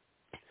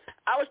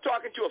 I was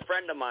talking to a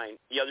friend of mine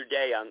the other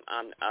day on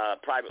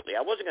privately.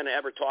 I wasn't going to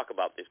ever talk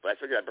about this, but I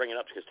figured I'd bring it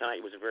up because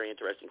tonight was a very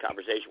interesting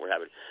conversation we're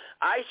having.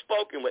 I've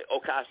spoken with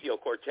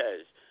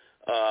Ocasio-Cortez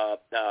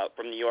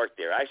from New York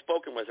there. I've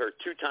spoken with her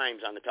 2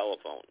 times on the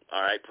telephone,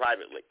 all right,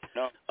 privately.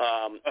 No.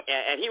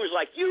 And he was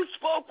like, you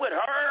spoke with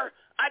her?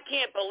 I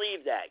can't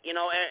believe that, and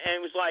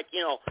it was like,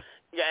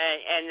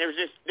 and there's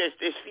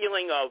this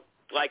feeling of,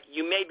 like,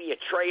 you may be a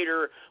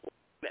traitor.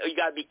 You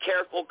got to be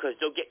careful because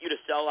they'll get you to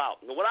sell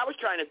out. And what I was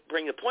trying to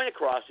bring the point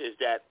across is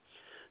that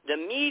the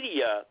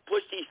media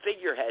puts these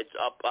figureheads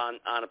up on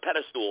a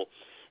pedestal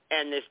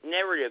and this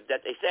narrative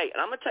that they say.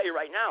 And I'm going to tell you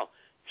right now,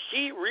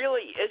 she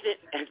really isn't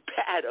as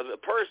bad of a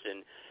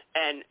person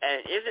and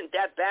isn't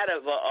that bad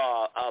of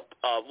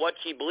what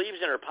she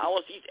believes in her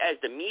policies as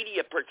the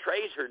media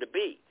portrays her to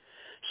be.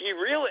 She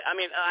really,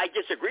 I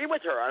disagree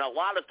with her on a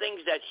lot of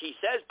things that she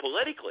says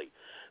politically,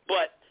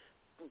 but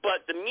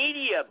the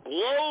media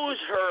blows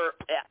her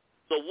at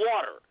the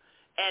water,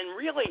 and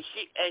really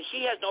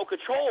she has no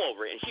control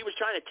over it. And she was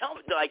trying to tell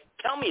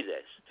me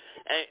this,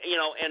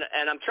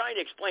 and I'm trying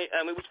to explain.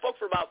 We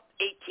spoke for about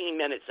 18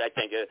 minutes, I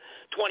think, 20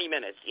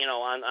 minutes,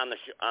 on the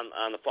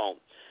phone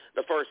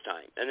the first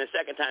time, and the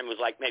second time was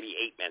like maybe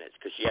 8 minutes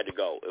because she had to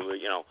go. It was,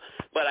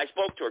 but I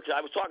spoke to her because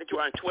I was talking to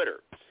her on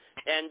Twitter.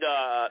 And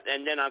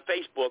then on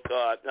Facebook,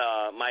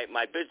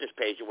 my business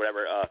page or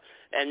whatever,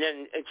 and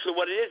so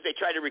what it is, they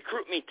try to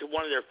recruit me to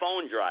one of their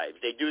phone drives.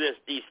 They do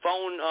these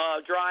phone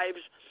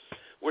drives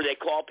where they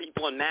call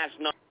people in mass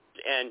numbers,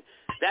 and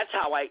that's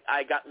how I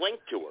got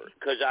linked to her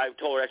because I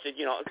told her, I said,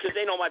 because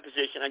they know my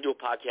position, I do a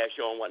podcast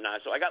show and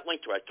whatnot, so I got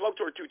linked to her. I spoke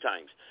to her 2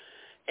 times,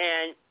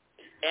 and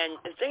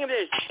the thing of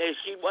it is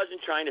she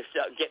wasn't trying to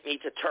get me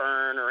to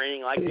turn or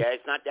anything like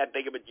that. It's not that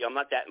big of a deal. I'm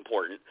not that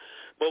important.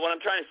 But what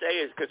I'm trying to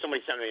say is, because somebody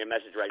sent me a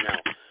message right now,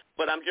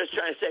 but I'm just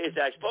trying to say is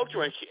that I spoke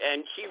to her,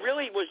 and she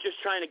really was just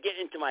trying to get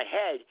into my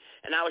head,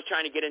 and I was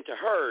trying to get into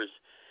hers.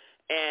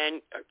 And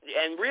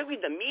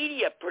really the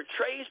media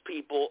portrays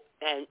people,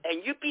 and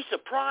you'd be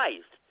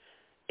surprised.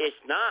 It's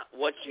not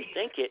what you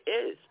think it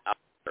is.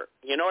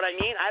 You know what I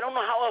mean? I don't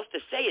know how else to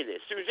say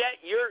this.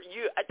 Suzette,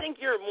 I think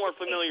you're more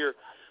familiar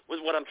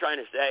with what I'm trying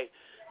to say,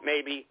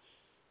 maybe.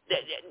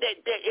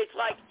 It's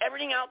like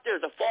everything out there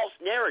is a false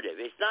narrative.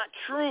 It's not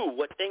true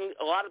what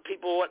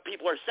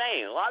people are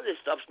saying. A lot of this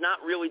stuff's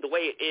not really the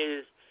way it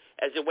is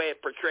as the way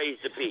it portrays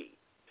to be,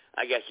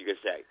 I guess you could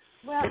say.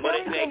 Well, but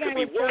it could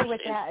be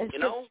worse,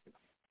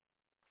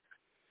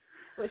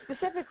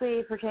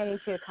 specifically pertaining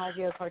to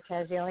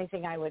Ocasio-Cortez, the only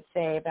thing I would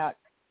say about,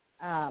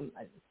 as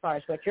far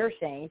as what you're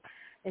saying,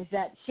 is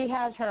that she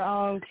has her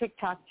own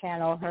TikTok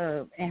channel,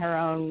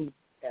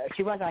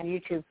 she was on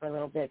YouTube for a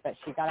little bit, but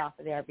she got off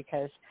of there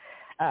because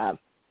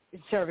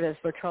conservatives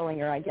were trolling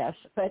her, I guess.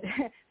 But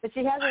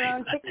she has her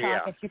own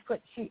TikTok,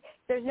 and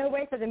there's no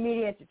way for the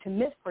media to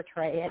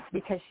misportray it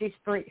because she's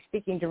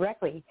speaking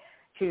directly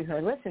to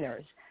her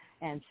listeners.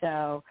 And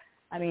so,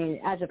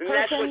 as a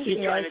person, she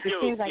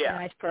seems like a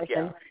nice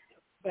person.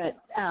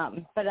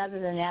 But other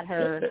than that,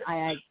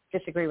 I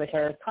disagree with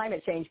her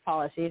climate change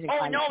policies.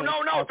 And no!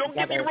 Don't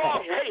get me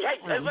wrong. Hey,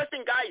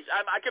 listen, guys,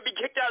 I could be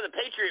kicked out of the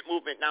Patriot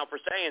movement now for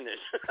saying this.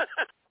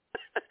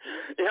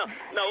 No,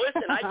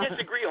 listen, I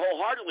disagree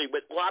wholeheartedly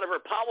with a lot of her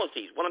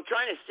policies. What I'm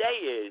trying to say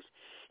is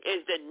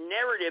the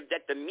narrative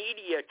that the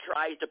media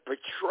tries to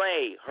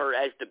portray her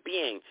as the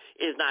being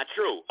is not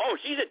true. Oh,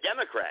 she's a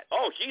Democrat.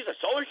 Oh, she's a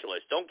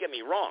socialist. Don't get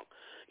me wrong.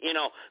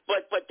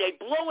 But they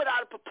blow it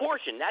out of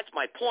proportion. That's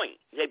my point.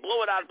 They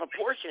blow it out of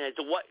proportion as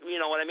to what, you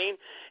know what I mean?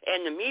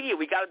 And the media,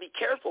 we got to be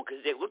careful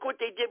because look what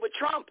they did with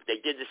Trump. They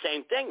did the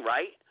same thing,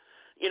 right?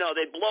 They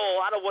blow a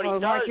lot of what he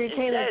does Marjorie and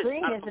Taylor says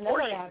Greene out is of another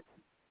proportion. one.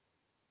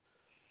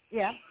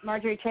 Yeah,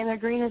 Marjorie Taylor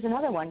Greene is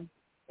another one.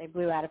 They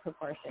blew out of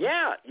proportion.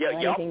 Yeah.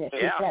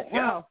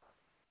 No,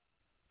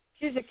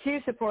 she's a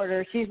Q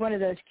supporter. She's one of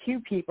those Q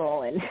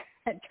people and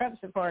a Trump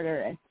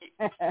supporter. And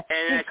that's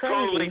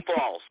totally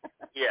false.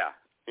 Yeah,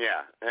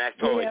 and that's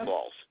totally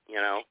false,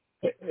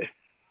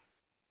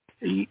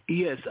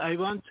 Yes, I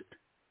want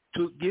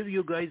to give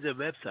you guys a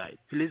website.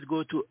 Please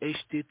go to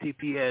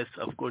HTTPS,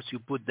 of course you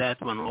put that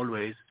one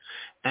always,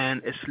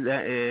 and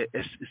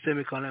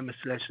semicolon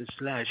 /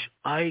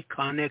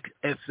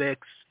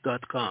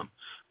 iConnectFX.com.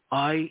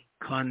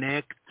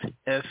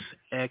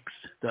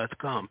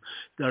 iConnectFX.com.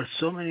 There are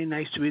so many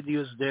nice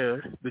videos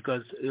there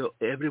because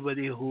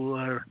everybody who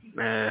are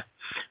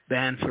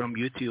banned from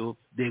YouTube,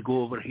 they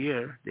go over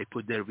here, they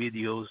put their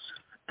videos,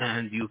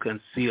 and you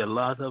can see a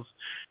lot of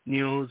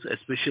news,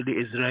 especially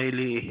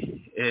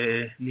Israeli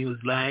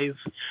news live,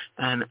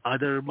 and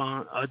other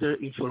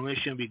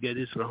information we get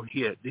is from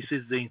here. This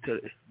is the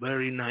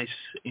very nice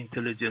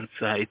intelligent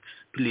site.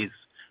 Please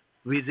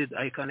visit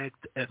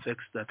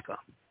iConnectFX.com.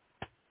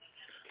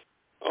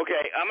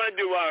 Okay, I'm going to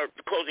do our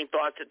closing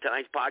thoughts of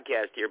tonight's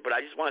podcast here, but I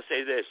just want to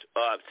say this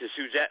to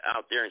Suzette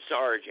out there and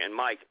Sarge and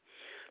Mike.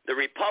 The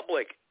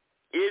Republic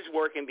is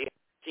working behind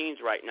the scenes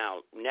right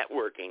now,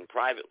 networking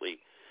privately.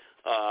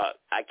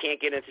 I can't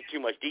get into too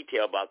much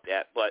detail about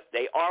that, but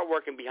they are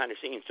working behind the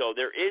scenes. So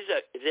there is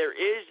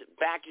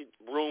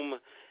backroom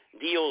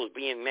deals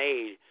being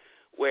made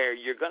where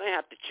you're going to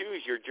have to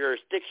choose your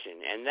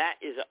jurisdiction, and that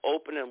is an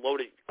open and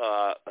loaded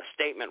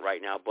statement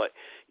right now, but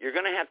you're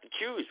going to have to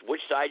choose which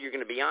side you're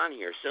going to be on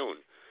here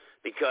soon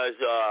because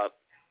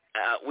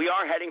we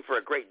are heading for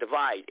a great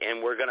divide,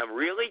 and we're going to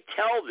really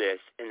tell this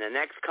in the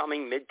next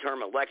coming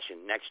midterm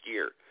election next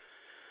year.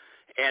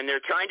 And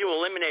they're trying to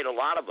eliminate a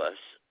lot of us,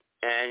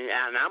 and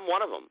I'm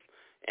one of them.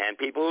 And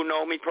people who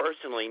know me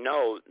personally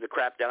know the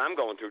crap that I'm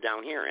going through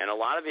down here. And a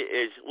lot of it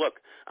is,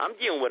 look, I'm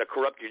dealing with a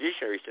corrupt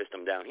judiciary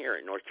system down here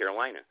in North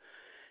Carolina.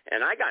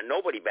 And I got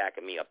nobody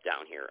backing me up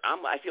down here.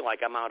 I feel like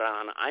I'm out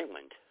on an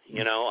island,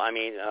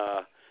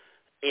 I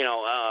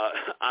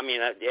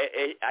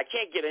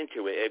can't get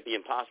into it. It'd be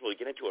impossible to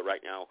get into it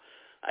right now.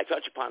 I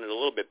touch upon it a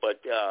little bit,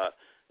 but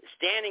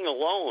standing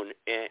alone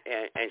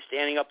and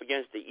standing up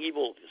against the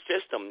evil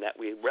system that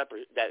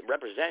that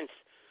represents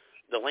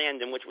the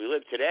land in which we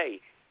live today,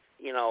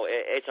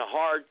 it's a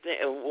hard thing.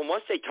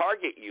 Once they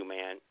target you,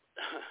 man,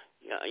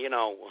 I don't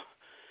know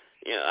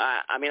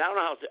I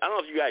don't know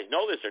if you guys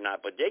know this or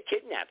not, but they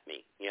kidnapped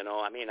me.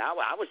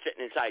 I was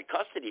sitting inside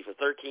custody for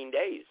 13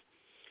 days.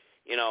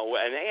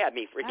 And they had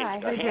me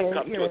freaking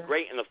handcuffed to a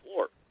grate in the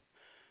floor.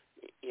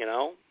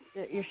 Your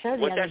show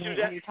the other night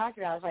when you talked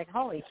about, I was like,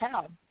 holy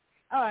cow.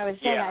 Oh, I was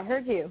saying, I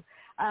heard you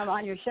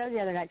on your show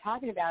the other night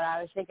talking about it. I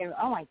was thinking,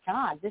 oh my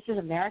God, this is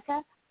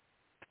America?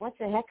 What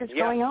the heck is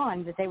going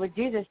on that they would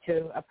do this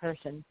to a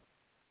person?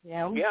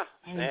 Yeah,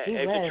 it's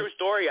a true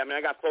story.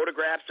 I got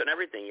photographs and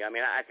everything.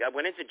 I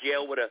went into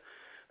jail with a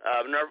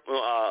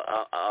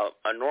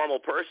normal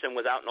person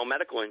without no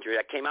medical injury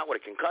that came out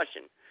with a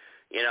concussion,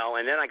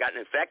 and then I got an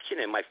infection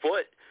in my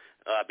foot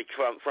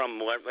from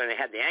when they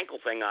had the ankle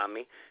thing on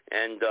me,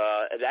 and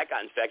that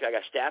got infected. I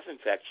got staph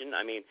infection.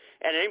 And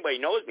anybody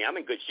knows me, I'm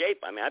in good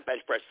shape. I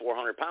bench press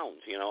 400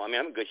 pounds. I'm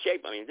in good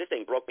shape. This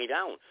thing broke me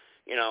down.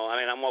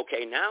 I'm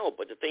okay now,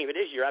 but the thing of it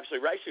is, you're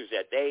absolutely right,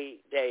 Suzette. They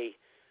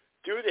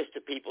do this to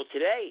people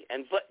today,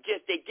 but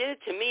just they did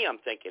it to me. I'm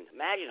thinking,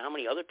 imagine how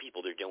many other people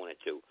they're doing it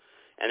to,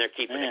 and they're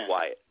keeping it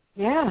quiet.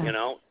 Yeah.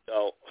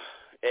 So.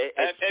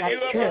 Have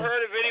you ever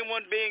heard of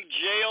anyone being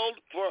jailed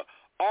for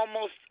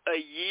almost a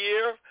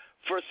year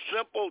for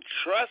simple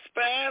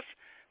trespass?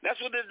 That's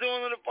what they're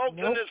doing to the folks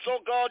in the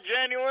so-called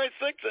January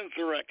 6th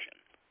insurrection.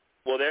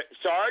 Well,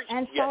 Sarge,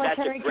 and that's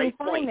a great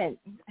confinement.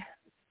 Point.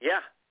 Yeah.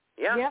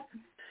 Yep.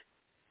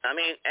 And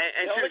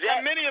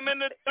Suzette, many of them in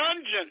the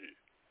dungeon.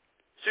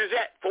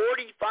 Suzette,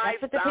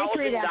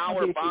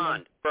 $45,000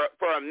 bond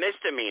for a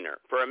misdemeanor.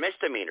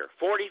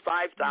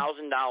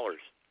 $45,000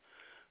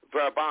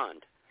 for a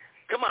bond.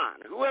 Come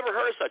on, who ever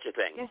heard of such a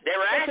thing? They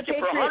were asking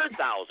for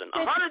 $100,000.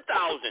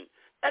 $100,000.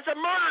 That's a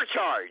murder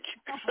charge.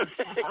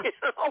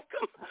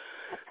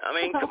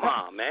 Come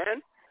on,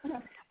 man.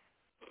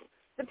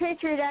 The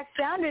Patriot Act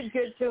sounded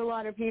good to a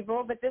lot of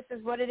people, but this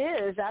is what it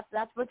is.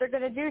 That's what they're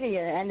going to do to you,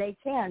 and they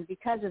can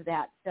because of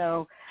that.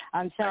 So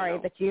I'm sorry,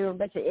 but you're a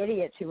bunch of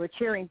idiots who were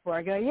cheering for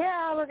it. Go,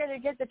 yeah, we're going to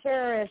get the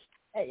terrorists.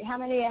 How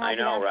many have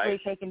actually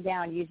taken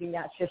down using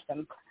that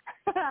system?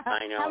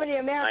 I know. How many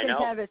Americans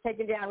have it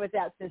taken down with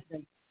that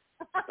system?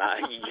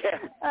 Yeah.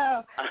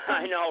 Oh.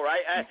 I know,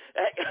 right? I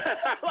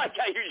like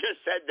how you just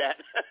said that.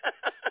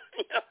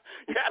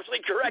 You're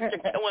absolutely correct.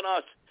 They're killing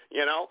us,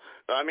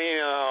 I mean,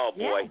 oh,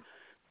 boy.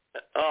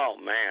 Yeah. Oh,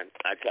 man,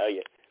 I tell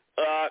you.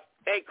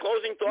 Hey,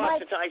 closing thoughts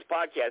to tonight's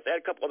podcast. I had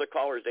a couple other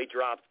callers. They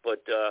dropped,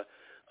 but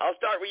I'll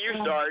start with you,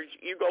 Sarge.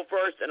 You go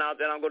first, and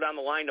then I'll go down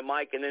the line to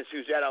Mike, and then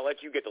Suzette, I'll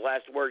let you get the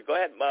last word. Go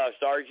ahead,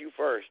 Sarge, you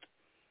first.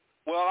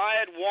 Well, I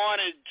had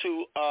wanted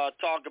to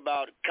talk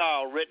about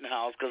Kyle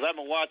Rittenhouse because I've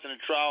been watching the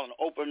trial in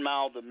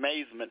open-mouthed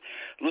amazement,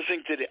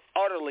 listening to the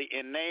utterly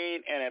inane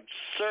and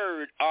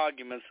absurd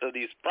arguments of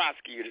these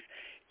prosecutors.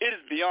 It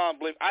is beyond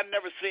belief. I've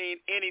never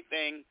seen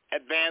anything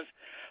advanced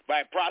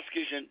by a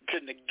prosecution to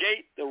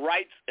negate the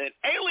rights, an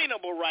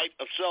alienable right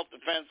of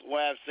self-defense,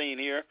 what I've seen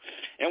here.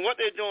 And what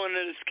they're doing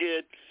to this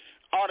kid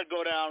ought to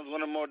go down as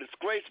one of the more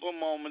disgraceful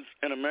moments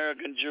in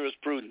American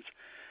jurisprudence.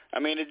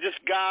 I mean, it's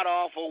just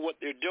god-awful what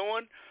they're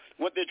doing.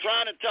 What they're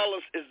trying to tell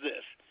us is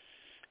this.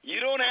 You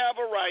don't have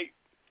a right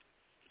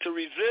to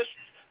resist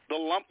the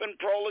lumpen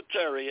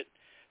proletariat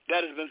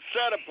that has been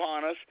set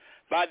upon us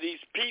by these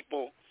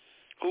people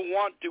who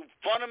want to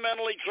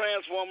fundamentally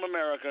transform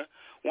America,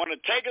 want to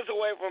take us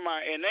away from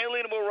our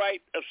inalienable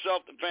right of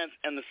self-defense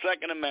and the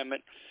Second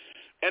Amendment,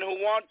 and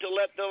who want to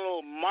let the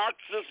little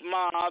Marxist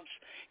mobs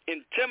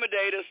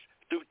intimidate us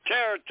through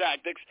terror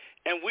tactics,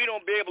 and we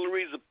don't be able to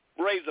raise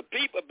a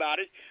peep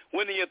about it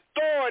when the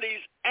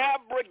authorities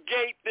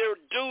abrogate their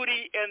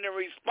duty and their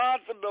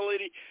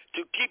responsibility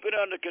to keep it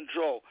under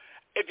control.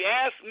 If you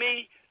ask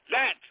me,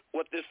 that's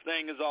what this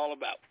thing is all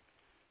about.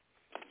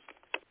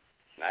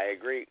 I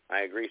agree,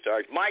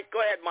 Sarge. Mike,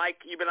 go ahead, Mike.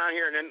 You've been on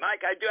here. And then,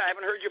 Mike, I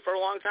haven't heard you for a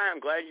long time. I'm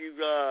glad you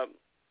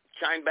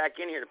chimed back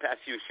in here the past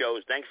few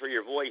shows. Thanks for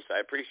your voice. I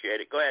appreciate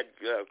it. Go ahead.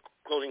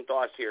 Closing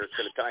thoughts here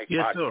to the tonight's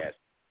podcast. Sir.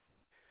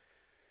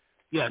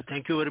 Yeah,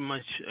 thank you very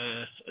much,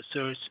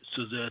 Serge,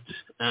 Suzette,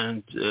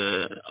 and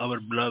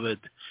our beloved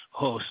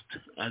host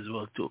as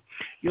well, too.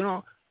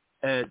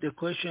 The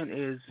question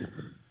is,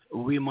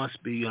 we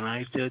must be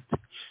united,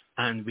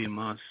 and we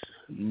must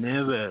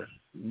never,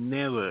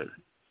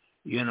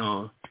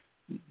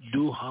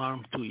 do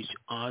harm to each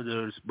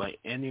other by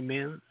any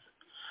means.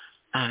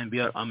 And we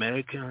are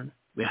American.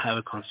 We have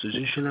a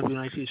Constitution of the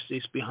United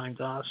States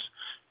behind us,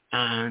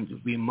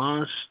 and we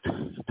must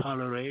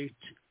tolerate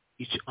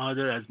each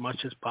other as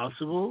much as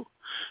possible.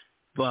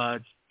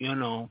 But,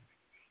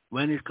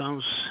 when it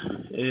comes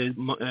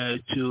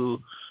to,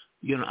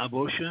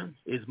 abortion,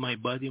 is my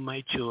body,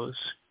 my choice.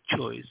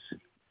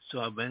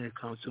 So when it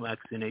comes to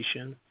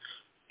vaccination,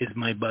 is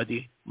my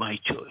body, my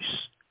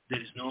choice.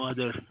 There is no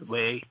other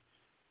way.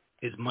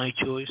 It's my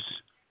choice,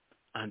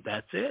 and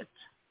that's it.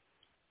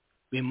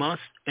 We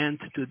must end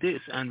to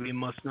this, and we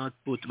must not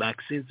put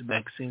vaccines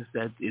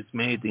that is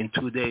made in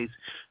 2 days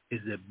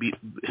is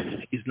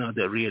not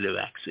a real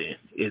vaccine.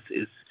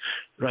 It's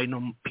right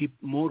now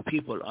more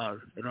people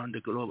are around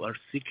the globe are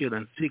sicker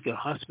and sicker.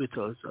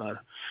 Hospitals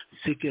are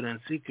sicker and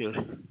sicker,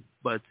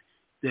 but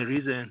the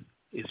reason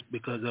is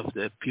because of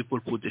the people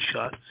put the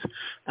shots,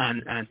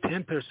 and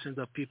 10%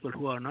 of people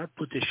who are not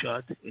put the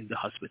shot in the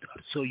hospital.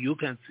 So you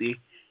can see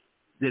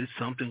there is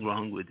something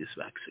wrong with this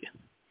vaccine.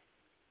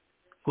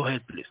 Go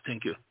ahead, please.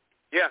 Thank you.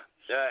 Yeah.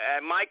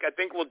 Mike, I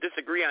think we'll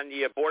disagree on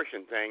the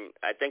abortion thing.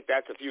 I think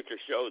that's a future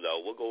show,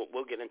 though.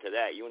 We'll get into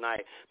that, you and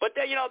I. But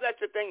that's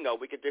the thing, though.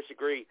 We could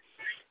disagree,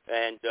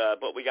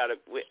 but we got to.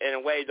 In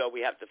a way, though,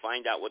 we have to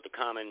find out what the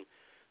common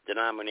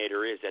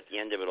denominator is at the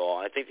end of it all.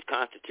 And I think the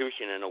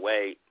Constitution, in a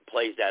way,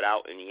 plays that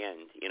out in the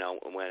end.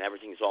 When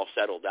everything's all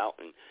settled out,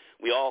 and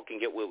we all can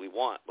get what we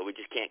want, but we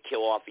just can't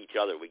kill off each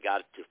other. We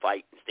got to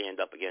fight and stand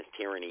up against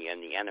tyranny and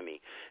the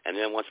enemy. And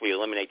then once we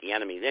eliminate the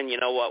enemy, then you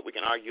know what? We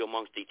can argue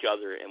amongst each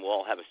other, and we'll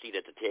all have a seat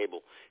at the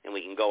table, and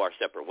we can go our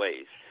separate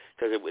ways.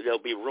 Because there'll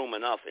be room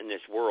enough in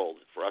this world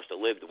for us to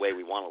live the way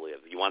we want to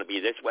live. You want to be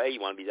this way, you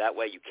want to be that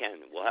way, you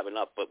can. We'll have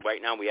enough. But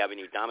right now we have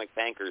economic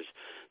bankers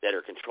that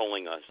are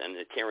controlling us, and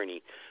the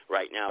tyranny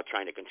right now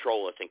trying to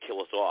control us and kill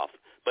us off.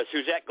 But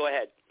Suzette, go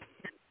ahead.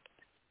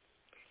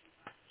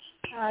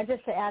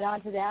 Just to add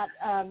on to that,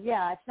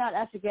 it's not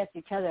us against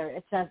each other.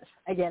 It's us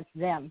against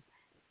them,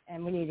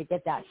 and we need to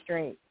get that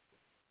straight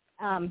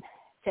to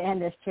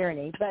end this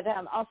tyranny. But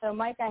also,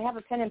 Mike, I have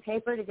a pen and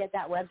paper to get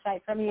that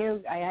website from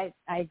you. I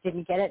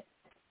didn't get it.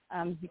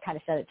 You kind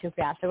of said it too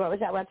fast. So what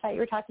was that website you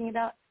were talking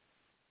about?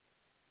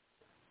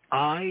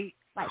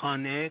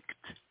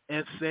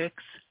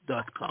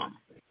 iConnectFX.com.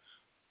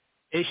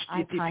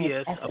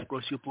 HTTPS, of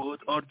course, you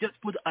put, or just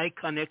put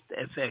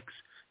iConnectFX.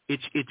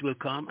 It will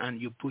come,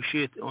 and you push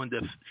it on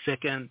the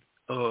second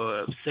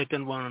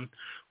one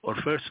or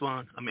first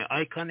one.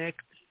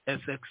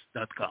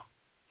 iConnectFX.com.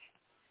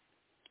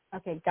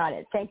 Okay, got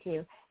it. Thank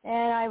you.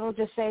 And I will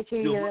just say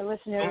to your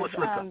listeners,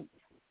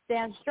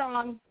 stand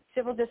strong,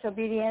 civil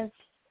disobedience,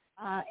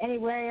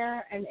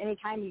 anywhere and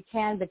anytime you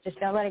can, but just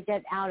don't let it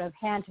get out of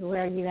hand to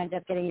where you end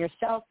up getting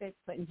yourself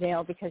put in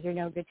jail because you're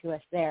no good to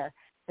us there.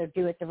 So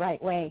do it the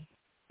right way,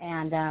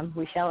 and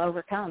we shall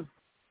overcome.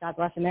 God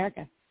bless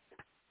America.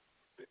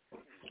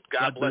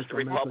 God bless the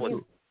Republic.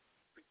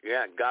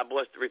 Yeah, God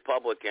bless the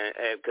Republic,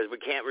 because we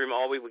can't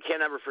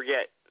ever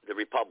forget the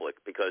Republic,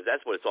 because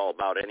that's what it's all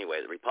about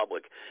anyway. The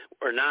Republic,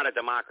 we're not a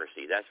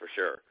democracy, that's for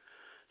sure.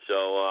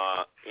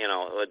 So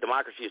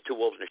democracy is two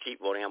wolves and a sheep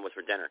voting on what's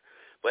for dinner.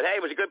 But hey,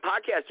 it was a good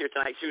podcast here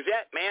tonight.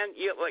 Suzette, man,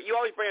 you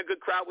always bring a good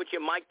crowd with you.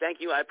 Mike, thank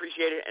you, I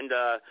appreciate it. And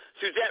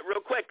Suzette, real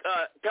quick,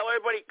 tell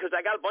everybody, because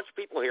I got a bunch of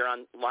people here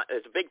on.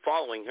 It's a big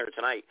following here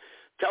tonight.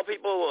 Tell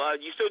people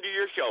you still do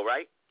your show,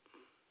 right?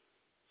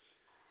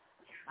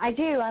 I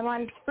do. I'm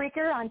on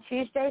Spreaker on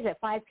Tuesdays at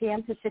 5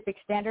 p.m. Pacific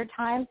Standard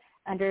Time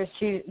under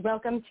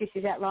Welcome to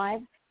Suzette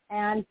Live.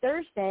 And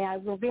Thursday, I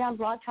will be on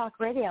Blog Talk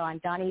Radio on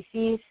Donnie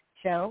C's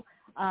show,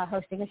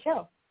 hosting a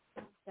show.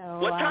 So,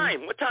 What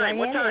time?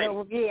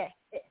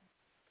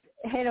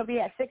 It'll be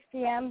at 6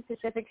 p.m.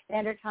 Pacific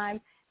Standard Time,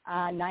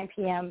 9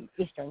 p.m.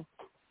 Eastern.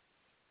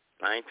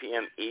 9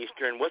 p.m.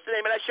 Eastern. What's the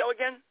name of that show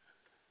again?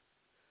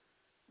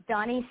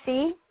 Donnie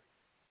C.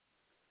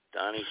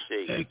 Donnie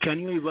C. Can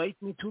you invite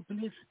me too,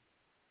 please?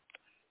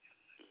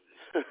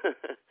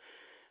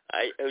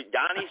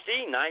 Donnie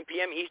C, 9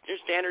 p.m. Eastern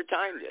Standard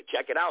Time.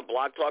 Check it out.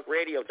 Blog Talk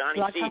Radio, Donnie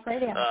Blog C. Talk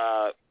Radio.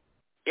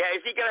 Yeah,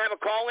 is he going to have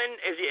a call-in?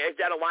 Is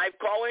that a live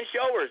call-in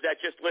show, or is that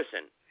just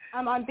listen?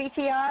 On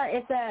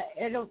BTR,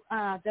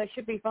 there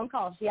should be phone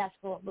calls. Yes,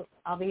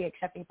 I'll be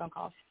accepting phone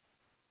calls.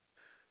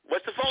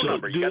 What's the phone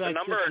number? You got the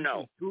number or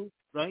no? Too,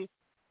 right?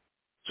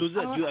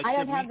 Susan, do you accept I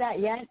don't have me? that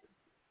yet.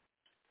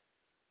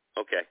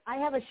 Okay. I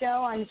have a show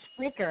on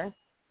Spreaker,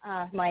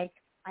 Mike.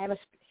 I have a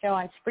show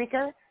on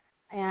Spreaker,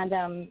 and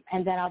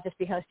then I'll just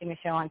be hosting a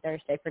show on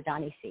Thursday for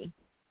Donnie C.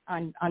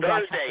 on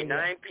Thursday,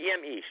 9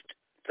 p.m. East.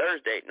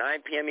 Thursday, 9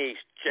 p.m.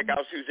 East. Check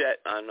out Suzette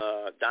on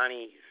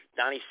Donnie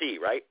C,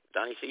 right?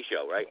 Donnie C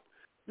show, right?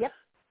 Yep.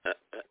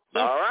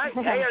 All right.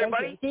 Hey,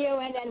 everybody.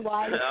 DONNY.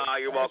 Oh,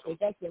 you're welcome.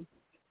 Thank you.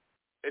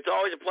 It's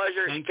always a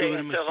pleasure. Thank Say you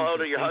very much. hello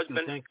to your Thank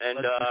husband, you.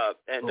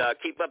 and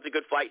keep up the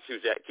good fight,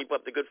 Suzette. Keep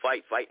up the good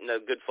fight, fighting the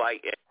good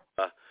fight.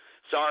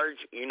 Sarge,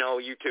 you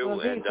too,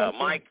 and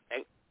Mike.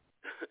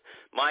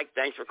 Mike,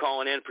 thanks for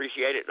calling in.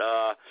 Appreciate it.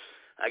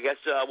 I guess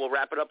we'll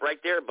wrap it up right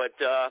there. But,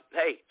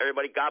 hey,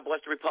 everybody, God bless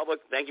the Republic.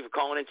 Thank you for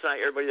calling in tonight.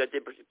 Everybody that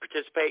did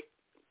participate,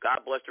 God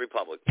bless the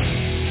Republic.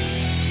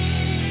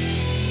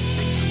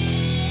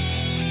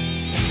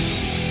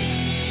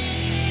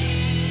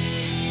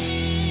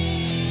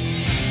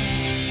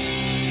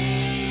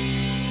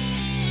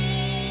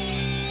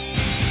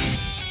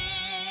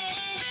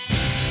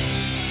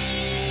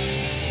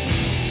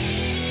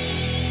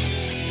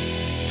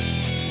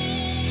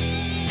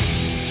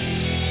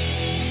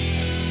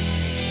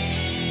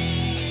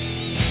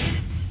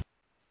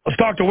 Let's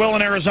talk to Will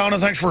in Arizona.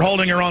 Thanks for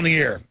holding her on the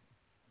air.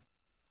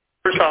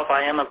 First off,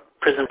 I am a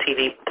Prison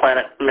TV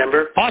Planet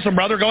member. Awesome,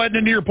 brother. Go ahead and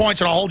into your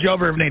points, and I'll hold you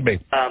over if need be.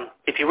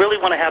 If you really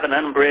want to have an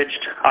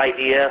unabridged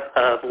idea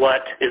of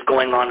what is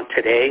going on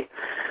today,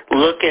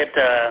 look at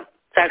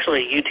it's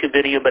actually a YouTube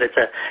video, but it's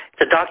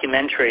a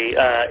documentary.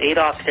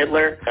 Adolf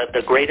Hitler,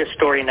 the greatest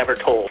story never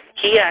told.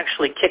 He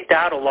actually kicked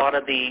out a lot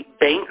of the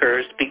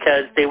bankers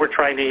because they were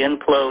trying to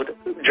implode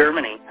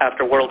Germany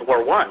after World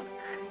War I.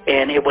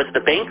 And it was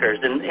the bankers.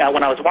 And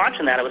when I was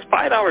watching that, it was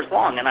 5 hours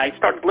long, and I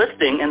started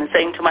listening and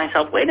saying to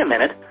myself, wait a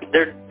minute,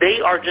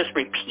 they are just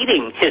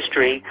repeating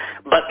history,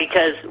 but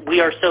because we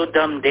are so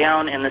dumbed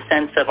down in the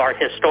sense of our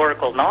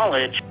historical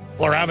knowledge.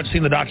 Well, I haven't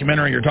seen the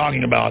documentary you're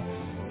talking about,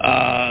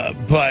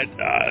 but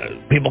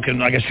people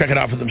can, I guess, check it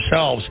out for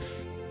themselves.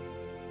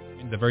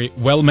 The very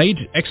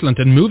well-made, excellent,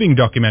 and moving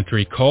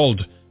documentary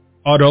called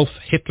Adolf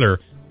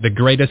Hitler, The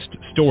Greatest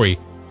Story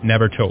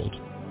Never Told.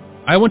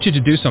 I want you to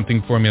do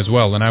something for me as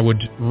well, and I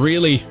would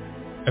really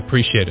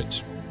appreciate it.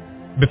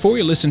 Before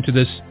you listen to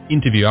this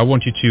interview, I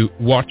want you to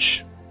watch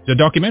the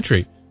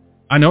documentary.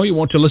 I know you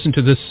want to listen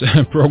to this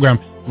program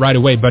right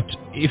away, but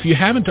if you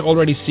haven't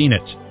already seen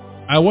it,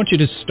 I want you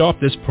to stop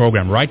this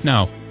program right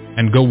now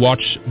and go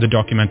watch the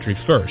documentary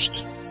first.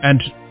 And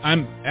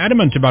I'm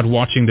adamant about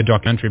watching the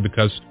documentary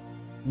because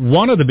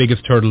one of the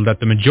biggest hurdles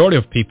that the majority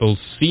of people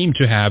seem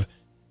to have,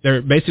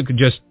 they're basically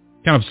just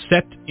kind of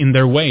set in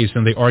their ways,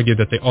 and they argue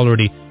that they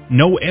already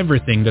know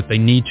everything that they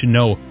need to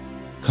know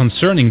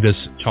concerning this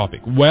topic.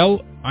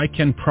 Well, I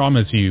can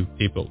promise you,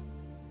 people,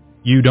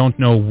 you don't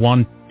know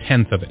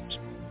 1/10 of it.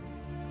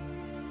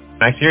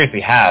 I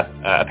seriously had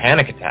a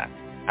panic attack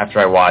after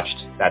I watched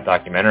that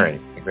documentary,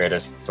 The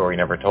Greatest Story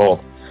Never Told.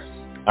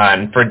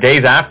 And for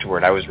days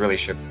afterward, I was really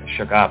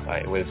shook up.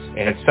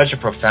 It had such a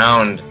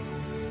profound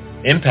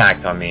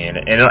impact on me, and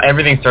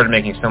everything started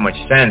making so much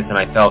sense, and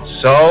I felt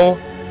so...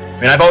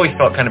 I mean, I've always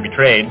felt kind of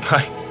betrayed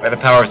by the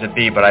powers that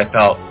be, but I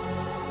felt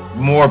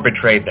more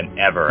betrayed than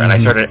ever. And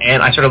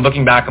I started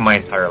looking back on my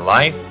entire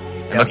life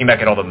and looking back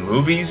at all the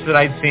movies that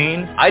I'd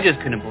seen. I just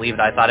couldn't believe it.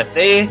 I thought if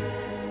they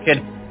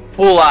could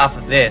pull off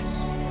this,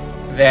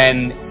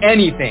 then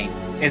anything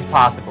is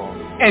possible.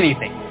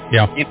 Anything.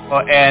 Yeah.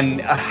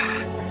 And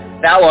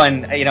that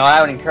one,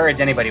 I would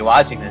encourage anybody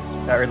watching this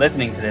or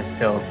listening to this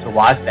to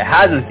watch that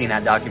hasn't seen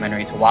that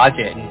documentary to watch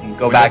it and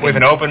go back with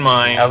an open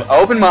mind.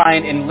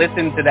 And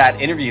listen to that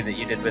interview that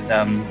you did with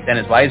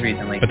Dennis Wise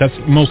recently. But that's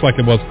most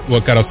likely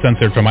what got us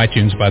censored from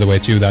iTunes, by the way,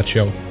 too, that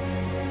show.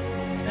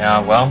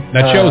 Yeah, well.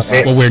 That shows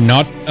what we're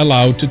not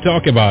allowed to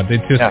talk about.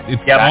 It's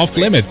off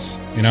limits,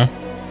 you know?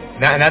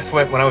 And that's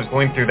when I was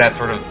going through that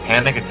sort of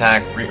panic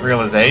attack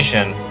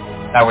realization,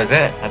 that was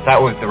it. That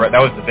was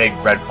the big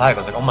red flag.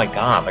 I was like, oh my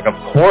God, like of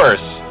course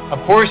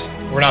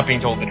we're not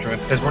being told the truth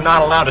because we're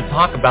not allowed to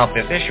talk about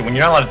this issue. When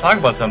you're not allowed to talk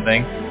about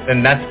something,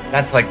 then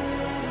that's like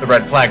the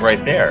red flag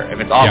right there. If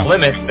it's off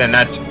limits, then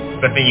that's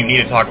the thing you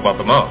need to talk about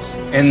the most.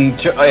 And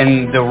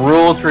the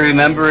rule to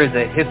remember is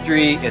that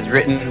history is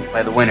written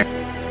by the winner.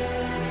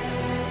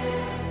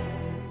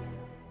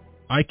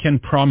 I can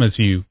promise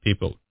you,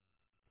 people,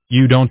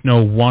 you don't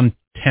know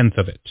 1/10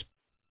 of it.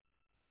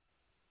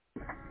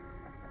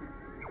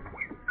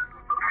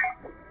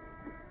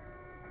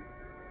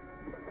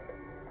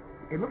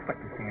 It looks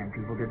like the Sand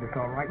people did this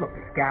all right. Look,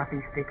 the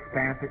Scaffy, Sticks,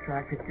 Panther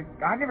tracks. It's just,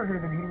 I never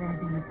heard them hitting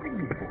anything this big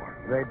before.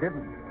 They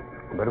didn't,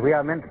 but we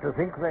are meant to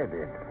think they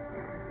did.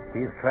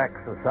 These tracks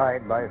are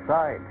side by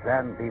side.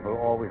 Sand people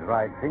always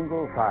ride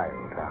single file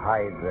to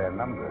hide their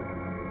numbers.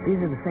 These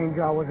are the same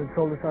Jawas that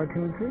sold us R2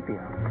 and 3PO.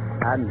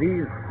 And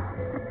these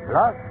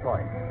blast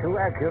points,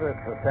 too accurate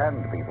for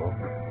Sand people.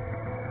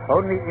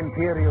 Only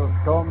Imperial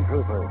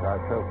stormtroopers are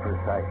so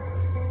precise.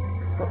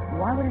 But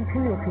why would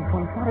Imperial troops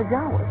want to slaughter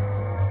Jawas?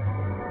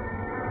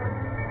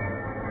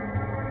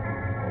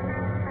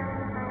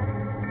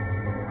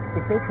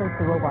 If they placed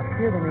the robots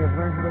here, then they have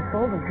learned who they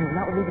sold them to, and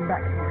that would lead them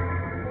back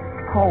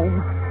home.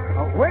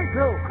 Oh, wait,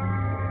 Luke!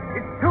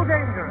 It's too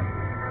dangerous!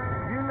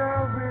 You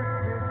know this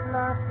is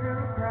not to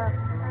pass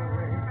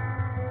away.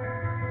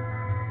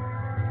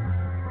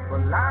 Well,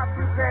 life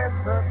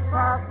presents a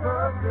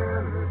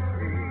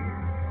possibility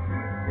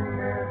each and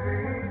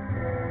every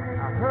day.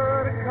 I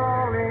heard a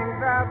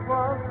calling that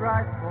was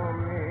right for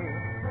me.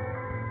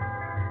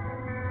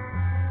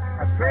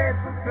 I prayed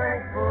for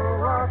strength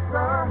for what's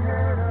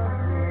ahead of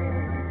me.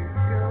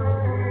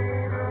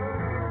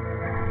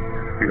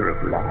 Fear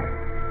of life,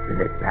 then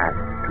it passes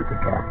to the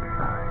dark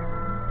side.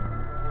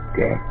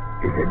 Death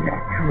is a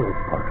natural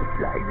part of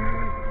life.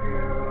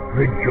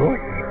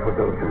 Rejoice for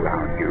those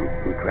around you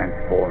who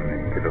transform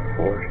into the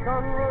Force.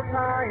 Sun was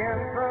high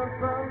and burnt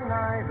the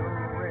night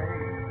away.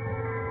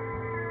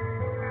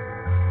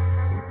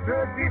 Who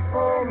stood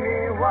before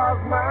me was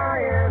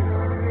my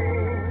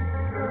enemy.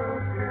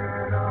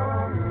 Looking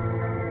on me,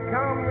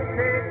 come to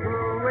take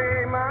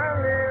away my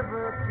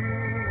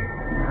liberty.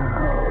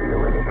 Now you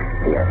will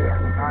experience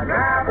I'd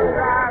rather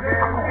die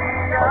than be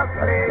a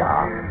slave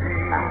to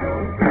thee.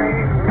 Don't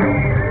take me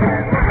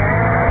than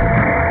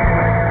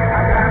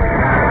I'd rather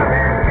die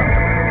than be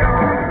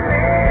your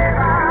slave.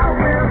 I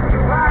will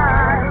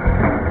survive.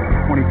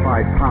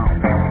 25 pounds.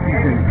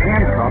 She's in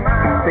handcuffs,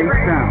 face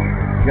down.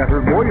 Yet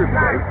her lawyers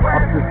say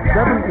up to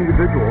 7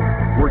 individuals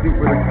working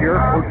for the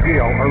sheriff or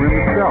jail are in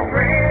the cell.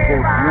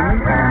 Both women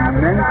and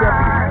men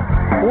deputies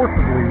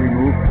forcibly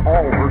remove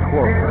all her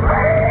clothes.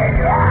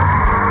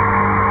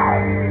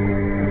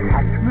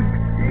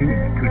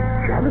 Leads to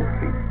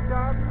jealousy.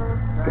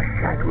 The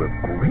shadow of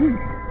greed,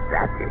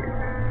 that is.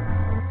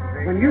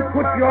 When you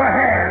put your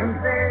hand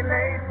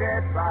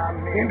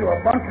into a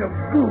bunch of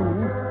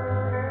goo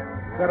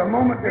that a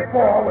moment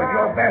before was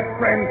your best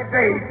friend's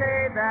face,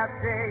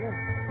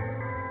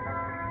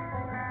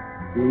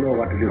 you know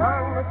what to do.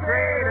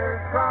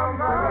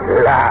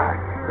 Alas,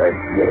 the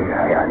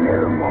Jedi are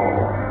no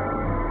more.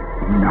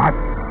 Not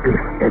if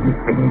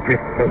anything to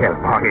say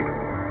about it.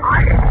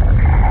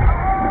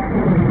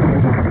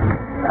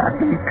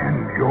 And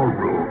your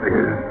rule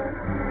is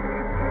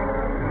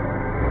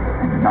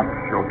not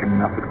short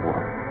enough it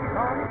was.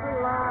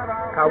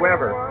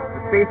 However,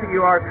 the space that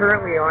you are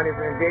currently on is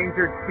an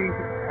endangered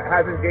species,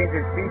 has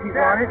endangered species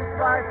on it,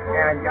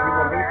 and you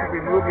will need to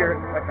remove your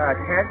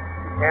tent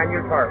and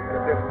your tarp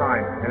at this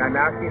time. And I'm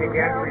asking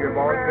again for your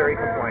voluntary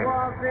compliance.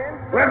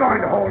 We're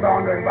going to hold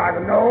on to him by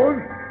the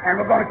nose, and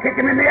we're going to kick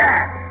him in the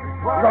ass.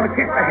 We're going to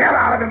kick the hell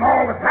out of him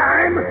all the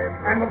time,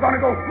 and we're going to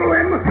go through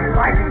him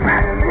like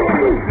rats through a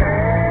loop.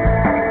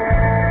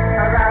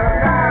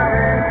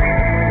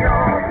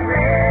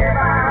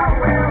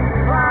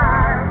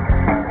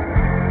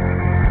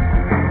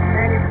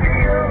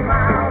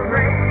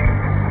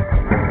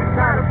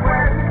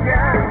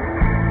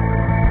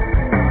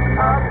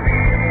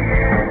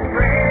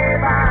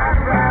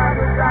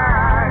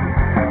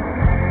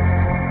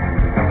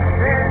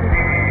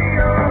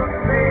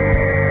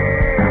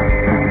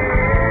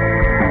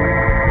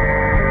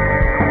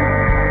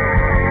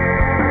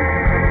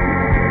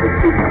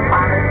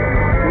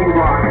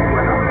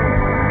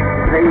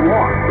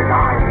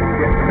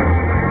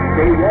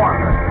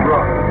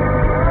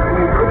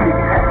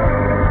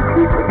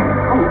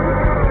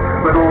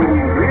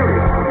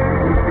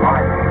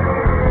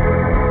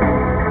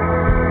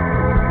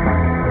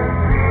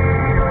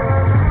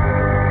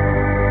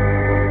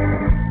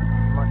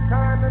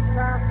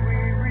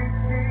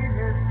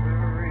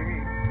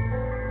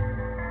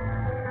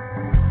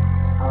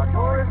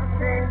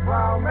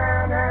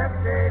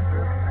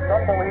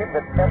 Some believe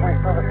that every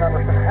service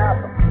member should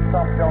have them.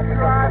 Some don't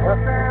because of the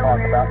risks we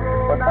talked about.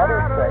 But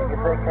others say if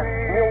they can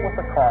deal with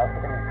the cost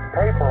and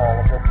pay for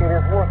all of this, it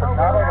is worth it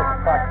not only to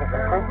practice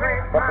and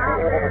recruit, but to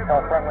be able to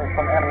tell friendlies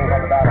from enemies on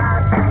the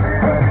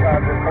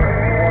battlefield.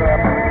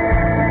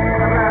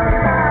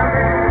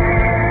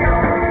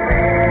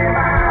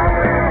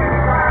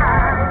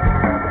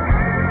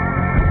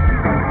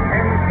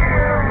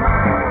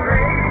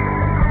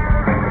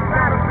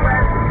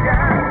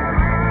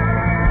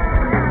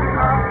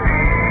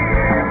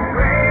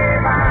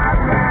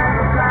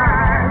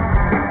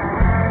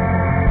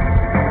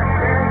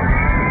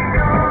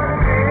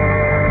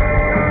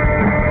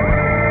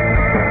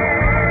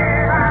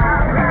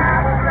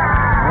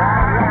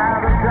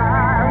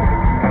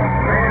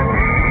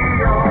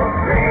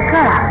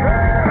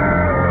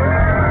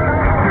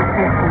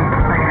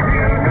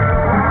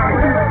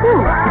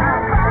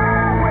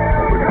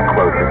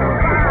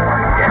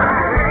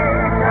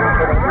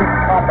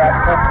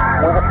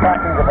 With a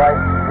tracking device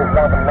is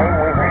one of the main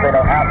reasons they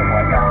don't have them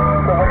right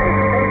now. So when you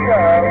speak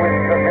with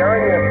the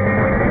various...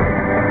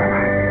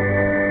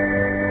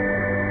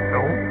 So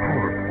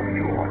powerful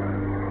you are.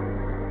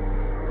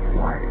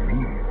 Why me?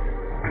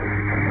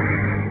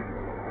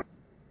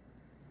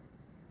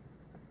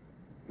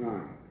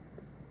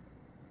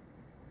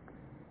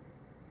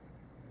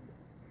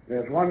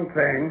 There's one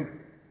thing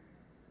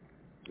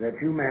that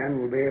you men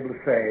will be able to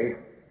say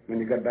when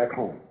you get back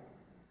home.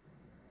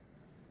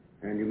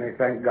 And you may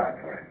thank God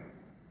for it.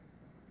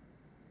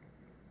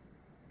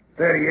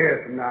 30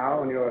 years from now,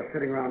 when you're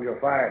sitting around your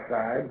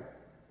fireside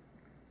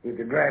with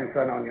your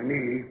grandson on your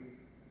knee,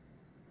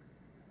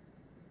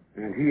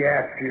 and he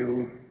asks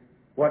you,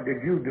 what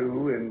did you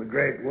do in the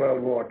great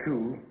World War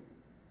II?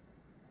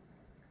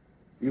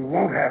 You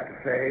won't have to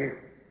say,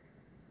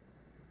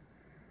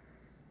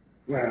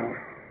 well,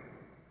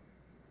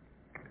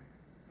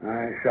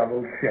 I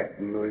shoveled shit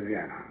in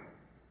Louisiana.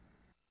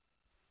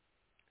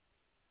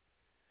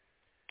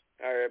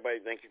 All right, everybody,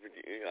 thank you for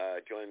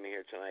joining me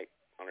here tonight.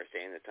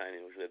 Understanding the time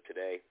we live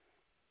today.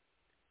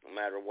 No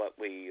matter what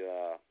we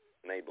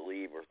may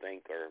believe or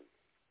think or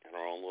in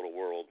our own little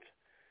worlds,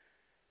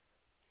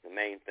 the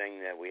main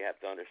thing that we have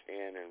to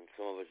understand, and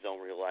some of us don't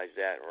realize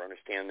that or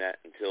understand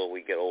that until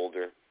we get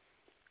older.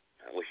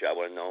 I wish I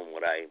would have known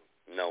what I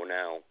know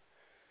now,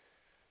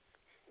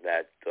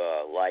 that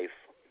life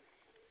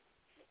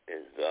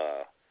is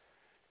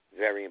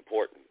very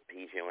important to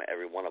each and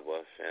every one of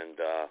us, and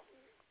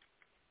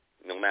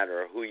no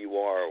matter who you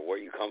are or where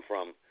you come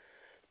from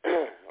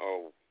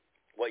or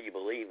what you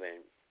believe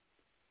in,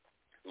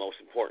 the most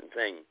important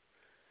thing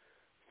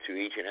to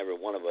each and every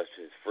one of us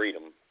is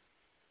freedom.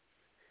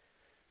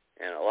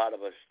 And a lot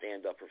of us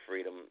stand up for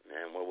freedom,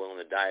 and we're willing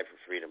to die for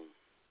freedom.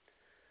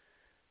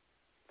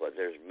 But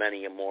there's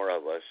many more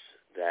of us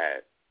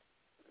that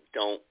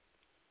don't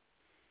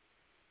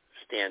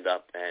stand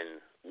up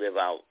and live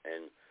out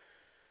and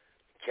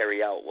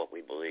carry out what we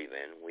believe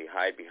in. We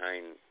hide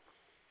behind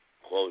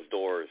closed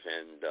doors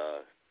and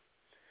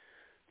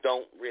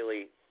don't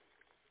really,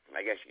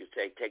 I guess you could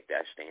say, take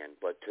that stand.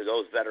 But to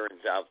those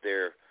veterans out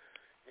there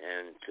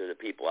and to the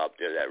people out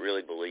there that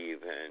really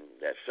believe and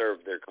that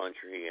served their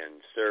country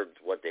and served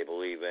what they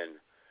believe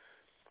in,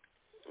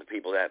 the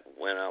people that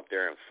went out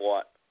there and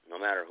fought, no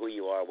matter who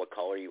you are, what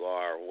color you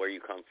are, or where you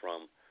come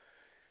from,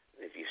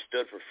 if you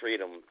stood for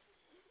freedom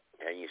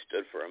and you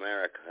stood for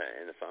America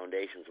and the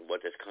foundations of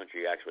what this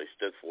country actually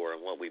stood for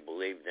and what we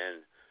believed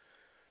in,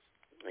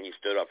 and you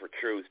stood up for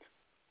truth,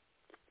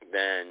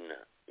 then,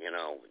 you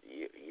know,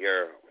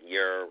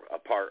 you're a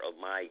part of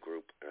my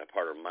group and a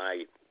part of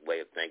my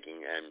way of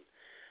thinking, and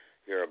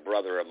you're a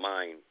brother of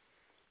mine.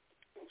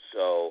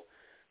 So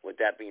with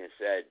that being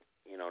said,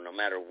 you know, no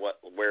matter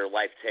where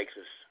life takes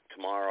us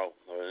tomorrow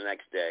or the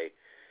next day,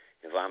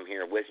 if I'm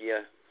here with you,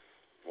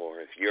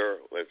 or if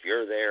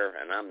you're there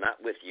and I'm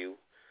not with you,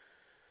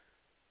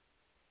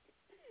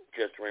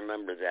 just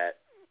remember that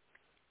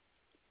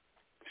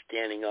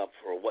standing up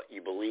for what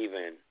you believe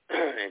in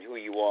and who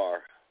you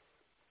are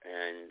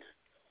and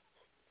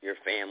your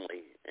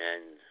family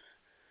and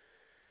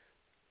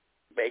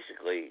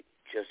basically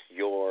just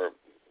your,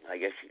 I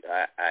guess,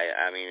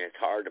 I mean, it's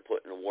hard to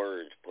put into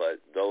words, but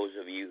those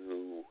of you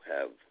who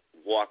have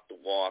walked the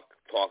walk,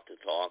 talked the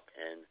talk,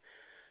 and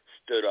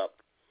stood up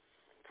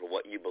for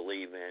what you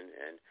believe in,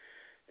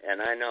 and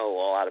I know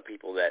a lot of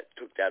people that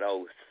took that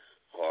oath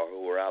or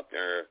who were out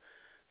there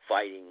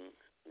fighting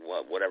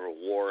whatever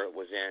war it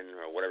was in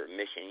or whatever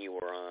mission you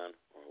were on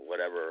or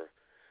whatever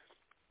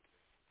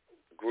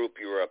group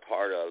you were a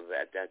part of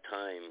at that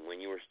time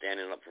when you were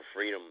standing up for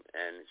freedom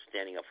and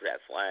standing up for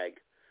that flag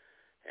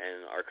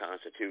and our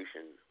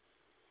Constitution.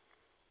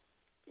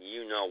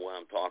 You know what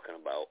I'm talking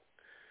about.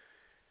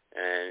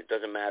 And it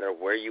doesn't matter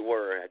where you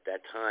were at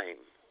that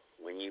time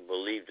when you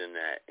believed in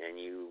that and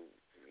you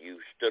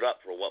stood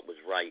up for what was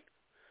right.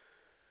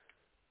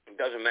 It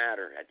doesn't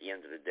matter at the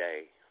end of the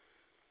day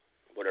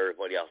what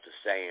everybody else is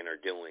saying or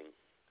doing,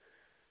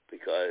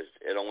 because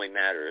it only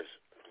matters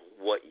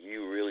what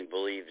you really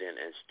believed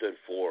in and stood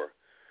for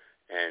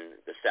and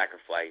the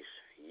sacrifice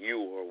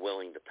you were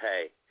willing to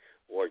pay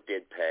or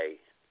did pay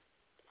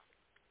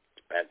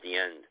at the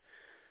end.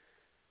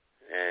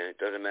 And it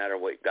doesn't matter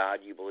what God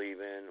you believe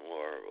in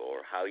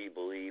or how you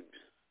believed,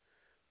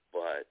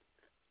 but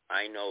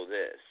I know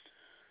this,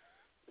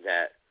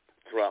 that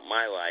throughout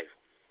my life,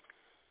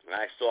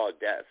 I saw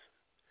death.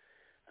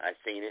 I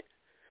seen it.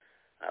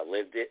 I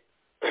lived it.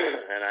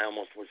 And I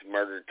almost was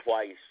murdered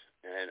twice.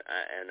 And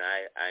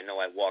I know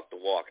I walked the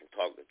walk and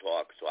talked the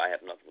talk, so I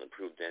have nothing to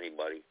prove to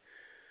anybody.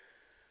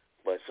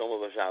 But some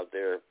of us out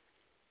there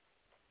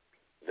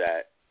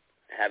that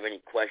have any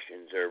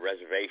questions or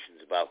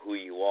reservations about who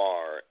you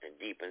are and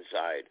deep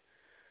inside,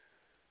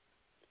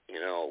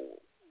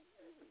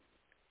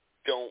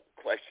 don't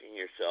question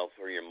yourself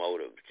or your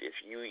motives. If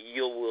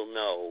you will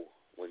know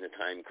when the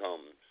time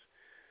comes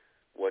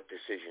what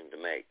decision to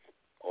make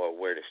or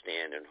where to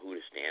stand and who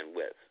to stand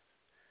with.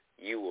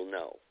 You will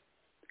know.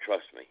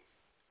 Trust me.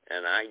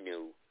 And I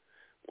knew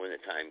when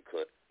the time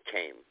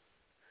came.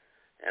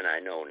 And I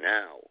know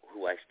now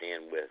who I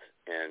stand with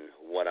and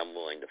what I'm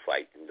willing to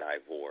fight and die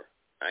for.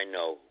 I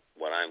know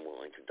what I'm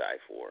willing to die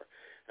for.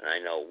 And I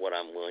know what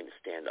I'm willing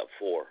to stand up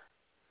for.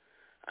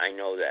 I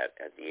know that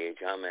at the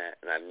age I'm at,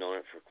 and I've known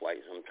it for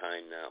quite some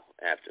time now,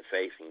 after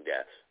facing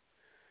death.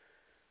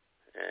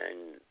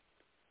 And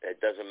it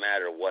doesn't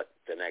matter what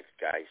the next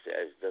guy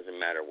says. It doesn't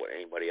matter what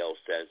anybody else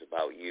says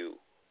about you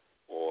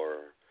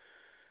or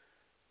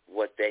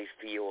what they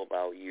feel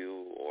about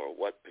you or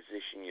what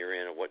position you're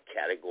in or what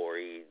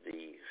category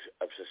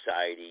of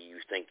society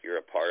you think you're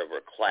a part of,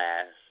 or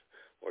class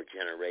or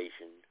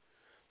generation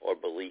or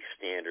belief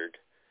standard.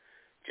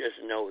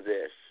 Just know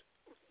this.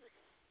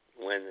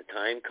 When the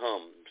time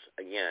comes,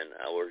 again,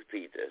 I will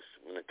repeat this,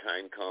 when the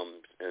time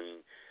comes and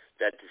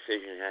that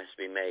decision has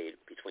to be made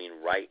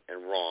between right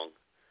and wrong,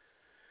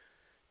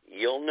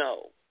 you'll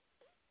know,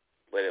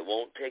 but it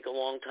won't take a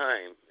long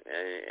time,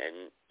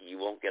 and you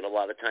won't get a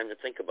lot of time to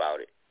think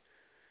about it.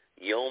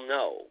 You'll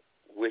know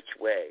which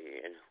way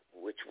and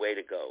which way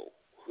to go,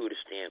 who to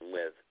stand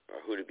with,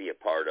 or who to be a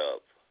part of.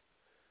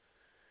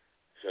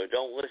 So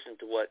don't listen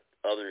to what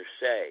others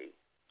say,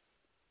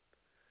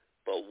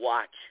 but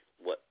watch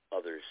what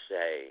others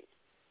say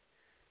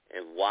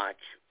and watch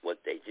what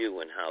they do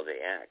and how they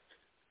act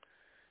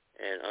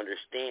and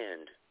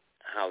understand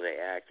how they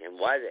act and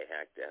why they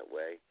act that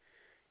way,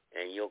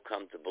 and you'll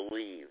come to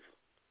believe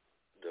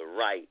the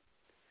right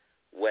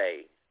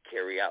way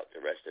carry out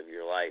the rest of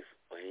your life,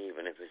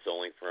 even if it's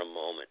only for a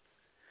moment.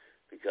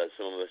 Because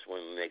some of us,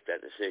 when we make that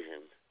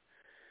decision,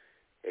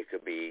 it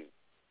could be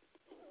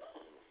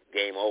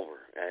game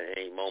over at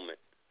any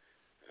moment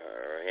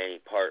or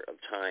any part of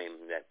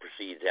time that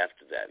proceeds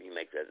after that. You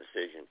make that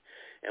decision.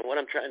 And what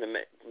I'm trying to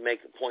make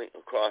a point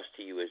across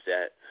to you is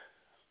that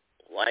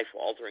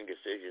life-altering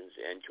decisions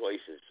and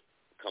choices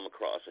come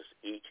across us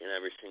each and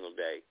every single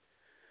day.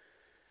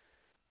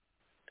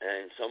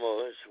 And some of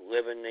us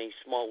live in these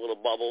small little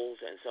bubbles,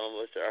 and some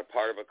of us are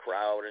part of a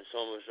crowd, and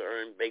some of us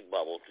are in big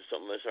bubbles, and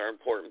some of us are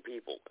important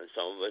people, and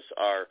some of us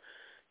are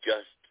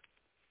just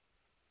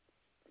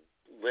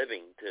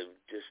living to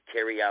just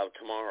carry out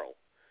tomorrow.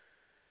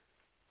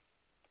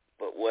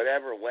 But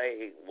whatever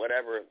way,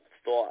 whatever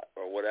thought,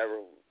 or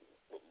whatever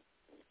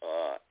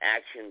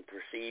action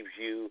perceives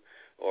you,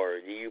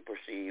 or do you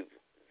perceive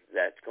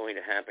that's going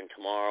to happen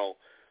tomorrow,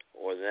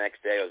 or the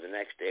next day, or the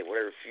next day,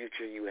 whatever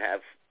future you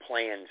have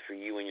planned for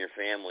you and your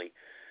family,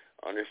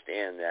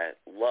 understand that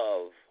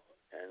love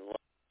and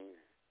loving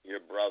your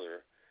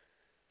brother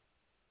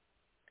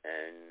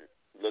and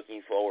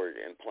looking forward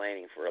and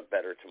planning for a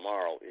better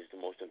tomorrow is the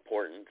most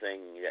important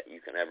thing that you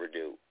can ever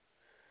do.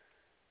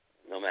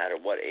 No matter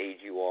what age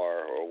you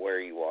are or where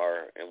you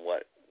are and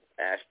what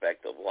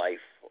aspect of life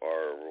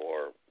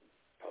or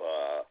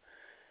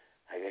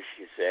I guess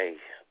you say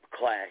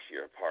class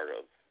you're a part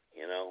of,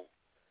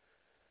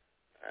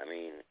 I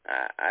mean,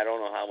 I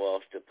don't know how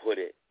else to put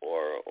it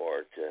or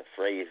to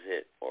phrase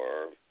it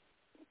or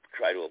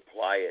try to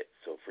apply it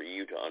so for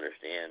you to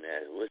understand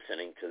as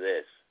listening to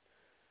this.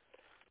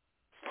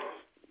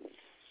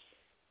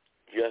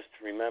 Just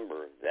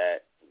remember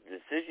that the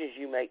decisions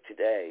you make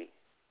today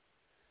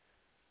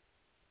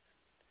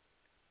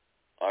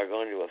are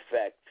going to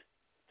affect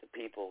the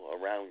people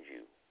around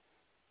you.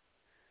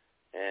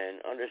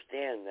 And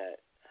understand that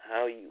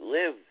how you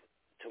live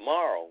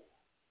tomorrow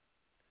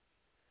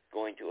is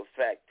going to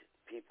affect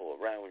people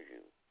around you.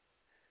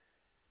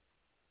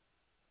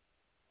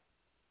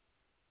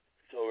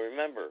 So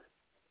remember,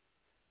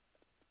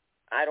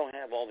 I don't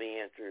have all the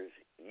answers.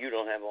 You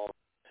don't have all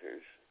the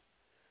answers.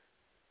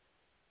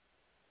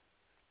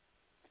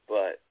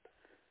 But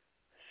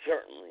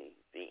certainly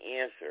the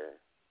answer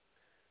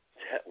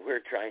that we're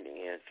trying to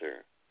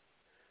answer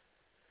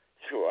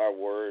through our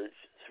words,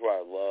 through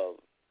our love,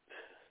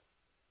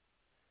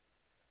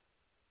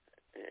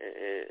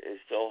 is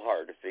so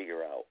hard to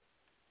figure out.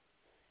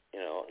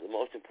 The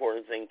most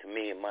important thing to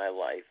me in my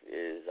life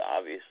is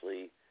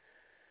obviously,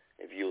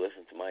 if you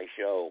listen to my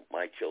show,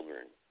 my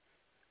children.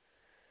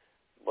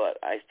 But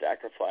I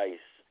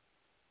sacrifice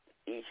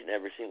each and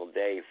every single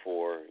day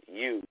for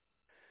you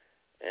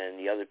and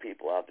the other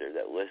people out there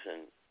that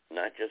listen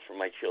not just for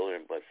my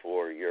children, but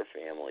for your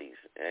families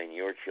and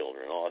your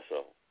children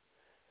also.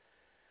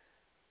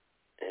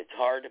 It's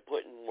hard to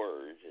put in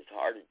words. It's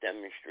hard to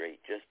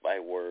demonstrate just by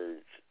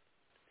words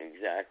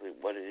exactly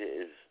what it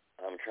is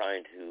I'm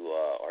trying to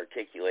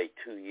articulate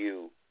to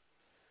you.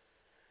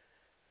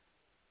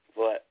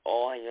 But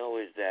all I know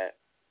is that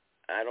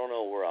I don't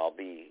know where I'll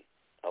be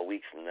a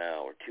week from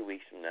now or 2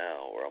 weeks from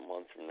now or a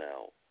month from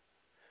now.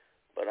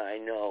 But I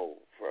know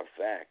for a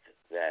fact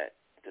that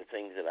the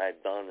things that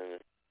I've done and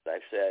that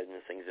I've said and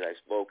the things that I've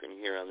spoken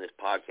here on this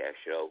podcast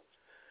show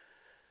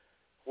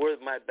were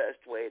my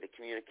best way to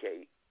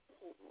communicate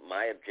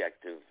my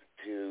objective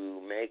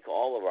to make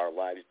all of our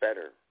lives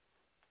better,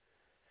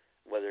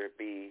 whether it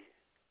be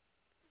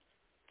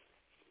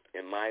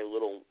in my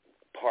little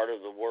part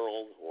of the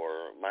world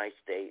or my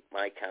state,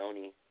 my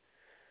county,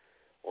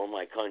 or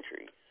my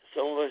country.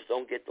 Some of us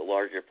don't get the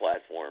larger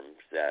platforms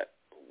that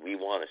we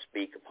want to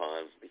speak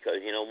upon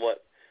because, you know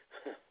what,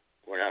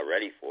 we're not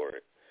ready for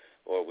it,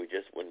 or we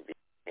just wouldn't be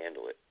able to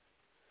handle it.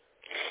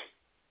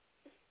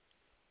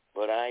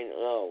 But I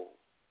know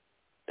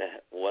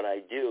that what I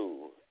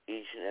do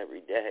each and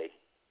every day,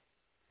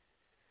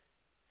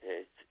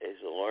 it's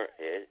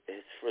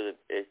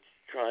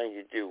trying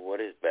to do what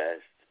is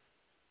best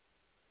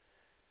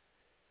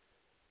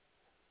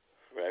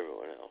for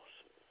everyone else.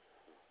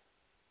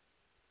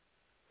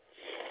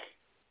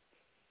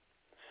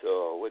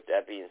 So with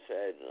that being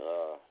said,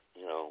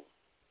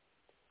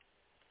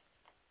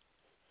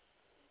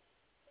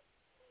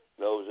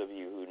 those of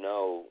you who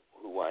know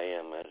who I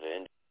am as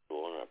an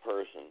individual and a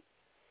person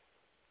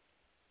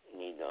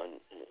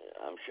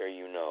I'm sure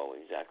you know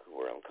exactly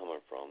where I'm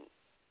coming from.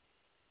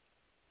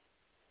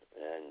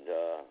 And,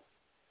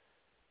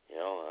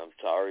 I'm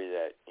sorry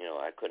that,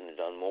 I couldn't have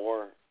done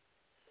more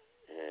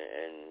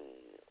and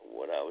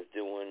what I was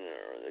doing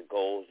or the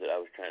goals that I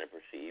was trying to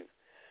press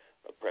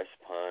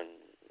upon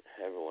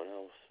everyone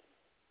else.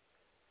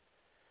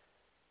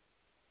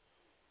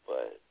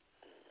 But,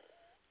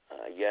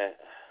 I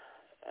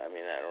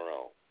don't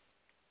know.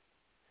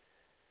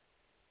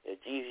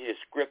 It's easy to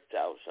script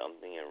out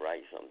something and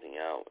write something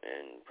out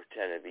and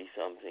pretend to be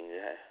something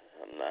that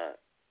I'm not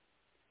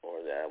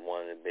or that I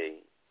want to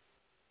be.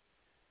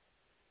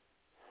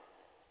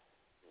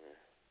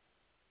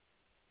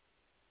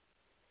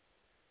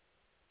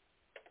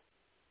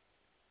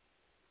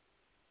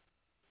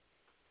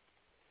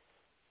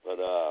 But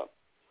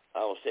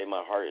I will say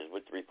my heart is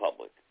with the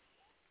Republic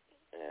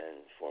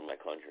and for my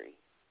country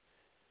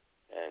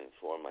and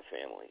for my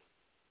family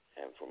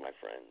and for my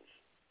friends.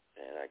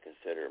 And I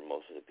consider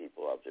most of the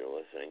people out there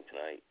listening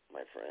tonight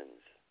my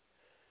friends.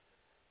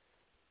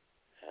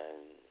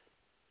 And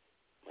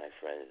my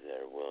friends that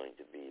are willing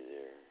to be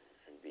there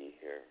and be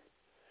here.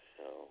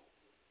 So,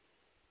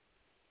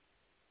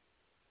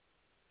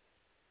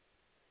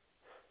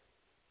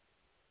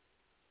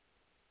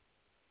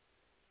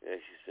 as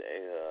you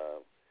say,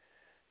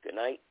 good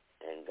night,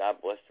 and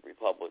God bless the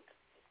Republic,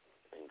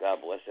 and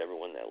God bless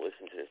everyone that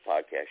listened to this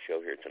podcast show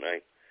here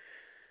tonight.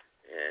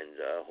 And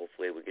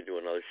hopefully we can do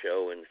another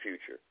show in the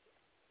future.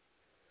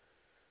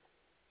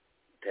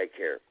 Take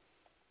care.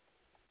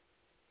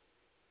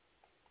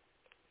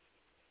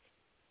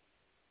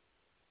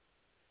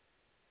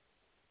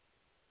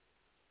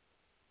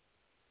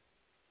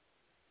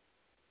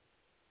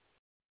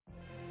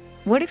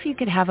 What if you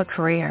could have a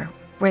career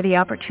where the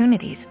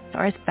opportunities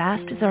are as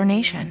vast as our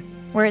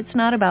nation, where it's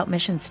not about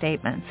mission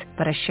statements,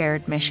 but a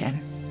shared mission?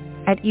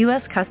 At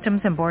U.S.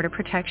 Customs and Border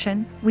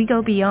Protection, we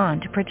go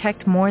beyond to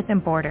protect more than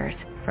borders.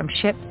 From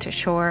ship to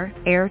shore,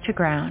 air to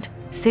ground,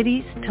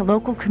 cities to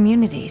local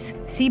communities,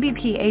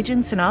 CBP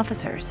agents and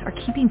officers are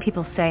keeping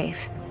people safe.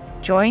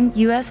 Join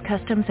U.S.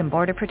 Customs and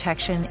Border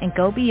Protection and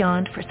go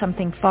beyond for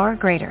something far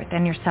greater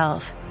than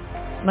yourself.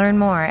 Learn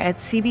more at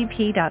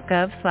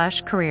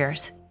cbp.gov/careers.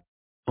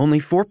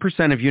 Only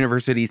 4% of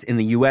universities in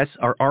the U.S.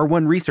 are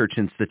R1 research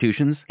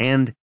institutions,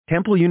 and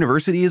Temple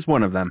University is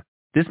one of them.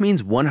 This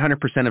means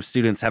 100% of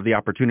students have the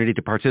opportunity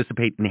to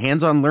participate in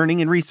hands-on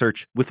learning and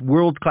research with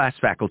world-class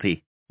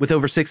faculty. With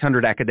over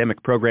 600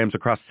 academic programs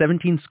across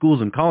 17 schools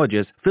and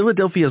colleges,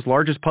 Philadelphia's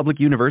largest public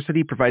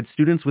university provides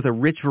students with a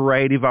rich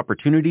variety of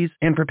opportunities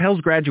and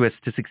propels graduates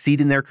to succeed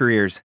in their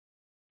careers.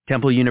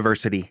 Temple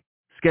University.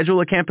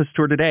 Schedule a campus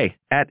tour today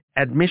at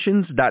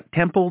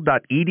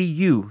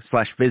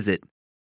admissions.temple.edu/visit.